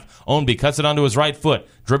attacking half. Ownby cuts it onto his right foot.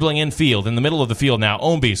 Dribbling in field. In the middle of the field now.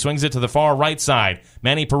 Ownby swings it to the far right side.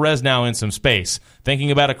 Manny Perez now in some space.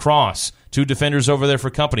 Thinking about a cross. Two defenders over there for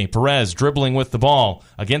company. Perez dribbling with the ball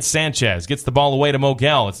against Sanchez. Gets the ball away to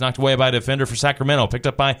Mogel. It's knocked away by a defender for Sacramento. Picked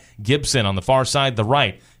up by Gibson on the far side, the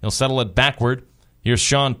right. He'll settle it backward. Here's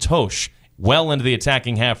Sean Tosh. Well into the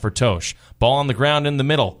attacking half for Tosh. Ball on the ground in the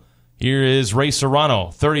middle. Here is Ray Serrano,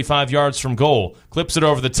 35 yards from goal. Clips it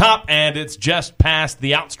over the top, and it's just past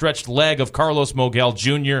the outstretched leg of Carlos Mogel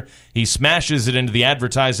Jr. He smashes it into the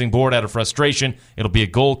advertising board out of frustration. It'll be a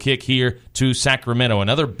goal kick here to Sacramento.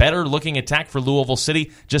 Another better-looking attack for Louisville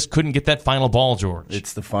City. Just couldn't get that final ball, George.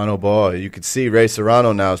 It's the final ball. You can see Ray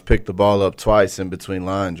Serrano now has picked the ball up twice in between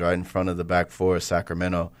lines, right in front of the back four of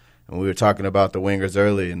Sacramento. And we were talking about the wingers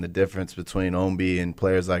early and the difference between Ombi and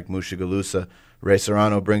players like Mushagalusa. Ray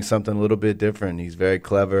Serrano brings something a little bit different. He's very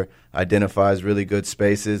clever, identifies really good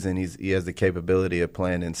spaces, and he has the capability of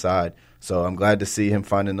playing inside. So I'm glad to see him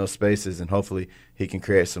finding those spaces, and hopefully he can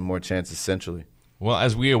create some more chances centrally. Well,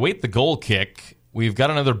 as we await the goal kick, we've got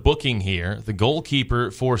another booking here. The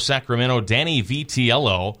goalkeeper for Sacramento, Danny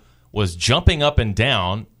Vitiello, was jumping up and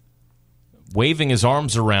down, waving his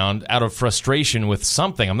arms around out of frustration with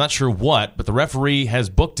something. I'm not sure what, but the referee has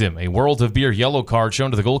booked him. A World of Beer yellow card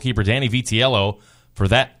shown to the goalkeeper, Danny Vitiello, for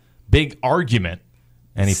that big argument.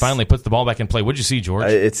 And he finally puts the ball back in play. What did you see,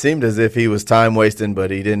 George? It seemed as if he was time-wasting,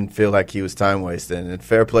 but he didn't feel like he was time-wasting. And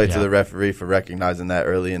fair play to the referee for recognizing that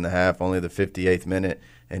early in the half, only the 58th minute,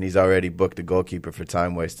 and he's already booked the goalkeeper for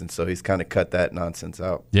time-wasting. So he's kind of cut that nonsense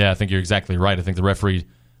out. Yeah, I think you're exactly right. I think the referee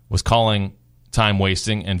was calling time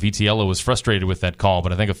wasting, and Vitiello was frustrated with that call,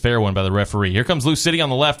 but I think a fair one by the referee. Here comes LouCIty on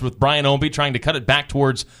the left with Brian Ombi trying to cut it back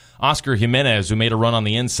towards Oscar Jimenez, who made a run on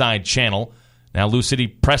the inside channel. Now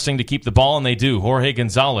LouCIty pressing to keep the ball, and they do. Jorge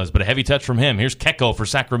Gonzalez, but a heavy touch from him. Here's Keko for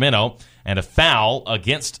Sacramento, and a foul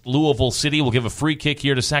against Louisville City will give a free kick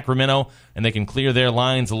here to Sacramento, and they can clear their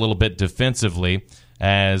lines a little bit defensively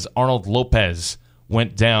as Arnold Lopez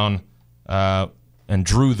went down and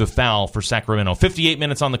drew the foul for Sacramento. 58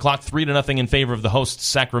 minutes on the clock, 3-0 in favor of the hosts,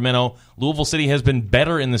 Sacramento. Louisville City has been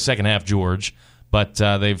better in the second half, George, but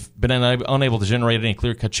they've been unable to generate any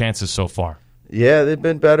clear-cut chances so far. Yeah, they've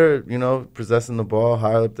been better, possessing the ball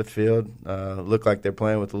higher up the field. Look like they're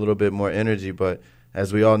playing with a little bit more energy, but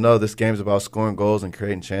as we all know, this game's about scoring goals and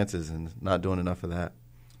creating chances and not doing enough of that.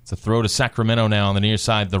 It's a throw to Sacramento now on the near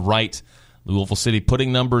side, the right. Louisville City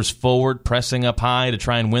putting numbers forward, pressing up high to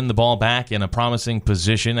try and win the ball back in a promising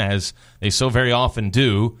position, as they so very often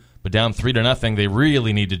do. But down 3-0, they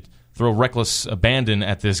really need to throw reckless abandon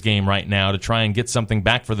at this game right now to try and get something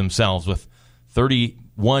back for themselves with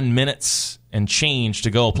 31 minutes and change to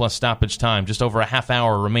go plus stoppage time, just over a half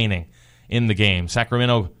hour remaining in the game.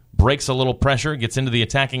 Sacramento breaks a little pressure, gets into the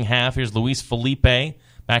attacking half. Here's Luis Felipe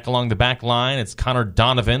back along the back line. It's Connor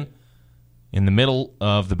Donovan in the middle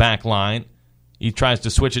of the back line. He tries to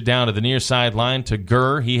switch it down to the near sideline to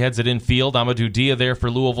Gurr. He heads it infield. Amadou Dia there for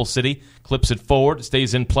Louisville City. Clips it forward. It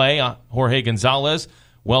stays in play. Jorge Gonzalez,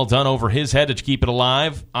 well done over his head to keep it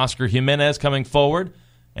alive. Oscar Jimenez coming forward.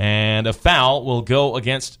 And a foul will go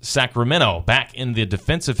against Sacramento. Back in the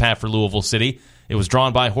defensive half for Louisville City. It was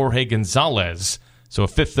drawn by Jorge Gonzalez. So a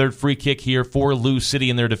fifth-third free kick here for LouCIty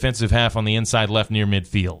in their defensive half on the inside left near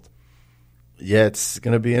midfield. Yeah, it's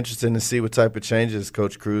going to be interesting to see what type of changes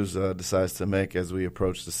Coach Cruz decides to make as we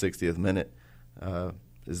approach the 60th minute.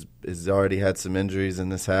 He's already had some injuries in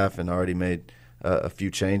this half and already made a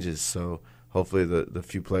few changes. So hopefully the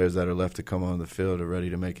few players that are left to come on the field are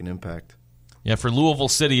ready to make an impact. Yeah, for Louisville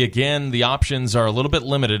City, again, the options are a little bit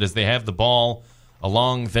limited as they have the ball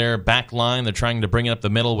along their back line. They're trying to bring it up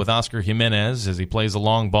the middle with Oscar Jimenez as he plays a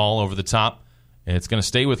long ball over the top. It's going to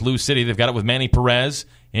stay with LouCIty. They've got it with Manny Perez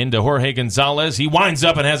into Jorge Gonzalez. He winds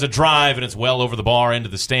up and has a drive, and it's well over the bar into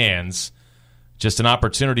the stands. Just an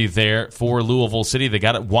opportunity there for Louisville City. They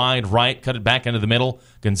got it wide right, cut it back into the middle.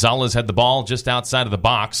 Gonzalez had the ball just outside of the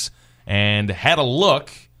box and had a look.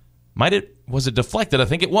 Was it deflected? I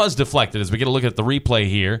think it was deflected as we get a look at the replay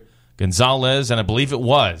here. Gonzalez, and I believe it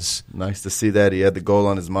was. Nice to see that. He had the goal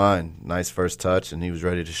on his mind. Nice first touch, and he was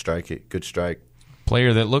ready to strike it. Good strike.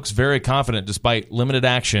 Player that looks very confident despite limited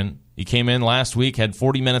action. He came in last week, had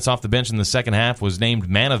 40 minutes off the bench in the second half, was named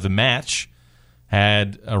man of the match,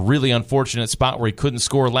 had a really unfortunate spot where he couldn't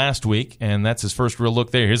score last week, and that's his first real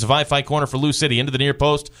look there. Here's a Wi-Fi corner for LouCIty into the near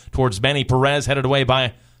post towards Manny Perez, headed away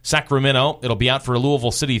by Sacramento. It'll be out for a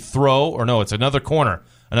Louisville City throw, or no, it's another corner,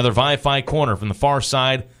 another Wi-Fi corner from the far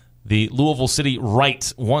side, the Louisville City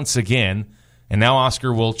right once again, and now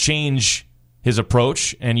Oscar will change his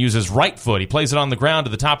approach and use his right foot. He plays it on the ground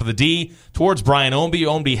to the top of the D towards Brian Ombi.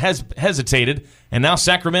 Ombi has hesitated, and now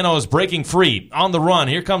Sacramento is breaking free. On the run,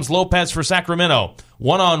 here comes Lopez for Sacramento.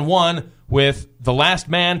 One-on-one with the last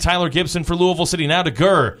man, Tyler Gibson for Louisville City. Now to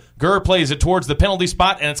Gurr. Gurr plays it towards the penalty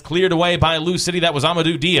spot, and it's cleared away by LouCIty. That was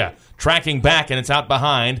Amadou Dia tracking back, and it's out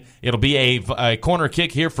behind. It'll be a corner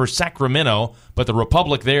kick here for Sacramento, but the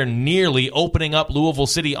Republic there nearly opening up Louisville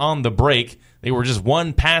City on the break. They were just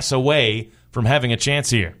one pass away from having a chance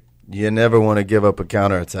here. You never want to give up a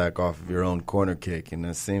counterattack off of your own corner kick, and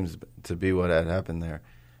that seems to be what had happened there.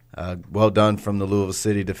 Well done from the Louisville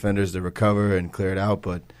City defenders to recover and clear it out,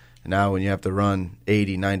 but now when you have to run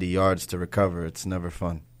 80, 90 yards to recover, it's never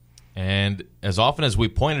fun. And as often as we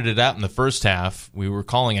pointed it out in the first half, we were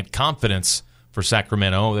calling it confidence for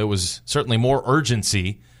Sacramento. There was certainly more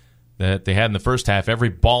urgency that they had in the first half. Every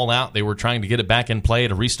ball out, they were trying to get it back in play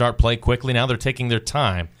to restart play quickly. Now they're taking their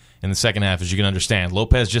time in the second half, as you can understand.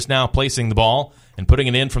 Lopez just now placing the ball and putting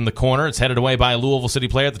it in from the corner. It's headed away by a Louisville City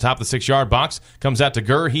player at the top of the 6-yard box. Comes out to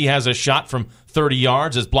Gurr. He has a shot from 30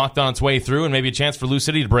 yards. It's blocked on its way through, and maybe a chance for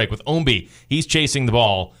LouCIty to break with Ombi. He's chasing the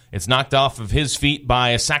ball. It's knocked off of his feet by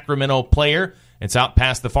a Sacramento player. It's out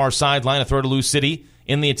past the far sideline. A throw to LouCIty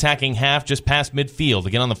in the attacking half, just past midfield.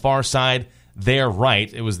 Again on the far side, there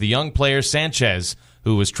right. It was the young player, Sanchez,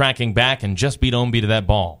 who was tracking back and just beat Ombi to that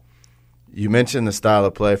ball. You mentioned the style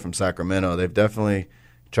of play from Sacramento. They've definitely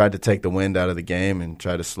tried to take the wind out of the game and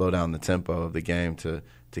try to slow down the tempo of the game to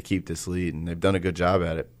keep this lead, and they've done a good job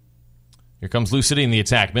at it. Here comes LouCIty in the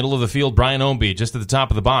attack. Middle of the field, Brian Ombi just at the top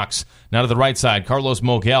of the box. Now to the right side, Carlos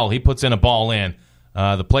Mogel. He puts in a ball in.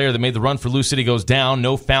 The player that made the run for LouCIty goes down.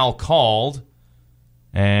 No foul called.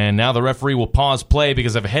 And now the referee will pause play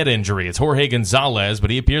because of a head injury. It's Jorge Gonzalez, but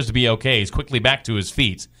he appears to be okay. He's quickly back to his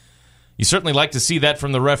feet. You certainly like to see that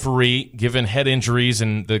from the referee, given head injuries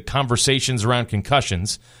and the conversations around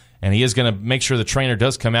concussions. And he is going to make sure the trainer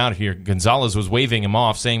does come out here. Gonzalez was waving him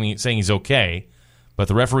off, saying he's okay. But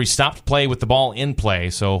the referee stopped play with the ball in play,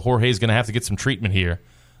 so Jorge's going to have to get some treatment here.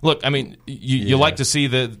 Look, I mean, you like to see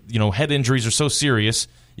the head injuries are so serious.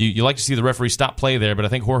 You like to see the referee stop play there, but I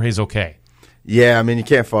think Jorge's okay. Yeah, I mean, you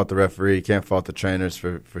can't fault the referee. You can't fault the trainers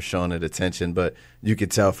for showing it attention. But you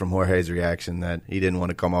could tell from Jorge's reaction that he didn't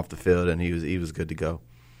want to come off the field, and he was good to go.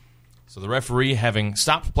 So the referee, having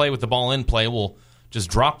stopped play with the ball in play, will just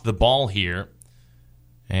drop the ball here.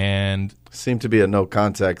 And seemed to be a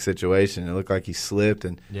no-contact situation. It looked like he slipped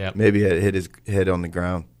and maybe had hit his head on the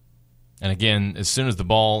ground. And again, as soon as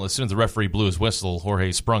the referee blew his whistle,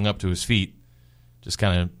 Jorge sprung up to his feet, just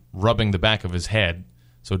kind of rubbing the back of his head.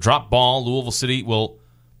 So drop ball, Louisville City will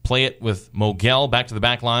play it with Mogel back to the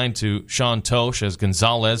back line to Sean Tosh as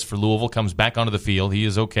Gonzalez for Louisville comes back onto the field. He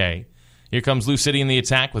is okay. Here comes LouCIty in the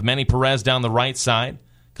attack with Manny Perez down the right side.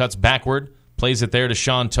 Cuts backward, plays it there to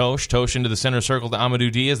Sean Tosh. Tosh into the center circle to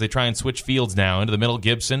Amadou Dia as they try and switch fields now. Into the middle,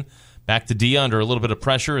 Gibson. Back to Dia under a little bit of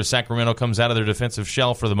pressure as Sacramento comes out of their defensive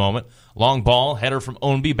shell for the moment. Long ball, header from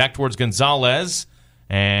Ombi back towards Gonzalez.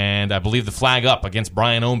 And I believe the flag up against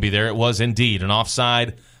Brian Ombi. There it was indeed. An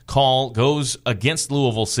offside call goes against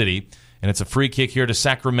Louisville City, and it's a free kick here to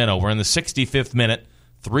Sacramento. We're in the 65th minute.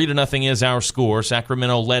 3-0 is our score.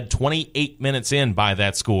 Sacramento led 28 minutes in by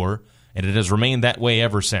that score, and it has remained that way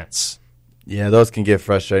ever since. Yeah, those can get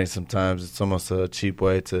frustrating sometimes. It's almost a cheap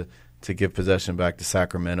way to give possession back to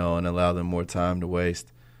Sacramento and allow them more time to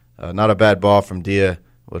waste. Not a bad ball from Dia.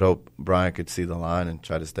 Would hope Brian could see the line and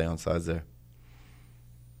try to stay on sides there.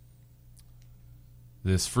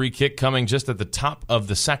 This free kick coming just at the top of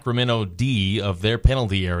the Sacramento D of their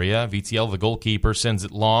penalty area. VTL, the goalkeeper, sends it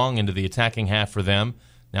long into the attacking half for them.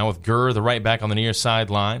 Now with Gurr, the right back on the near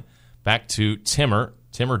sideline. Back to Timmer.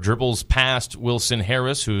 Timmer dribbles past Wilson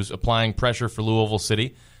Harris, who's applying pressure for Louisville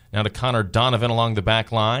City. Now to Connor Donovan along the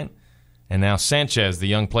back line. And now Sanchez, the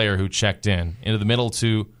young player who checked in. Into the middle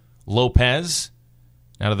to Lopez.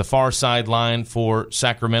 Now to the far sideline for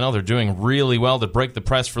Sacramento. They're doing really well to break the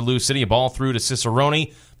press for LouCIty. A ball through to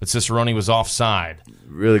Cicerone, but Cicerone was offside.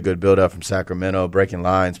 Really good build-up from Sacramento, breaking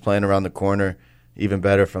lines, playing around the corner. Even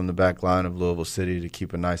better from the back line of Louisville City to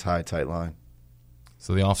keep a nice high, tight line.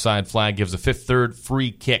 So the offside flag gives a fifth-third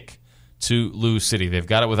free kick to LouCIty. They've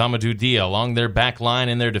got it with Amadou Dia along their back line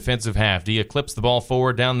in their defensive half. Dia clips the ball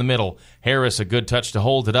forward down the middle. Harris, a good touch to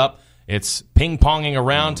hold it up. It's ping-ponging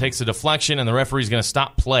around, takes a deflection, and the referee's going to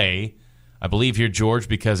stop play, I believe here, George,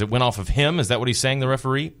 because it went off of him. Is that what he's saying, the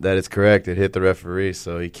referee? That is correct. It hit the referee,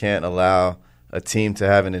 so he can't allow a team to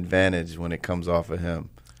have an advantage when it comes off of him.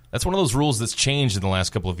 That's one of those rules that's changed in the last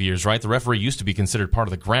couple of years, right? The referee used to be considered part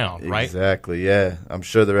of the ground, right? Exactly, yeah. I'm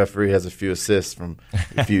sure the referee has a few assists from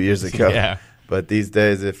a few years ago. Yeah. But these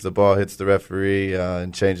days, if the ball hits the referee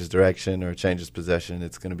and changes direction or changes possession,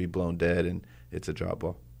 it's going to be blown dead, and it's a drop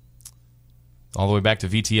ball. All the way back to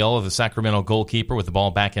VTL of the Sacramento goalkeeper with the ball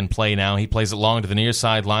back in play now. He plays it long to the near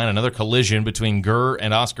sideline. Another collision between Gurr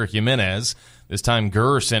and Oscar Jimenez. This time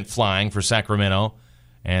Gurr sent flying for Sacramento,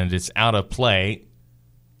 and it's out of play.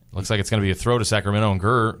 Looks like it's going to be a throw to Sacramento, and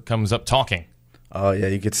Gurr comes up talking. Oh, yeah,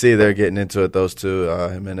 you could see they're getting into it, those two,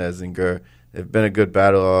 Jimenez and Gurr. They've been a good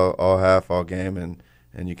battle all half, all game,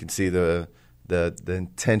 and you can see the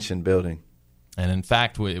intention building. And, in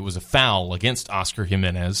fact, it was a foul against Oscar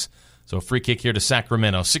Jimenez. So a free kick here to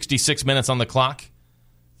Sacramento. 66 minutes on the clock.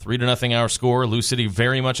 3-0 our score. LouCIty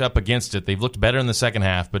very much up against it. They've looked better in the second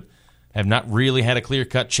half, but have not really had a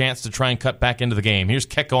clear-cut chance to try and cut back into the game. Here's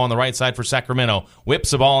Keko on the right side for Sacramento.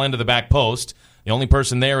 Whips the ball into the back post. The only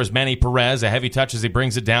person there is Manny Perez. A heavy touch as he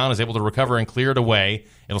brings it down, is able to recover and clear it away.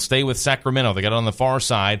 It'll stay with Sacramento. They got it on the far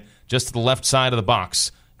side, just to the left side of the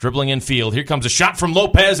box. Dribbling infield. Here comes a shot from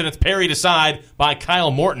Lopez, and it's parried aside by Kyle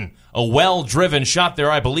Morton. A well-driven shot there,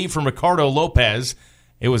 I believe, from Ricardo Lopez.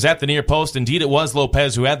 It was at the near post. Indeed, it was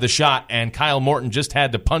Lopez who had the shot, and Kyle Morton just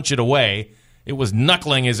had to punch it away. It was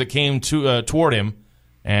knuckling as it came toward him,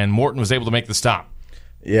 and Morton was able to make the stop.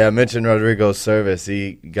 Yeah, I mentioned Rodrigo's service.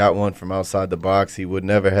 He got one from outside the box. He would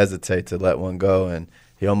never hesitate to let one go, and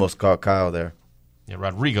he almost caught Kyle there. Yeah,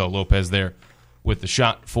 Rodrigo Lopez there with the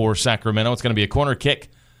shot for Sacramento. It's going to be a corner kick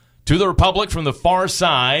to the Republic from the far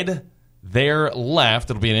side, their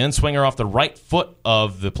left. It'll be an in-swinger off the right foot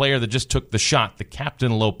of the player that just took the shot. The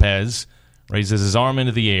captain, Lopez, raises his arm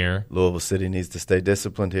into the air. Louisville City needs to stay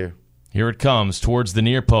disciplined here. Here it comes towards the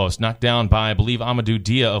near post. Knocked down by, I believe, Amadou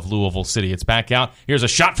Dia of Louisville City. It's back out. Here's a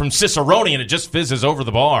shot from Cicerone, and it just fizzes over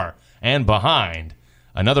the bar and behind.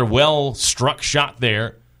 Another well-struck shot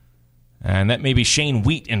there. And that may be Shane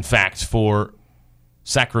Wheat, in fact, for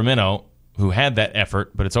Sacramento, who had that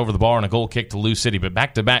effort, but it's over the bar and a goal kick to LouCIty. But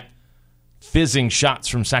back-to-back fizzing shots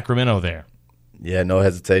from Sacramento there. Yeah, no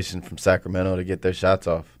hesitation from Sacramento to get their shots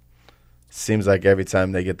off. Seems like every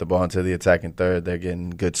time they get the ball into the attacking third, they're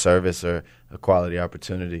getting good service or a quality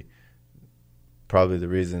opportunity. Probably the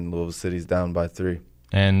reason Louisville City's down by 3.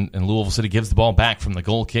 And Louisville City gives the ball back from the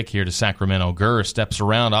goal kick here to Sacramento. Gurr steps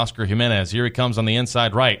around Oscar Jimenez. Here he comes on the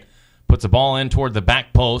inside right. Puts the ball in toward the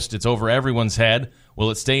back post. It's over everyone's head.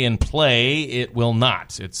 Will it stay in play? It will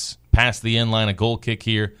not. It's past the end line, a goal kick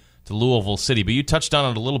here to Louisville City. But you touched on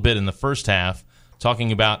it a little bit in the first half,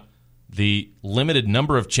 talking about the limited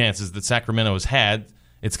number of chances that Sacramento has had.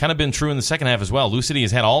 It's kind of been true in the second half as well. LouCIty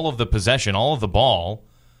has had all of the possession, all of the ball,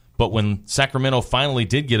 but when Sacramento finally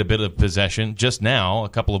did get a bit of possession just now, a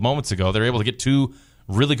couple of moments ago, they're able to get 2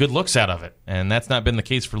 really good looks out of it, and that's not been the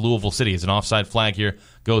case for Louisville City. As an offside flag here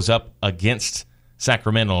goes up against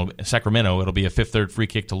Sacramento, it'll be a fifth-third free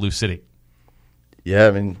kick to LouCIty. Yeah,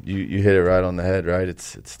 I mean, you hit it right on the head, right?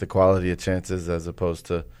 It's the quality of chances as opposed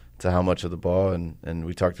to how much of the ball, and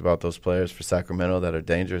we talked about those players for Sacramento that are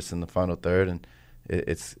dangerous in the final third, and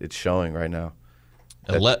it's showing right now.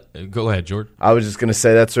 Go ahead, Jordan. I was just going to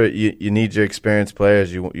say that's where you need your experienced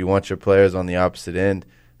players. You want your players on the opposite end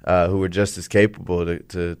who are just as capable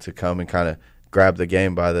to come and kind of grab the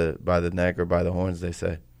game by the neck or by the horns, they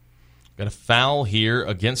say. Got a foul here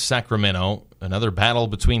against Sacramento. Another battle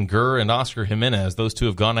between Gurr and Oscar Jimenez. Those two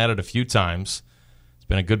have gone at it a few times. It's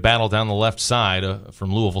been a good battle down the left side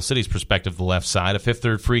from Louisville City's perspective, the left side. A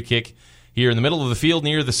fifth-third free kick here in the middle of the field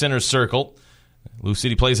near the center circle.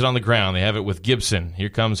 LouCIty plays it on the ground. They have it with Gibson. Here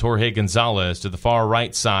comes Jorge Gonzalez to the far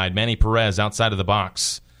right side. Manny Perez outside of the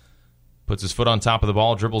box. Puts his foot on top of the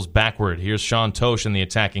ball, dribbles backward. Here's Sean Tosh in the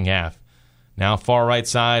attacking half. Now far right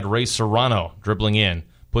side, Ray Serrano dribbling in.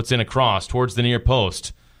 Puts in a cross towards the near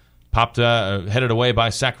post. Headed away by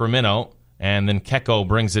Sacramento. And then Keko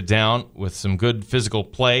brings it down with some good physical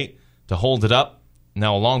play to hold it up.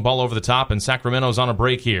 Now a long ball over the top, and Sacramento's on a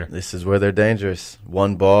break here. This is where they're dangerous.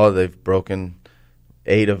 One ball, they've broken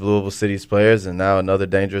 8 of Louisville City's players, and now another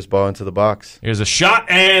dangerous ball into the box. Here's a shot,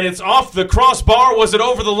 and it's off the crossbar. Was it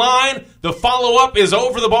over the line? The follow-up is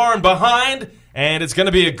over the bar and behind, and it's going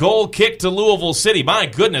to be a goal kick to Louisville City. My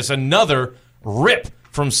goodness, another rip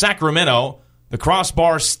from Sacramento. The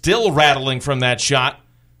crossbar still rattling from that shot.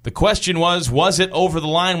 The question was it over the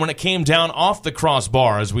line when it came down off the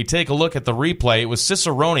crossbar? As we take a look at the replay, it was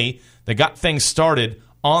Cicerone that got things started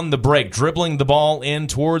on the break, dribbling the ball in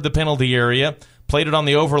toward the penalty area, played it on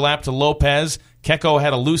the overlap to Lopez. Keko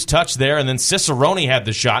had a loose touch there, and then Cicerone had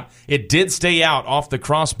the shot. It did stay out off the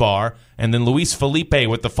crossbar, and then Luis Felipe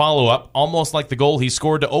with the follow-up, almost like the goal he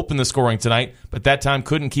scored to open the scoring tonight, but that time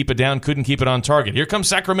couldn't keep it down, couldn't keep it on target. Here comes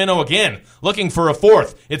Sacramento again, looking for a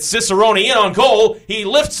fourth. It's Cicerone in on goal. He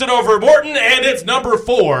lifts it over Morton, and it's number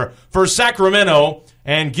 4 for Sacramento.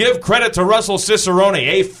 And give credit to Russell Cicerone,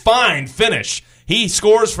 a fine finish. He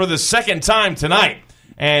scores for the second time tonight,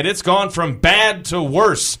 and it's gone from bad to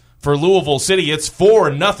worse for Louisville City. It's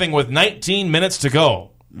 4-0 with 19 minutes to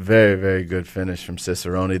go. Very, very good finish from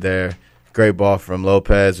Cicerone there. Great ball from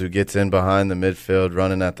Lopez, who gets in behind the midfield,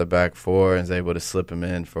 running at the back 4, and is able to slip him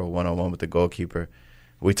in for a one-on-one with the goalkeeper.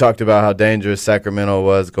 We talked about how dangerous Sacramento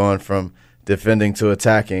was going from defending to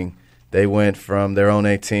attacking. They went from their own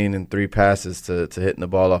 18 in 3 passes to hitting the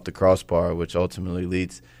ball off the crossbar, which ultimately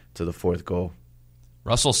leads to the 4th goal.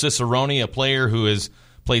 Russell Cicerone, a player who has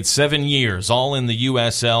played 7 years, all in the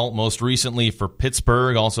USL, most recently for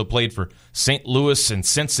Pittsburgh, also played for St. Louis and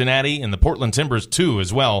Cincinnati, and the Portland Timbers, too,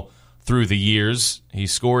 as well, through the years. He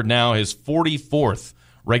scored now his 44th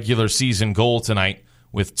regular season goal tonight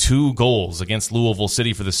with 2 goals against Louisville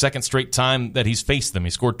City for the second straight time that he's faced them. He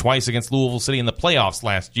scored twice against Louisville City in the playoffs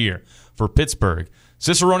last year for Pittsburgh.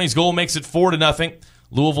 Cicerone's goal makes it 4-0.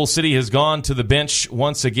 Louisville City has gone to the bench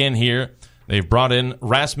once again here. They've brought in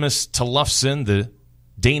Rasmus Tellefsen, the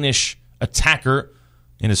Danish attacker,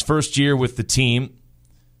 in his first year with the team.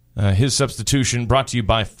 His substitution brought to you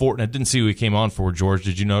by Fortin. I didn't see who he came on for, George.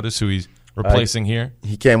 Did you notice who he's replacing here?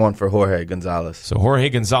 He came on for Jorge Gonzalez. So Jorge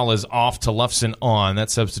Gonzalez off, Tellefsen on. That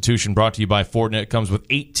substitution brought to you by Fortinet. It comes with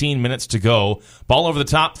 18 minutes to go. Ball over the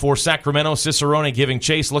top for Sacramento. Cicerone giving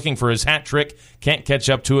chase, looking for his hat trick. Can't catch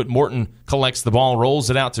up to it. Morton collects the ball, rolls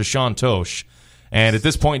it out to Sean Tosh. And at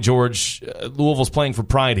this point, George, Louisville's playing for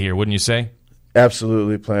pride here, wouldn't you say?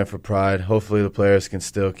 Absolutely playing for pride. Hopefully the players can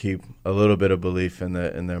still keep a little bit of belief in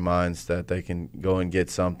their minds that they can go and get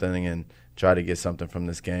something and try to get something from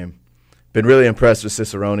this game. Been really impressed with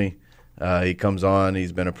Cicerone. He comes on.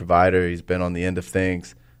 He's been a provider. He's been on the end of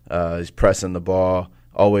things. He's pressing the ball.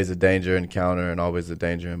 Always a danger in counter and always a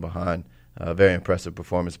danger in behind. Very impressive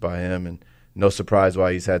performance by him, and no surprise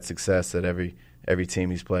why he's had success at every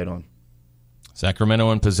team he's played on.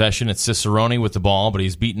 Sacramento in possession. It's Cicerone with the ball, but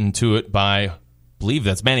he's beaten to it by, I believe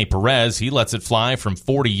that's Manny Perez. He lets it fly from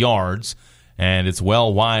 40 yards, and it's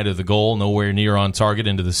well wide of the goal, nowhere near on target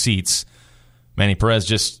into the seats. Manny Perez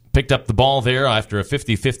just picked up the ball there after a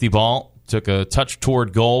 50-50 ball, took a touch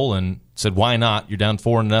toward goal, and said, why not? You're down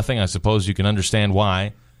 4-0. I suppose you can understand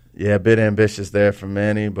why. Yeah, a bit ambitious there from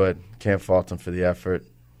Manny, but can't fault him for the effort.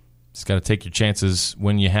 Just got to take your chances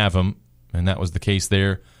when you have them, and that was the case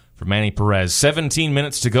there for Manny Perez. 17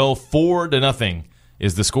 minutes to go, 4-0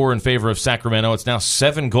 is the score in favor of Sacramento. It's now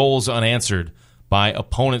 7 goals unanswered by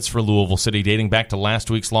opponents for Louisville City, dating back to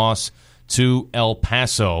last week's loss to El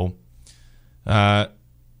Paso.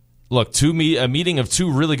 Look, a meeting of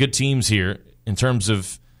 2 really good teams here in terms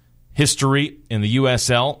of history in the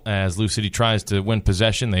USL as LouCIty tries to win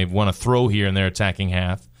possession. They've won a throw here in their attacking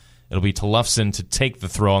half. It'll be Tellefsen to take the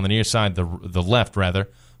throw on the near side, the left, rather,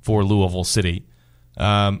 for Louisville City.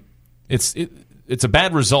 It's a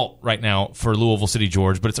bad result right now for Louisville City,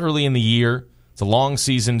 George, but it's early in the year. It's a long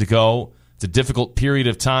season to go. It's a difficult period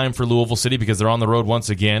of time for Louisville City because they're on the road once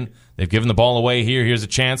again. They've given the ball away here. Here's a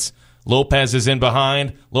chance. Lopez is in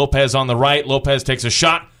behind. Lopez on the right. Lopez takes a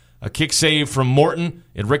shot. A kick save from Morton.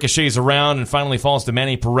 It ricochets around and finally falls to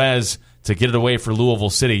Manny Perez to get it away for Louisville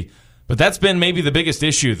City. But that's been maybe the biggest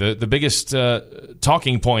issue, the biggest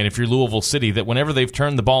talking point if you're Louisville City, that whenever they've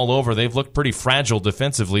turned the ball over, they've looked pretty fragile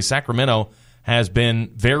defensively. Sacramento has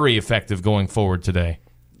been very effective going forward today.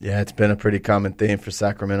 Yeah, it's been a pretty common theme for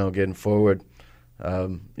Sacramento getting forward.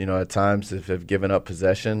 At times they've given up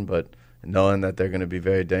possession, but knowing that they're going to be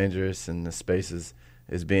very dangerous and the space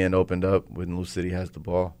is being opened up when LouCIty has the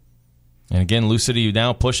ball. And again, LouCIty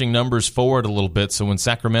now pushing numbers forward a little bit, so when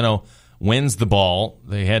Sacramento wins the ball,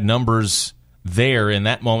 they had numbers there in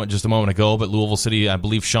that moment just a moment ago, but Louisville City, I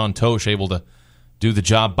believe Sean Tosh able to do the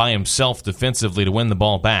job by himself defensively to win the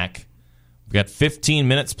ball back. We've got 15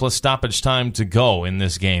 minutes plus stoppage time to go in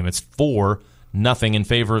this game. It's 4-0 in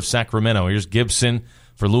favor of Sacramento. Here's Gibson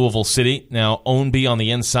for Louisville City. Now Ownby on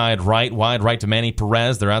the inside right, wide right to Manny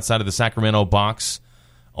Perez. They're outside of the Sacramento box.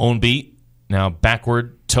 Ownby now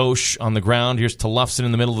backward. Tosh on the ground. Here's Tellefsen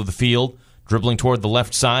in the middle of the field, dribbling toward the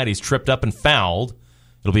left side. He's tripped up and fouled.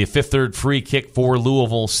 It'll be a fifth-third free kick for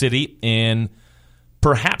Louisville City in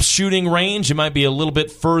perhaps shooting range. It might be a little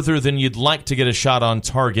bit further than you'd like to get a shot on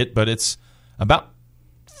target, but it's about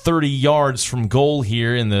 30 yards from goal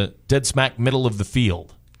here in the dead smack middle of the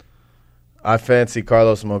field. I fancy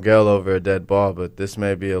Carlos Mogel over a dead ball, but this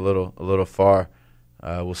may be a little far.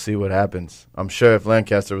 We'll see what happens. I'm sure if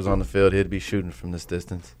Lancaster was on the field, he'd be shooting from this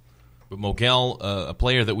distance. But Mogel, a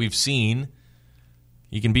player that we've seen,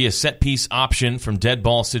 he can be a set-piece option from dead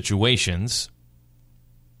ball situations.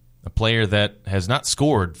 A player that has not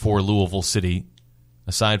scored for Louisville City,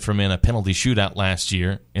 aside from in a penalty shootout last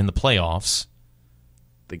year in the playoffs.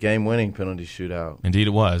 The game-winning penalty shootout. Indeed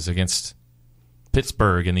it was, against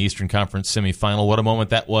Pittsburgh in the Eastern Conference semifinal. What a moment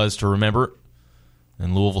that was to remember.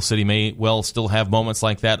 And Louisville City may well still have moments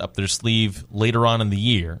like that up their sleeve later on in the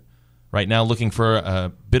year. Right now looking for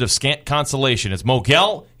a bit of scant consolation. It's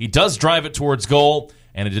Mogel. He does drive it towards goal,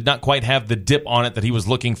 and it did not quite have the dip on it that he was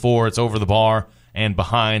looking for. It's over the bar and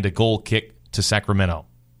behind, a goal kick to Sacramento.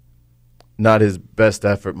 Not his best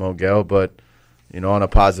effort, Mogel, but on a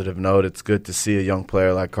positive note, it's good to see a young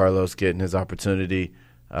player like Carlos getting his opportunity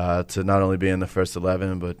to not only be in the first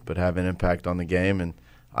 11, but have an impact on the game. And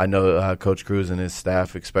I know Coach Cruz and his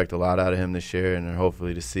staff expect a lot out of him this year, and are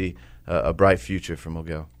hopefully to see a bright future for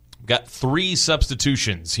Mogel. Got 3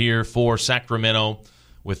 substitutions here for Sacramento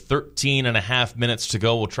with 13 and a half minutes to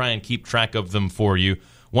go. We'll try and keep track of them for you.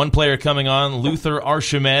 One player coming on, Luther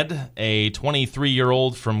Archimed, a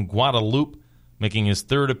 23-year-old from Guadeloupe, making his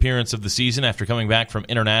third appearance of the season after coming back from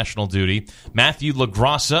international duty. Matthew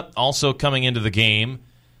LaGrassa also coming into the game,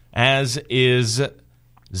 as is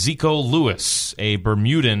Zico Lewis, a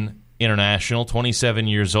Bermudan international, 27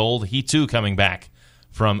 years old. He, too, coming back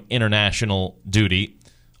from international duty.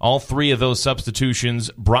 All three of those substitutions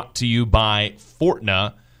brought to you by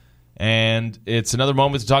Fortna. And it's another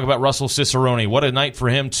moment to talk about Russell Cicerone. What a night for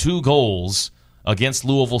him. 2 goals against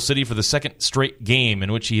Louisville City for the second straight game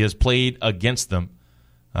in which he has played against them.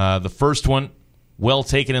 The first one, well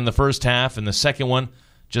taken in the first half, and the second one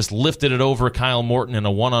just lifted it over Kyle Morton in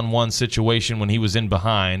a one-on-one situation when he was in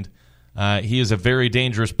behind. He is a very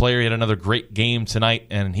dangerous player. He had another great game tonight,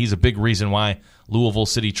 and he's a big reason why Louisville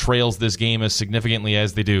City trails this game as significantly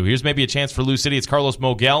as they do. Here's maybe a chance for LouCIty. It's Carlos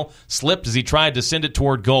Mogel. Slipped as he tried to send it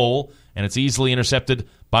toward goal, and it's easily intercepted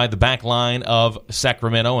by the back line of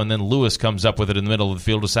Sacramento, and then Lewis comes up with it in the middle of the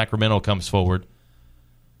field as Sacramento comes forward.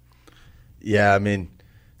 Yeah, I mean,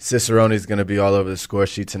 Cicerone's going to be all over the score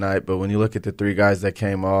sheet tonight, but when you look at the 3 guys that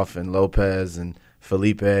came off, and Lopez and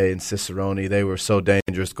Felipe and Cicerone, they were so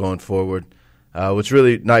dangerous going forward. What's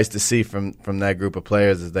really nice to see from that group of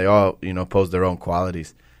players is they all, pose their own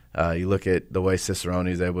qualities. You look at the way Cicerone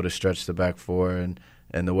is able to stretch the back four, and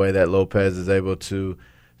the way that Lopez is able to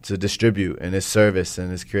distribute in his service and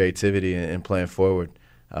his creativity in playing forward.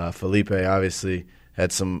 Felipe obviously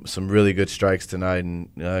had some really good strikes tonight,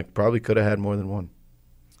 and probably could have had more than one.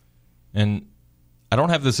 And I don't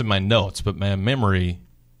have this in my notes, but my memory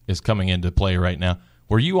is coming into play right now.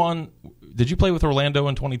 Did you play with Orlando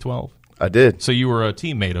in 2012? I did. So you were a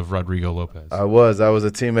teammate of Rodrigo Lopez. I was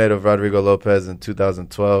a teammate of Rodrigo Lopez in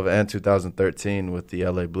 2012 and 2013 with the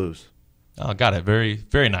LA Blues. Oh, got it. Very,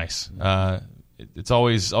 very nice. It's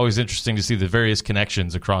always interesting to see the various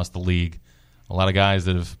connections across the league. A lot of guys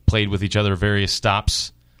that have played with each other at various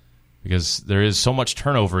stops, because there is so much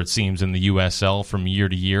turnover, it seems, in the USL from year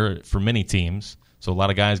to year for many teams. So a lot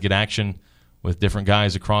of guys get action with different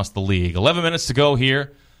guys across the league. 11 minutes to go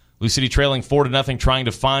here. LouCIty trailing 4-0, trying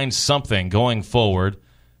to find something going forward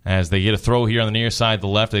as they get a throw here on the near side, the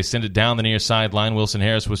left. They send it down the near sideline. Wilson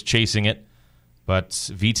Harris was chasing it, but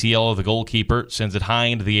VTL, the goalkeeper, sends it high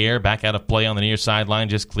into the air, back out of play on the near sideline,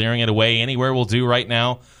 just clearing it away. Anywhere will do right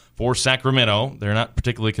now for Sacramento. They're not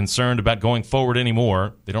particularly concerned about going forward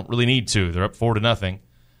anymore. They don't really need to. They're up 4-0.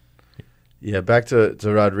 Yeah, back to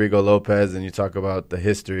Rodrigo Lopez, and you talk about the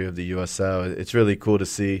history of the USL. It's really cool to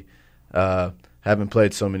see, having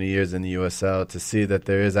played so many years in the USL, to see that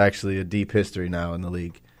there is actually a deep history now in the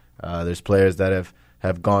league. There's players that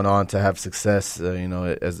have gone on to have success,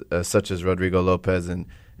 as such as Rodrigo Lopez in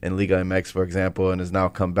Liga MX, for example, and has now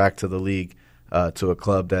come back to the league to a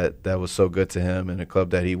club that was so good to him and a club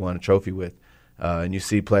that he won a trophy with. And you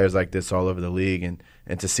see players like this all over the league,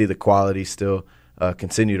 and to see the quality still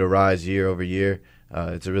continue to rise year over year,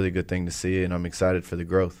 it's a really good thing to see, and I'm excited for the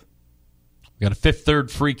growth. We got a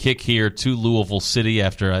fifth-third free kick here to Louisville City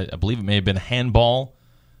after, I believe it may have been handball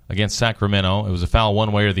against Sacramento. It was a foul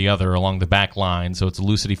one way or the other along the back line, so it's a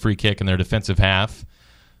LouCIty free kick in their defensive half.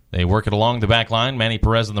 They work it along the back line. Manny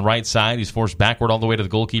Perez on the right side. He's forced backward all the way to the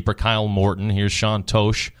goalkeeper, Kyle Morton. Here's Sean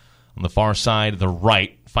Tosh on the far side, the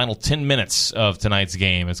right. Final 10 minutes of tonight's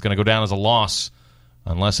game. It's going to go down as a loss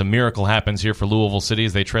unless a miracle happens here for Louisville City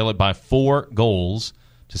as they trail it by 4 goals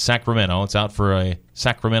to Sacramento. It's out for a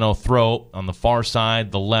Sacramento throw on the far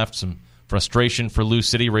side, the left. Some frustration for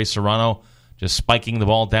LouCIty. Ray Serrano just spiking the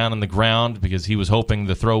ball down in the ground because he was hoping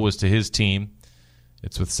the throw was to his team.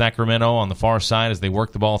 It's with Sacramento on the far side as they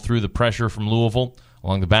work the ball through the pressure from Louisville.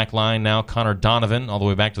 Along the back line now, Connor Donovan all the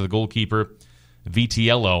way back to the goalkeeper,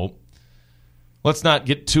 Vitiello. Let's not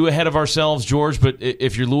get too ahead of ourselves, George, but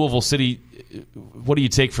if you're Louisville City, what do you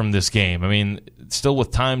take from this game? I mean, still with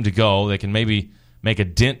time to go, they can maybe make a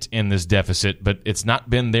dent in this deficit, but it's not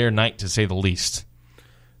been their night, to say the least.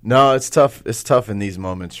 No, it's tough. It's tough in these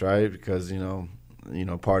moments, right? Because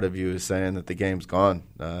part of you is saying that the game's gone.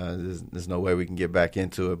 There's no way we can get back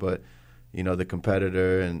into it. But the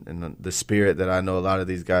competitor and the spirit that I know a lot of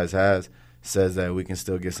these guys has says that we can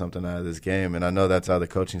still get something out of this game, and I know that's how the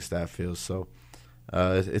coaching staff feels. So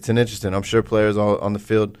it's an interesting. I'm sure players all on the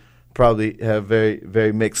field probably have very,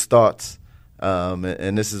 very mixed thoughts.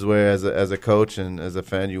 And this is where, as a coach and as a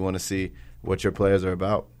fan, you want to see what your players are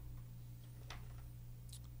about.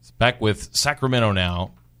 It's back with Sacramento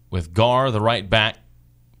now, with Gar, the right back,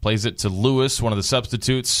 plays it to Lewis, one of the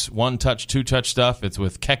substitutes. 1-touch, 2-touch stuff. It's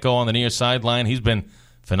with Keko on the near sideline. He's been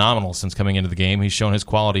phenomenal since coming into the game. He's shown his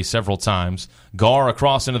quality several times. Gar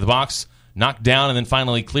across into the box, knocked down and then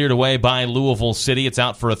finally cleared away by Louisville City. It's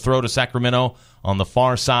out for a throw to Sacramento on the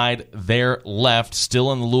far side, their left,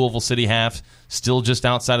 still in the Louisville City half, still just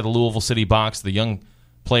outside of the Louisville City box. The young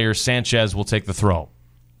player Sanchez will take the throw.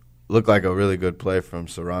 Looked like a really good play from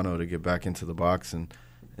Serrano to get back into the box and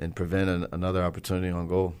prevent another opportunity on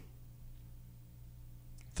goal.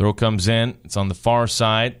 Throw comes in. It's on the far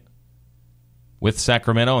side with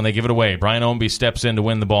Sacramento, and they give it away. Brian Ownby steps in to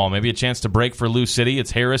win the ball. Maybe a chance to break for LouCIty. It's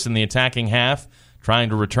Harris in the attacking half, trying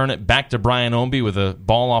to return it back to Brian Ownby with a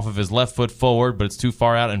ball off of his left foot forward, but it's too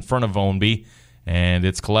far out in front of Ownby, and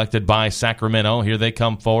it's collected by Sacramento. Here they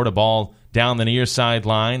come forward. A ball down the near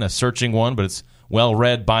sideline, a searching one, but it's well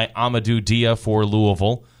read by Amadou Dia for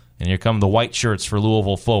Louisville. And here come the white shirts for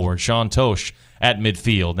Louisville forward. Sean Tosh at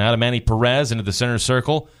midfield. Now to Manny Perez into the center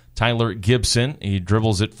circle. Tyler Gibson, he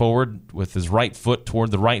dribbles it forward with his right foot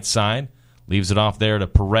toward the right side. Leaves it off there to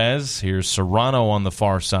Perez. Here's Serrano on the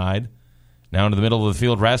far side. Now into the middle of the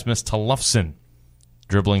field, Rasmus Tolufsen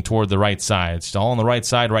dribbling toward the right side. It's all on the right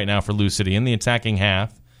side right now for LouCIty in the attacking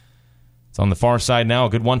half. It's on the far side now. A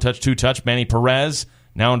good one-touch, two-touch. Manny Perez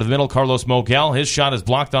now into the middle. Carlos Mogel. His shot is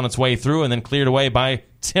blocked on its way through and then cleared away by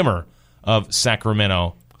Timmer of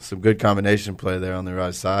Sacramento. Some good combination play there on the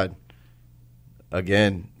right side.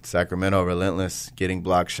 Again, Sacramento relentless, getting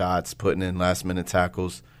block shots, putting in last-minute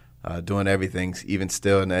tackles, doing everything, even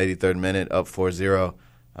still in the 83rd minute, up 4-0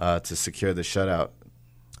 to secure the shutout.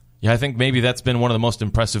 Yeah, I think maybe that's been one of the most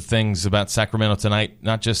impressive things about Sacramento tonight,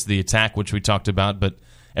 not just the attack, which we talked about, but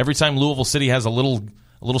every time Louisville City has a little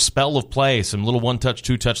spell of play, some little one-touch,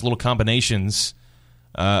 two-touch, little combinations,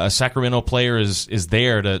 a Sacramento player is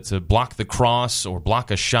there to block the cross or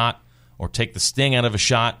block a shot or take the sting out of a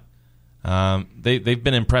shot. They've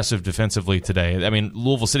been impressive defensively today. I mean,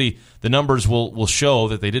 Louisville City, the numbers will show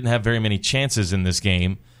that they didn't have very many chances in this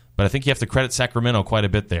game, but I think you have to credit Sacramento quite a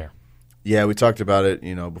bit there. Yeah, we talked about it,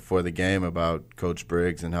 before the game about Coach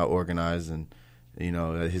Briggs and how organized and,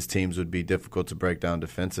 his teams would be difficult to break down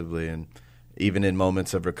defensively. And even in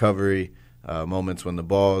moments of recovery, moments when the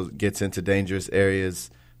ball gets into dangerous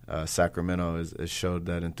areas, Sacramento has showed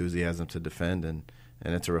that enthusiasm to defend, and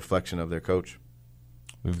it's a reflection of their coach.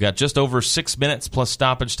 We've got just over 6 minutes plus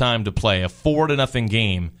stoppage time to play. A 4-0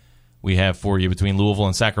 game we have for you between Louisville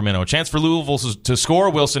and Sacramento. A chance for Louisville to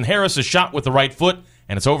score. Wilson Harris is shot with the right foot,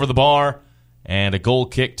 and it's over the bar, and a goal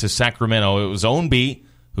kick to Sacramento. It was Ownby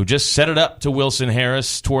who just set it up to Wilson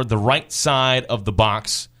Harris toward the right side of the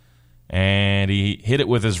box, and he hit it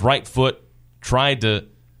with his right foot, tried to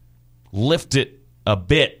lift it a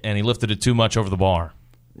bit, and he lifted it too much over the bar.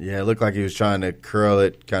 Yeah, it looked like he was trying to curl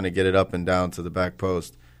it, kind of get it up and down to the back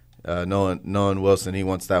post. Knowing Wilson, he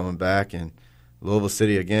wants that one back, and Louisville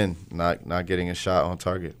City, again, not getting a shot on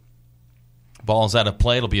target. Ball's out of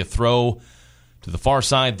play. It'll be a throw to the far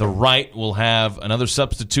side, the right. We'll have another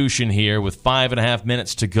substitution here with 5.5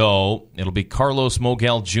 minutes to go. It'll be Carlos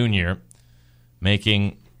Mogel Jr.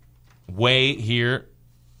 making way here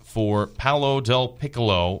for Paolo Del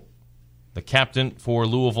Piccolo, the captain for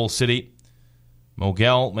Louisville City.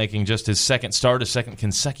 Mogel making just his second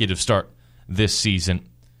consecutive start this season.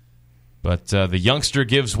 But the youngster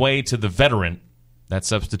gives way to the veteran. That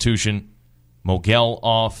substitution, Mogel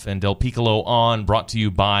off and Del Piccolo on, brought to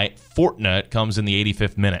you by Fortna. It comes in the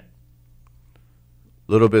 85th minute.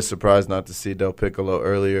 A little bit surprised not to see Del Piccolo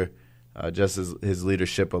earlier. Just as his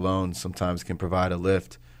leadership alone sometimes can provide a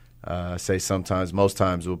lift. I say sometimes, most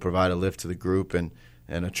times will provide a lift to the group, and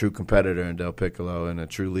a true competitor in Del Piccolo and a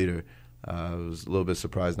true leader. I was a little bit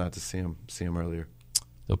surprised not to see him earlier.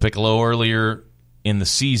 Del Piccolo earlier in the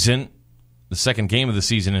season, the second game of the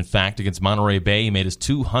season, in fact, against Monterey Bay, he made his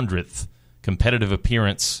 200th competitive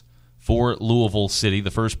appearance for Louisville City,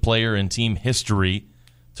 the first player in team history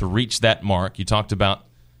to reach that mark. You talked about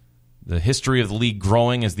the history of the league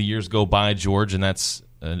growing as the years go by, George, and that's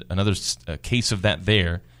another case of that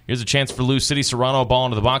there. Here's a chance for LouCIty. Serrano, ball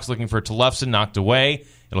into the box, looking for Tolufsen, knocked away.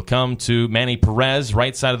 It'll come to Manny Perez,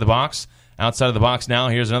 right side of the box. Outside of the box now,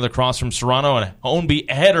 here's another cross from Serrano, and Ownby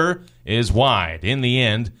header is wide. In the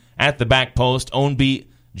end, at the back post, Ownby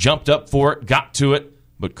jumped up for it, got to it,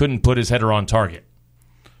 but couldn't put his header on target.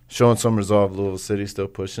 Showing some resolve, Louisville City still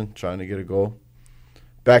pushing, trying to get a goal.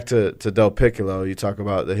 Back to Del Piccolo, you talk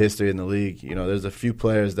about the history in the league. There's a few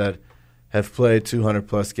players that have played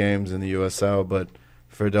 200-plus games in the USL, but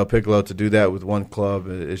for Del Piccolo to do that with one club,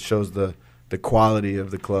 it shows the quality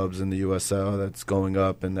of the clubs in the USL that's going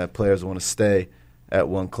up, and that players want to stay at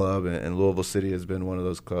one club, and Louisville City has been one of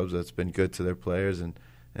those clubs that's been good to their players, and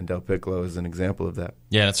Del Piccolo is an example of that.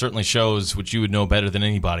 Yeah, it certainly shows what you would know better than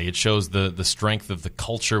anybody. It shows the strength of the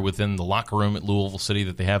culture within the locker room at Louisville City,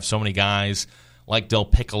 that they have so many guys like Del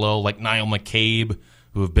Piccolo, like Niall McCabe,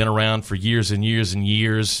 who have been around for years and years and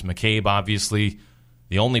years. McCabe, obviously,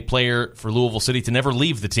 the only player for Louisville City to never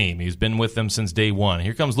leave the team. He's been with them since day one.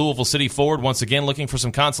 Here comes Louisville City forward once again, looking for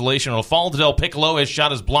some consolation. It'll fall to Del Piccolo. His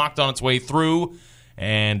shot is blocked on its way through,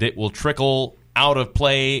 and it will trickle out of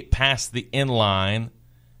play past the inline,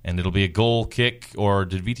 and it'll be a goal kick, or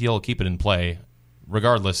did VTL keep it in play?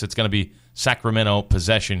 Regardless, it's going to be Sacramento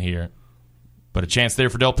possession here, but a chance there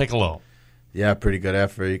for Del Piccolo. Yeah, pretty good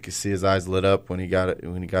effort. You could see his eyes lit up when he got it,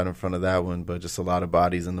 when he got in front of that one, but just a lot of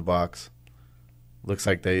bodies in the box. Looks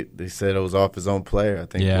like they said it was off his own player. I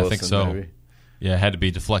think. Yeah, Wilson, I think so. Maybe. Yeah, it had to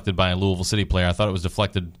be deflected by a Louisville City player. I thought it was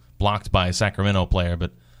blocked by a Sacramento player,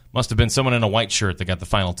 but must have been someone in a white shirt that got the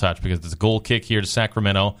final touch, because it's a goal kick here to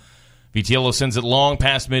Sacramento. Vitiello sends it long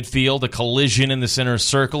past midfield, a collision in the center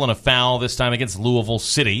circle, and a foul this time against Louisville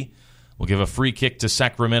City. We'll give a free kick to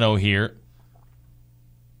Sacramento here.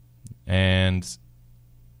 And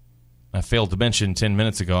I failed to mention 10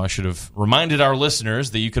 minutes ago, I should have reminded our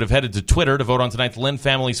listeners that you could have headed to Twitter to vote on tonight's Lynn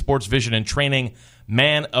Family Sports Vision and Training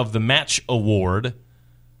Man of the Match Award.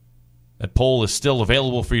 That poll is still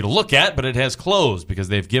available for you to look at, but it has closed because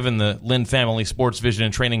they've given the Lynn Family Sports Vision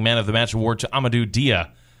and Training Man of the Match Award to Amadou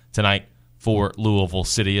Dia tonight for Louisville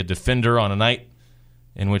City, a defender on a night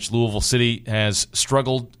in which Louisville City has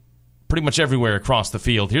struggled pretty much everywhere across the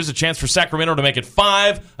field. Here's a chance for Sacramento to make it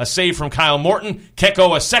 5. A save from Kyle Morton.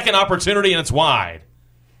 Kecko, a second opportunity, and it's wide.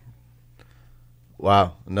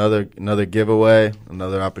 Wow, another giveaway,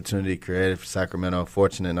 another opportunity created for Sacramento.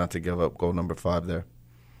 Fortunate not to give up goal number 5 there.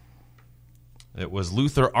 It was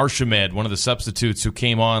Luther Archimed, one of the substitutes, who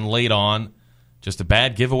came on late on. Just a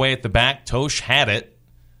bad giveaway at the back. Tosh had it.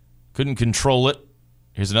 Couldn't control it.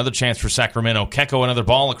 Here's another chance for Sacramento. Kecko, another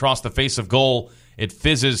ball across the face of goal. It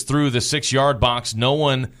fizzes through the 6-yard box. No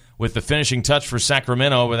one with the finishing touch for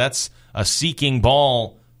Sacramento, but that's a seeking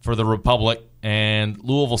ball for the Republic. And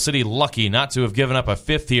Louisville City lucky not to have given up a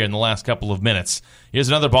 5th here in the last couple of minutes. Here's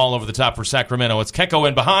another ball over the top for Sacramento. It's Kecko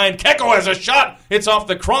in behind. Kecko has a shot. It's off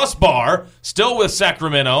the crossbar. Still with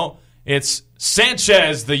Sacramento. It's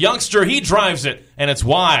Sanchez, the youngster. He drives it, and it's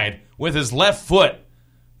wide with his left foot.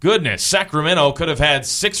 Goodness, Sacramento could have had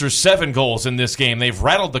 6 or 7 goals in this game. They've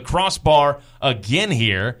rattled the crossbar again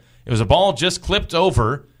here. It was a ball just clipped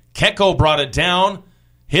over. Kecko brought it down,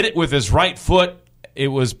 hit it with his right foot. It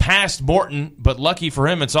was past Morton, but lucky for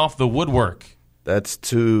him, it's off the woodwork. That's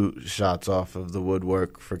 2 shots off of the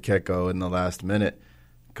woodwork for Kecko in the last minute.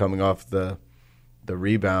 Coming off the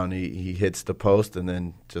rebound, he hits the post, and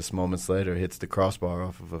then just moments later hits the crossbar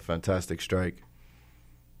off of a fantastic strike.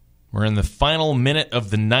 We're in the final minute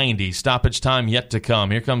of the 90. Stoppage time yet to come.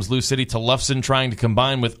 Here comes LouCIty to Lufsen trying to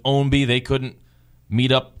combine with Ownby. They couldn't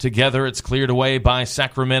meet up together. It's cleared away by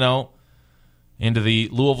Sacramento into the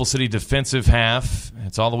Louisville City defensive half.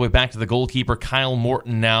 It's all the way back to the goalkeeper, Kyle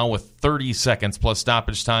Morton, now with 30 seconds plus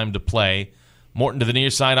stoppage time to play. Morton to the near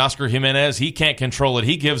side, Oscar Jimenez. He can't control it.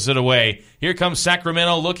 He gives it away. Here comes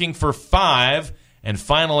Sacramento looking for 5. And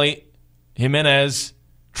finally, Jimenez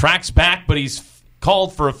tracks back, but he's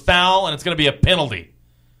called for a foul, and it's going to be a penalty.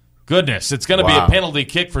 Goodness, it's going to be a penalty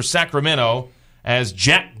kick for Sacramento as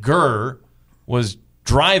Jack Gurr was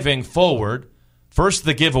driving forward. First,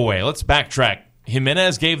 the giveaway. Let's backtrack.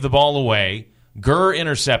 Jimenez gave the ball away. Gurr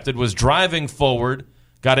intercepted, was driving forward,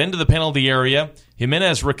 got into the penalty area.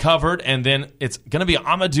 Jimenez recovered, and then it's going to be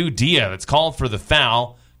Amadou Dia that's called for the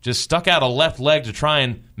foul. Just stuck out a left leg to try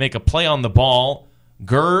and make a play on the ball.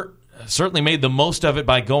 Gurr certainly made the most of it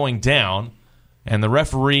by going down. And the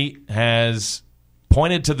referee has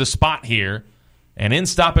pointed to the spot here. And in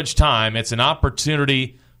stoppage time, it's an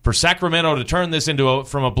opportunity for Sacramento to turn this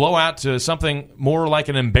from a blowout to something more like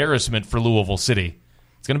an embarrassment for Louisville City.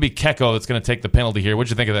 It's going to be Kecko that's going to take the penalty here. What'd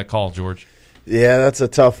you think of that call, George? Yeah, that's a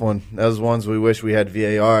tough one. Those ones we wish we had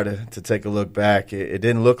VAR to take a look back. It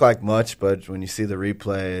didn't look like much, but when you see the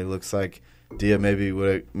replay, it looks like Dia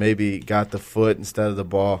maybe got the foot instead of the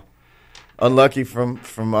ball. Unlucky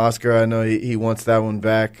from Oscar. I know he wants that one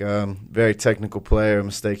back. Very technical player, a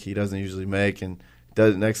mistake he doesn't usually make, and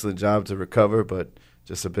does an excellent job to recover, but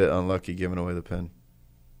just a bit unlucky giving away the pin.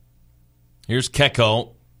 Here's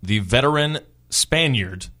Kecko, the veteran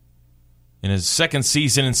Spaniard, in his second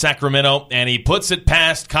season in Sacramento, and he puts it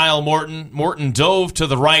past Kyle Morton. Morton dove to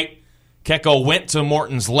the right. Kecko went to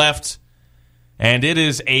Morton's left, and it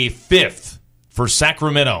is a 5th for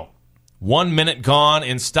Sacramento. 1 minute gone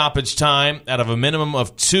in stoppage time out of a minimum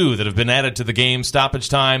of 2 that have been added to the game. Stoppage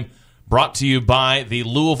time brought to you by the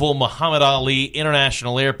Louisville Muhammad Ali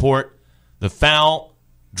International Airport. The foul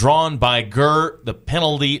drawn by Gurr. The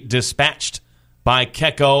penalty dispatched by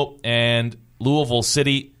Kecko. And Louisville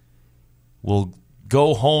City will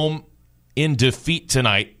go home in defeat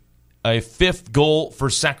tonight. A 5th goal for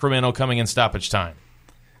Sacramento coming in stoppage time.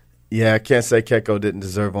 Yeah, I can't say Keko didn't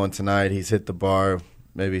deserve one tonight. He's hit the bar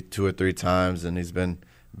maybe 2 or 3 times, and he's been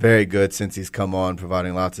very good since he's come on,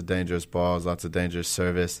 providing lots of dangerous balls, lots of dangerous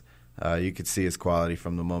service. You could see his quality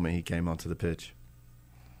from the moment he came onto the pitch.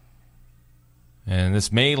 And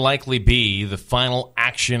this may likely be the final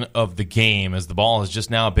action of the game, as the ball has just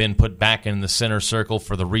now been put back in the center circle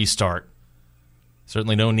for the restart.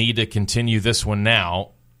 Certainly no need to continue this one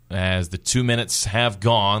now, as the 2 minutes have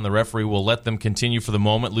gone. The referee will let them continue for the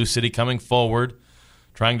moment. LouCIty coming forward,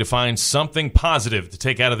 trying to find something positive to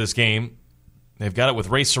take out of this game. They've got it with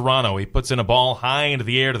Ray Serrano. He puts in a ball high into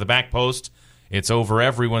the air to the back post. It's over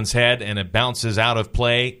everyone's head, and it bounces out of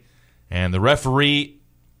play. And the referee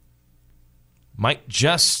might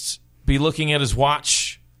just be looking at his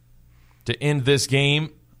watch to end this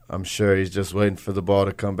game. I'm sure he's just waiting for the ball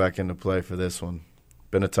to come back into play for this one.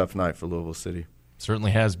 Been a tough night for Louisville City.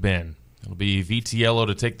 Certainly has been. It'll be Vitiello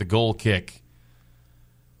to take the goal kick.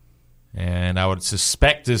 And I would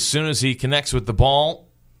suspect as soon as he connects with the ball,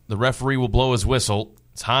 the referee will blow his whistle.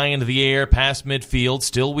 It's high into the air, past midfield.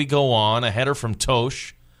 Still we go on. A header from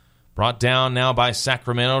Tosh. Brought down now by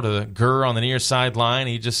Sacramento to Gurr on the near sideline.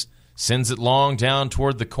 He just sends it long down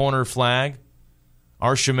toward the corner flag.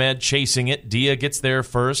 Archimed chasing it. Dia gets there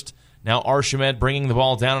first. Now Archimed bringing the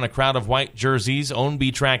ball down in a crowd of white jerseys.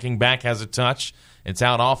 Ownby tracking back, has a touch. It's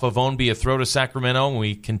out off of Ownby, a throw to Sacramento, and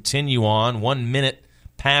we continue on. 1 minute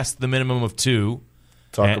past the minimum of 2.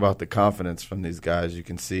 Talk about the confidence from these guys. You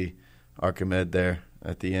can see Archimed there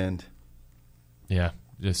at the end. Yeah,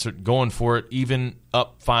 just going for it, even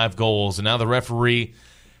up 5 goals. And now the referee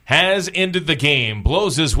has ended the game,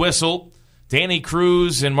 blows his whistle. Danny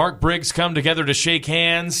Cruz and Mark Briggs come together to shake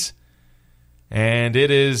hands. And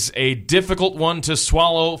it is a difficult one to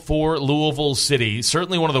swallow for Louisville City.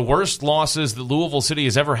 Certainly one of the worst losses that Louisville City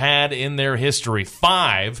has ever had in their history.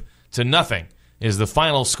 5-0 is the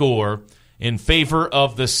final score in favor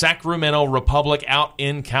of the Sacramento Republic out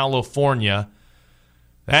in California.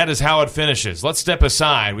 That is how it finishes. Let's step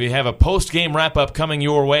aside. We have a post-game wrap-up coming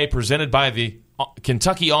your way, presented by the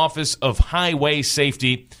Kentucky Office of Highway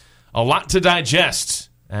Safety. A lot to digest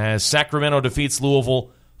as Sacramento defeats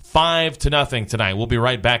Louisville 5-0 tonight. We'll be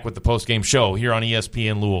right back with the post-game show here on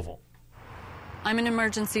ESPN Louisville. I'm an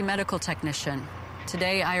emergency medical technician.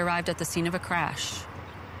 Today I arrived at the scene of a crash.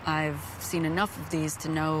 I've seen enough of these to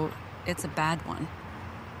know it's a bad one.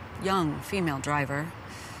 Young female driver,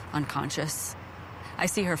 unconscious. I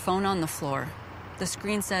see her phone on the floor. The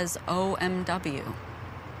screen says OMW.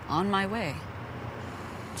 On my way.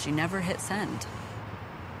 She never hit send.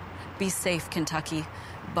 Be safe, Kentucky.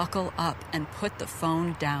 Buckle up and put the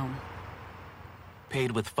phone down.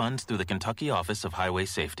 Paid with funds through the Kentucky Office of Highway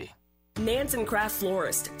Safety. Nansen Craft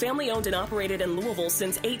Florist, family owned and operated in Louisville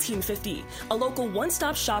since 1850. A local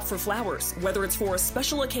one-stop shop for flowers, whether it's for a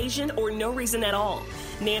special occasion or no reason at all.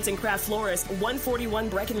 Nansen Craft Florist, 141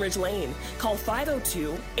 Breckenridge Lane. Call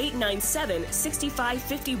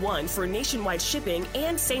 502-897-6551 for nationwide shipping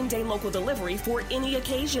and same-day local delivery for any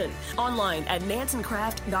occasion. Online at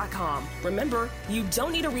nansencraft.com. Remember, you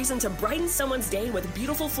don't need a reason to brighten someone's day with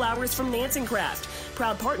beautiful flowers from Nansen Craft,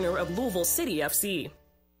 proud partner of Louisville City FC.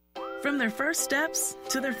 From their first steps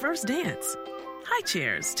to their first dance, high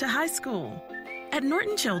chairs to high school. At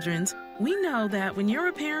Norton Children's, we know that when you're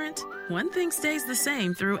a parent, one thing stays the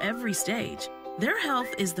same through every stage. Their health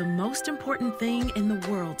is the most important thing in the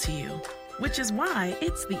world to you, which is why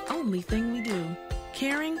it's the only thing we do.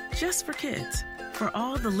 Caring just for kids, for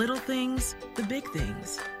all the little things, the big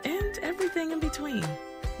things, and everything in between.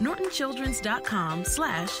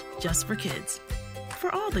 NortonChildren's.com/justforkids.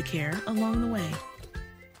 For all the care along the way.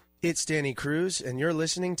 It's Danny Cruz, and you're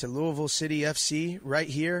listening to Louisville City FC right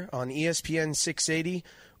here on ESPN 680,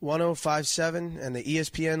 1057, and the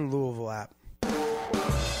ESPN Louisville app.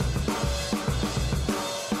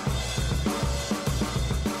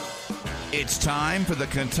 It's time for the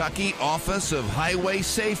Kentucky Office of Highway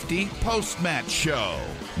Safety post-match show.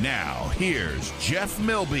 Now, here's Jeff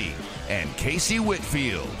Milby and Casey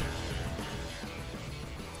Whitfield.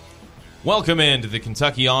 Welcome into the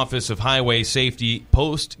Kentucky Office of Highway Safety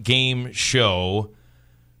post-game show.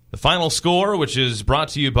 The final score, which is brought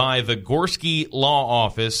to you by the Gorski Law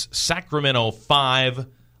Office, Sacramento 5,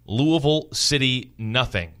 Louisville City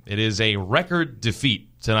 0. It is a record defeat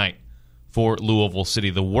tonight for Louisville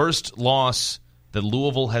City. The worst loss that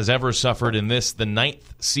Louisville has ever suffered in this, the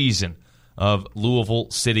 9th season of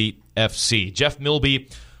Louisville City FC. Jeff Milby,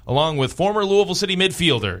 along with former Louisville City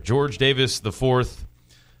midfielder George Davis IV.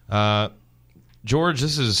 George,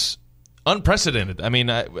 this is unprecedented. I mean,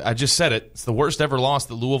 I just said it. It's the worst ever loss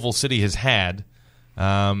that Louisville City has had.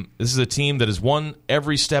 This is a team that has won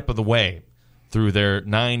every step of the way through their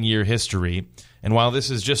 9-year history. And while this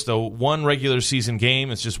is just a one regular season game,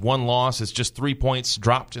 it's just one loss, it's just 3 points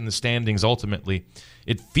dropped in the standings ultimately,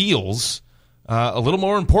 it feels a little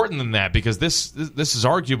more important than that, because this is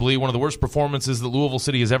arguably one of the worst performances that Louisville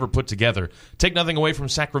City has ever put together. Take nothing away from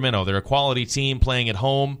Sacramento. They're a quality team playing at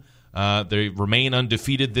home. They remain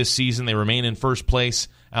undefeated this season. They remain in first place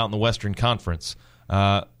out in the Western Conference.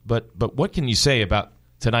 But what can you say about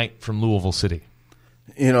tonight from Louisville City?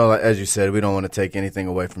 You know, as you said, we don't want to take anything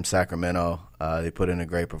away from Sacramento. They put in a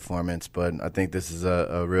great performance, but I think this is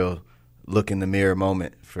a real look in the mirror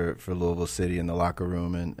moment for Louisville City in the locker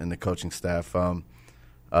room and the coaching staff.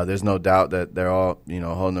 There's no doubt that they're all, you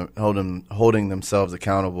know, holding themselves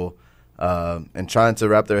accountable and trying to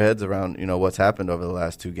wrap their heads around, you know, what's happened over the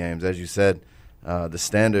last 2 games. As you said, the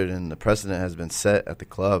standard and the precedent has been set at the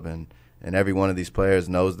club, and every one of these players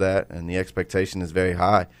knows that, and the expectation is very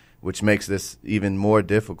high, which makes this even more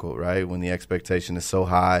difficult, right, when the expectation is so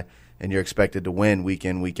high and you're expected to win week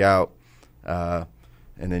in, week out.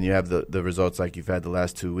 And then you have the results like you've had the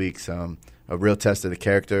last 2 weeks. A real test of the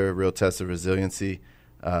character, a real test of resiliency.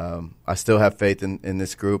 I still have faith in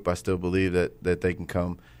this group. I still believe that they can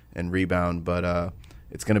come and rebound. But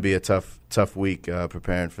it's going to be a tough week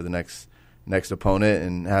preparing for the next opponent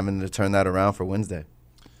and having to turn that around for Wednesday.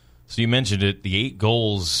 So you mentioned it, the 8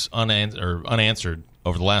 goals unanswered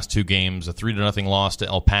over the last 2 games, a 3-0 loss to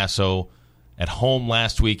El Paso at home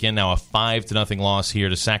last weekend, now a 5-0 loss here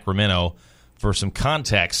to Sacramento. For some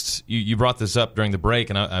context, you brought this up during the break,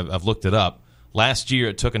 and I've looked it up. Last year,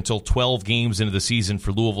 it took until 12 games into the season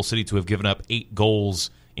for Louisville City to have given up 8 goals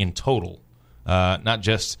in total, not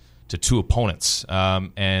just to 2 opponents. From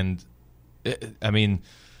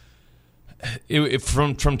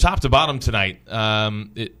top to bottom tonight,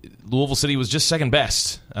 Louisville City was just second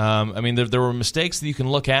best. There were mistakes that you can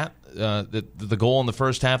look at. The goal in the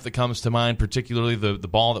first half that comes to mind, particularly the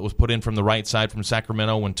ball that was put in from the right side from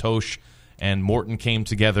Sacramento when Tosh and Morton came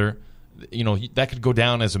together, you know, that could go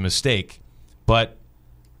down as a mistake. But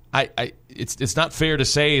it's not fair to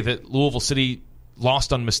say that Louisville City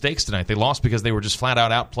lost on mistakes tonight. They lost because they were just flat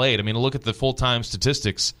out outplayed. I mean, look at the full-time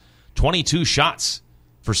statistics. 22 shots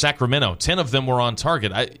for Sacramento. 10 of them were on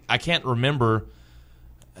target. I can't remember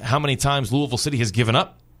how many times Louisville City has given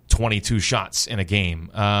up 22 shots in a game.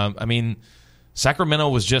 Sacramento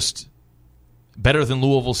was just better than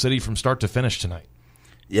Louisville City from start to finish tonight.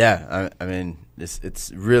 Yeah,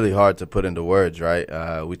 it's really hard to put into words,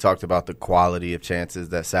 right? We talked about the quality of chances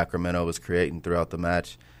that Sacramento was creating throughout the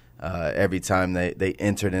match. Every time they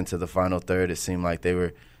entered into the final third, it seemed like they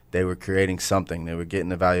were creating something. They were getting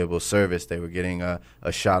a valuable service. They were getting a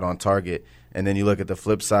shot on target. And then you look at the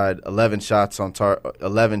flip side, 11 shots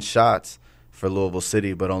for Louisville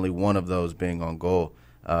City, but only 1 of those being on goal.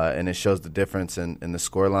 And it shows the difference in the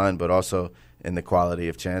scoreline, but also in the quality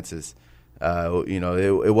of chances.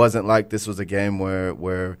 It wasn't like this was a game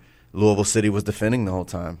where Louisville City was defending the whole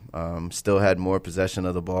time. Still had more possession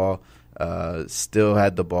of the ball, still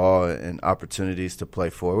had the ball and opportunities to play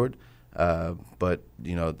forward. But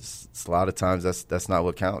it's a lot of times that's not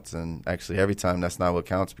what counts. And actually every time that's not what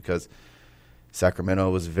counts, because Sacramento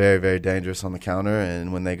was very, very dangerous on the counter,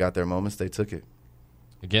 and when they got their moments, they took it.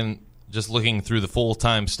 Again, just looking through the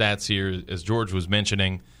full-time stats here, as George was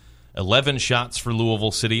mentioning, 11 shots for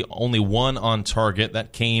Louisville City, only 1 on target.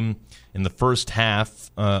 That came in the first half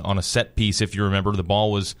on a set piece, if you remember. The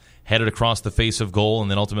ball was headed across the face of goal and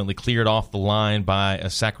then ultimately cleared off the line by a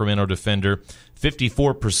Sacramento defender.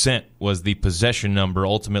 54% was the possession number,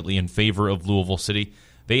 ultimately in favor of Louisville City.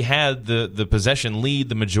 They had the possession lead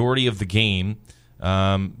the majority of the game,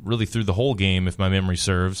 really through the whole game, if my memory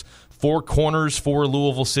serves. 4 corners for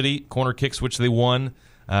Louisville City, corner kicks, which they won.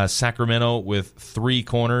 Sacramento with 3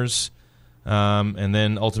 corners. And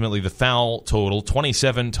then ultimately the foul total,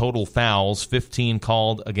 27 total fouls, 15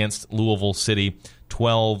 called against Louisville City,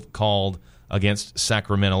 12 called against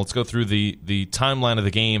Sacramento. Let's go through the timeline of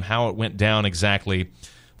the game, how it went down exactly.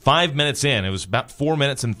 5 minutes in, it was about 4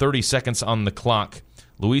 minutes and 30 seconds on the clock.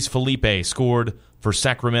 Luis Felipe scored for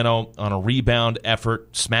Sacramento on a rebound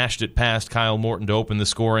effort, smashed it past Kyle Morton to open the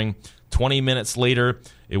scoring. 20 minutes later,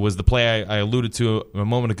 it was the play I alluded to a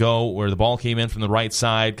moment ago where the ball came in from the right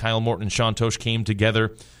side. Kyle Morton and Sean Tosh came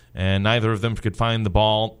together, and neither of them could find the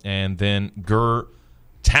ball. And then Gurr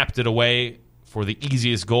tapped it away for the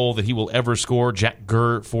easiest goal that he will ever score. Jack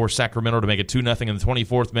Gurr for Sacramento to make it 2-0 in the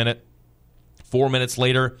 24th minute. 4 minutes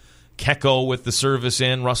later, Kecko with the service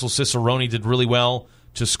in. Russell Cicerone did really well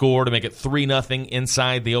to score to make it 3-0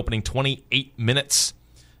 inside the opening 28 minutes.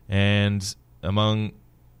 And among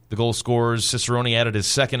the goal scorers, Cicerone added his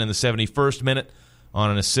second in the 71st minute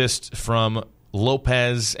on an assist from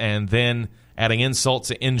Lopez, and then adding insult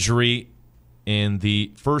to injury in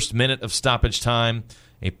the first minute of stoppage time,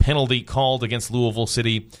 a penalty called against Louisville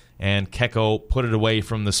City, and Keko put it away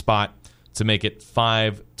from the spot to make it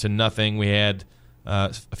 5-0. We had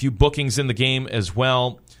a few bookings in the game as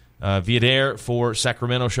well. Viader for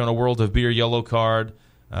Sacramento shown a World of Beer yellow card.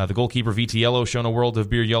 The goalkeeper Vitiello shown a World of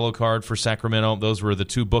Beer yellow card for Sacramento. Those were the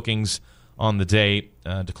two bookings on the day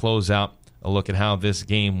to close out a look at how this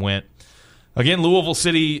game went. Again, Louisville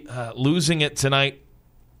City losing it tonight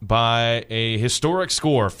by a historic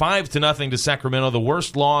score, 5-0 to Sacramento, the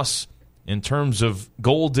worst loss in terms of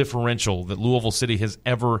goal differential that Louisville City has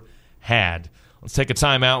ever had. Let's take a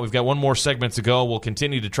timeout. We've got one more segment to go. We'll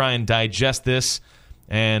continue to try and digest this.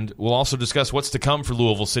 And we'll also discuss what's to come for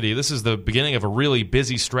Louisville City. This is the beginning of a really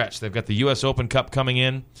busy stretch. They've got the U.S. Open Cup coming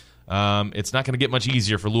in. It's not going to get much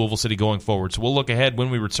easier for Louisville City going forward. So we'll look ahead when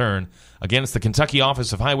we return. Again, it's the Kentucky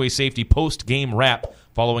Office of Highway Safety post-game wrap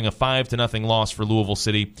following a 5-0 loss for Louisville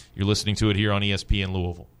City. You're listening to it here on ESPN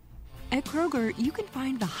Louisville. At Kroger, you can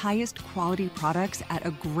find the highest quality products at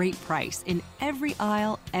a great price in every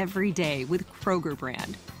aisle, every day with Kroger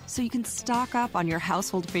brand. So you can stock up on your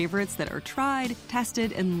household favorites that are tried,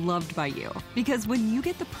 tested, and loved by you. Because when you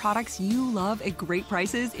get the products you love at great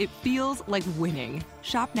prices, it feels like winning.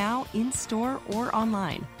 Shop now, in-store, or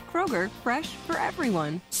online. Kroger, fresh for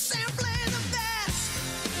everyone. Simply the best.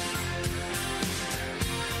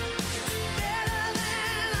 Better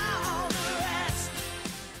than all the rest.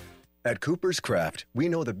 At Cooper's Craft, we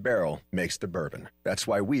know the barrel makes the bourbon. That's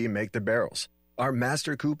why we make the barrels. Our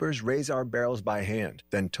master coopers raise our barrels by hand,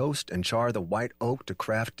 then toast and char the white oak to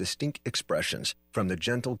craft distinct expressions, from the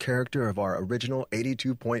gentle character of our original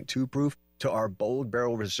 82.2 proof to our bold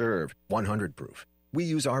barrel reserve 100 proof. We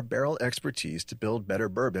use our barrel expertise to build better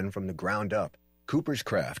bourbon from the ground up. Cooper's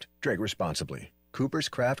Craft. Drink responsibly. Cooper's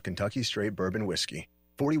Craft Kentucky Straight Bourbon Whiskey.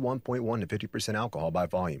 41.1 to 50% alcohol by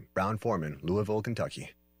volume. Brown-Forman, Louisville, Kentucky.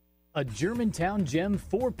 A Germantown gem,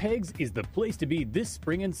 Four Pegs, is the place to be this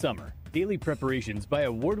spring and summer. Daily preparations by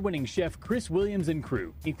award-winning chef Chris Williams and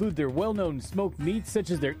crew include their well-known smoked meats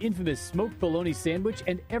such as their infamous smoked bologna sandwich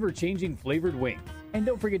and ever-changing flavored wings. And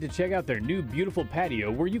don't forget to check out their new beautiful patio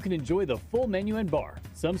where you can enjoy the full menu and bar.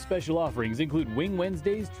 Some special offerings include Wing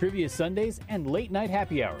Wednesdays, Trivia Sundays, and late-night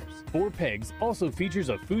happy hours. Four Pegs also features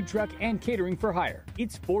a food truck and catering for hire.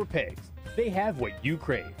 It's Four Pegs. They have what you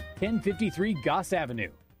crave. 1053 Goss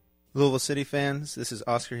Avenue. Louisville City fans, this is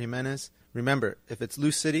Oscar Jimenez. Remember, if it's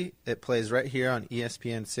LouCIty, it plays right here on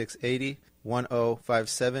ESPN 680,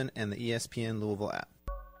 1057, and the ESPN Louisville app.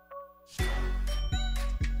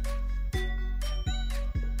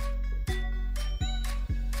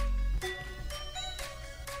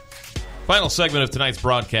 Final segment of tonight's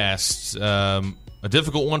broadcast. A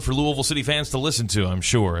difficult one for Louisville City fans to listen to, I'm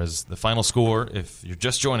sure, as the final score, if you're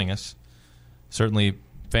just joining us. Certainly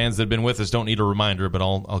fans that have been with us don't need a reminder, but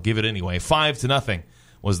I'll give it anyway. 5-0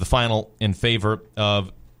 was the final in favor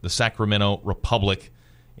of the Sacramento Republic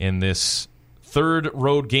in this third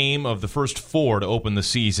road game of the first four to open the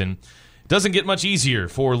season. It doesn't get much easier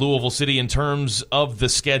for Louisville City in terms of the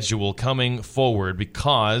schedule coming forward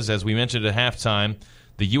because, as we mentioned at halftime,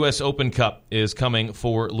 the U.S. Open Cup is coming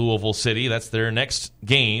for Louisville City. That's their next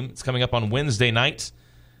game. It's coming up on Wednesday night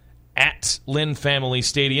at Lynn Family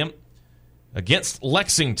Stadium against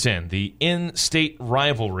Lexington, the in-state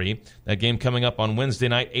rivalry. That game coming up on Wednesday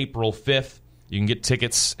night, April 5th. You can get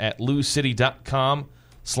tickets at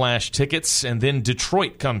LouCIty.com/tickets. And then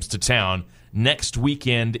Detroit comes to town next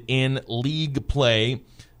weekend in league play.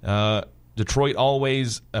 Detroit,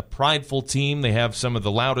 always a prideful team. They have some of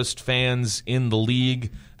the loudest fans in the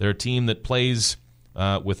league. They're a team that plays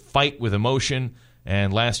with fight, with emotion.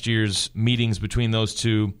 And last year's meetings between those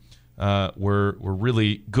two were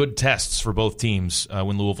really good tests for both teams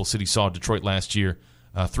when Louisville City saw Detroit last year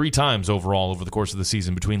 3 times overall over the course of the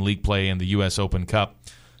season between league play and the U.S. Open Cup.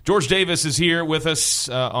 George Davis is here with us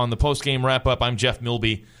on the post-game wrap-up. I'm Jeff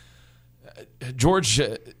Milby. George,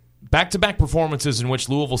 back-to-back performances in which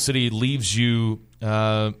Louisville City leaves you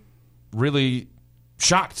really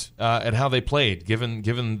shocked at how they played,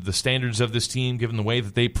 given the standards of this team, given the way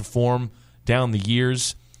that they perform down the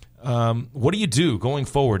years. What do you do going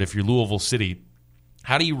forward if you're Louisville City?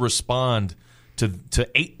 How do you respond to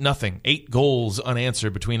 8-0, 8 goals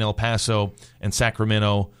unanswered between El Paso and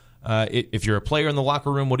Sacramento? If you're a player in the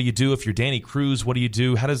locker room, what do you do? If you're Danny Cruz, what do you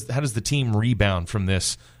do? How does the team rebound from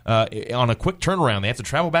this on a quick turnaround? They have to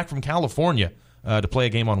travel back from California to play a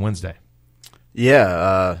game on Wednesday.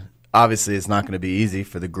 Yeah, obviously it's not going to be easy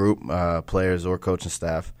for the group, players or coaching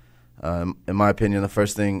staff. In my opinion, the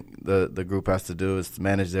first thing the group has to do is to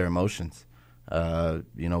manage their emotions.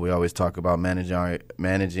 We always talk about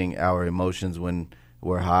managing our emotions when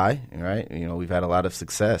we're high, right? We've had a lot of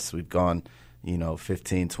success. We've gone,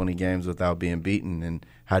 15, 20 games without being beaten, and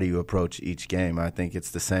how do you approach each game? I think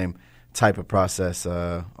it's the same type of process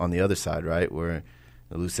on the other side, right, where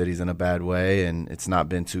LouCity's in a bad way and it's not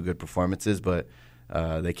been 2 good performances, but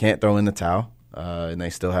they can't throw in the towel, and they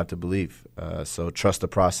still have to believe. So trust the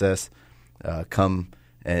process, come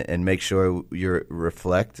and make sure you're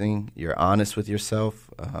reflecting, you're honest with yourself,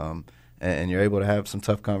 and you're able to have some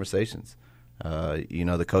tough conversations.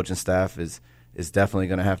 The coaching staff is definitely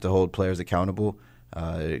going to have to hold players accountable,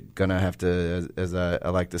 going to have to, as I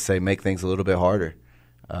like to say, make things a little bit harder,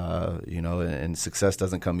 and success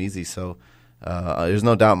doesn't come easy. So there's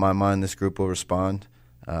no doubt in my mind this group will respond.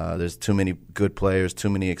 There's too many good players, too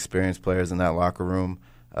many experienced players in that locker room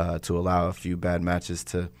to allow a few bad matches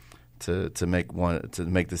to make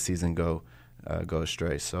the season go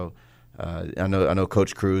astray. So I know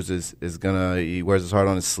Coach Cruz is he wears his heart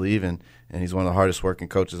on his sleeve, and he's one of the hardest working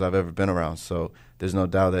coaches I've ever been around. So there's no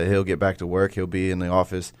doubt that he'll get back to work. He'll be in the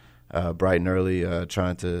office bright and early,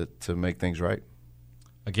 trying to make things right.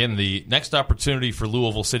 Again, the next opportunity for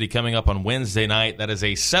Louisville City coming up on Wednesday night. That is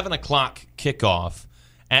a 7 o'clock kickoff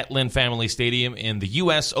at Lynn Family Stadium in the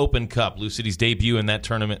U.S. Open Cup. LouCity's debut in that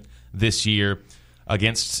tournament this year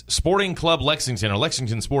against Sporting Club Lexington, or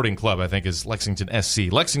Lexington Sporting Club, I think is Lexington SC.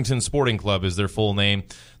 Lexington Sporting Club is their full name.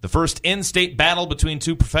 The first in-state battle between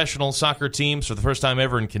 2 professional soccer teams for the first time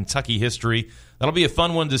ever in Kentucky history. That'll be a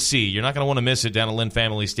fun one to see. You're not going to want to miss it down at Lynn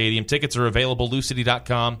Family Stadium. Tickets are available,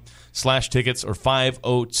 LouCIty.com/tickets or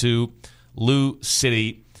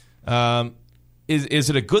 502-LouCity. Is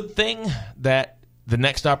it a good thing that the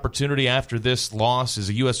next opportunity after this loss is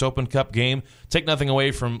a U.S. Open Cup game? Take nothing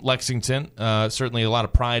away from Lexington. Certainly a lot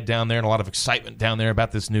of pride down there and a lot of excitement down there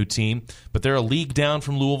about this new team. But they're a league down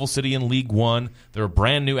from Louisville City in League One. They're a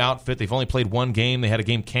brand new outfit. They've only played 1 game. They had a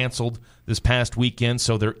game canceled this past weekend,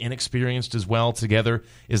 so they're inexperienced as well together.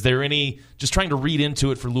 Is there any, just trying to read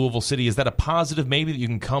into it for Louisville City, is that a positive maybe that you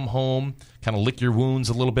can come home, kind of lick your wounds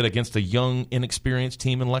a little bit against a young, inexperienced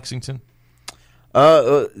team in Lexington?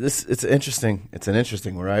 It's interesting. It's an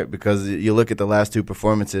interesting one, right? Because you look at the last 2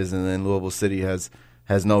 performances, and then Louisville City has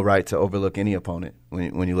no right to overlook any opponent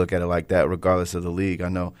when you look at it like that, regardless of the league. I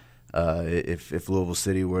know if Louisville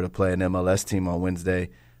City were to play an MLS team on Wednesday,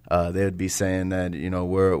 they would be saying that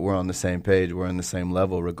we're on the same page, we're on the same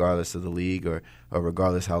level, regardless of the league or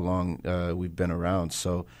regardless how long we've been around.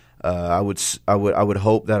 So I would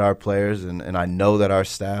hope that our players and I know that our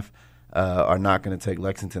staff are not going to take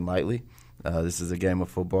Lexington lightly. This is a game of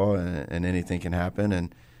football, and anything can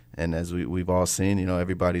happen. And as we've all seen,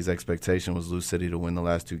 everybody's expectation was LouCity to win the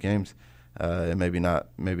last 2 games, and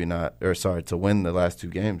to win the last 2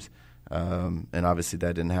 games. And obviously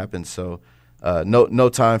that didn't happen. So no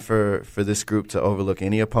time for this group to overlook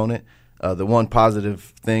any opponent. The one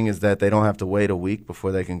positive thing is that they don't have to wait a week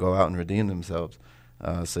before they can go out and redeem themselves.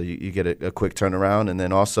 So you get a quick turnaround, and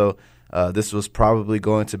then also this was probably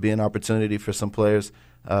going to be an opportunity for some players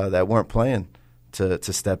that weren't playing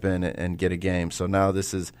to step in and get a game. So now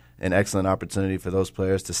this is an excellent opportunity for those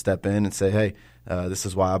players to step in and say, hey, this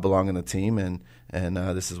is why I belong in the team, and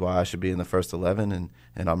this is why I should be in the first 11, and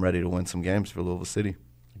I'm ready to win some games for Louisville City.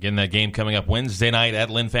 Again, that game coming up Wednesday night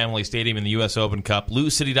at Lynn Family Stadium in the U.S. Open Cup.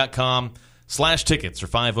 LouCIty.com/tickets or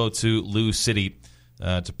 502-LouCity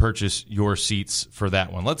to purchase your seats for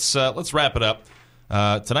that one. Let's wrap it up.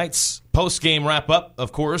 Tonight's post-game wrap-up,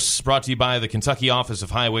 of course, brought to you by the Kentucky Office of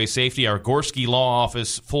Highway Safety. Our Gorski Law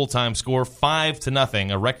Office full-time score,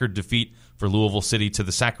 5-0, a record defeat for Louisville City to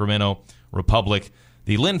the Sacramento Republic.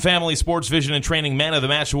 The Lynn Family Sports Vision and Training Man of the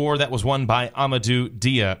Match Award, that was won by Amadou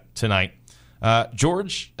Dia tonight.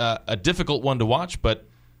 George, a difficult one to watch, but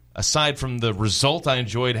aside from the result, I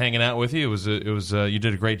enjoyed hanging out with you. You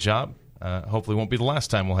did a great job. Hopefully it won't be the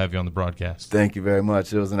last time we'll have you on the broadcast. Thank you very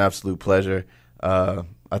much. It was an absolute pleasure. I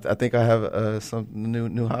think I have some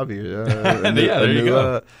new hobby,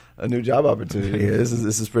 a new job opportunity here. This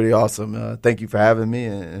is pretty awesome. Thank you for having me,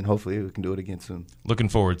 and hopefully we can do it again soon. Looking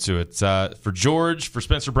forward to it. For George, for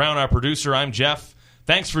Spencer Brown, our producer, I'm Jeff.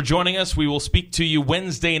 Thanks for joining us. We will speak to you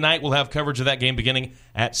Wednesday night. We'll have coverage of that game beginning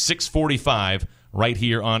at 6:45 right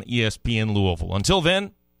here on ESPN Louisville. Until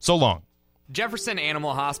then, so long. Jefferson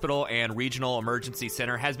Animal Hospital and Regional Emergency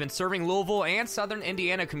Center has been serving Louisville and Southern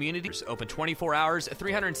Indiana communities. Open 24 hours,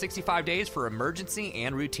 365 days for emergency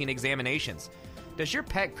and routine examinations. Does your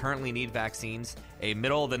pet currently need vaccines? A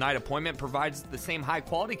middle-of-the-night appointment provides the same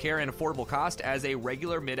high-quality care and affordable cost as a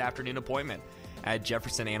regular mid-afternoon appointment. At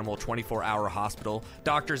Jefferson Animal 24-Hour Hospital,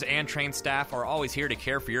 doctors and trained staff are always here to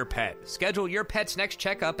care for your pet. Schedule your pet's next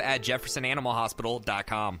checkup at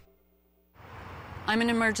jeffersonanimalhospital.com. I'm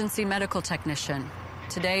an emergency medical technician.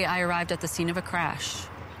 Today I arrived at the scene of a crash.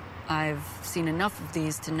 I've seen enough of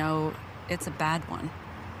these to know it's a bad one.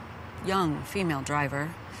 Young female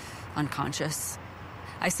driver, unconscious.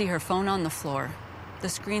 I see her phone on the floor. The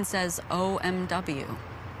screen says OMW.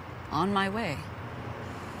 On my way.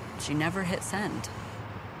 She never hit send.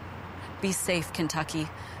 Be safe, Kentucky.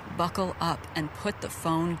 Buckle up and put the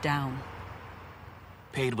phone down.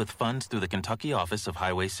 Paid with funds through the Kentucky Office of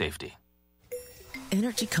Highway Safety.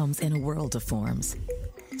 Energy comes in a world of forms.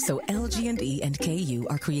 So LG&E and KU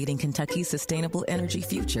are creating Kentucky's sustainable energy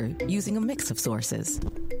future using a mix of sources.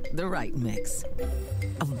 The right mix.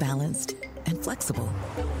 Of balanced and flexible.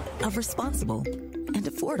 Of responsible and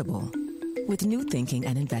affordable. With new thinking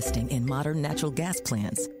and investing in modern natural gas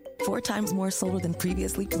plants, 4 times more solar than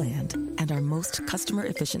previously planned, and our most customer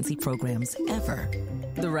efficiency programs ever.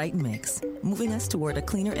 The right mix, moving us toward a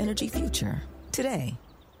cleaner energy future today.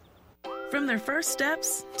 From their first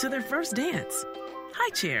steps to their first dance, high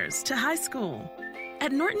chairs to high school.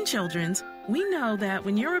 At Norton Children's, we know that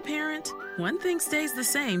when you're a parent, one thing stays the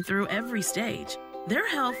same through every stage. Their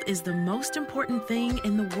health is the most important thing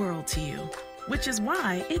in the world to you, which is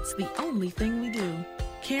why it's the only thing we do.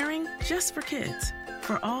 Caring just for kids.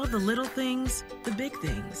 For all the little things, the big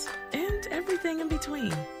things, and everything in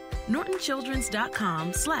between.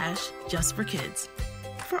 NortonChildrens.com/justforkids.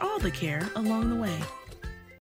 For all the care along the way.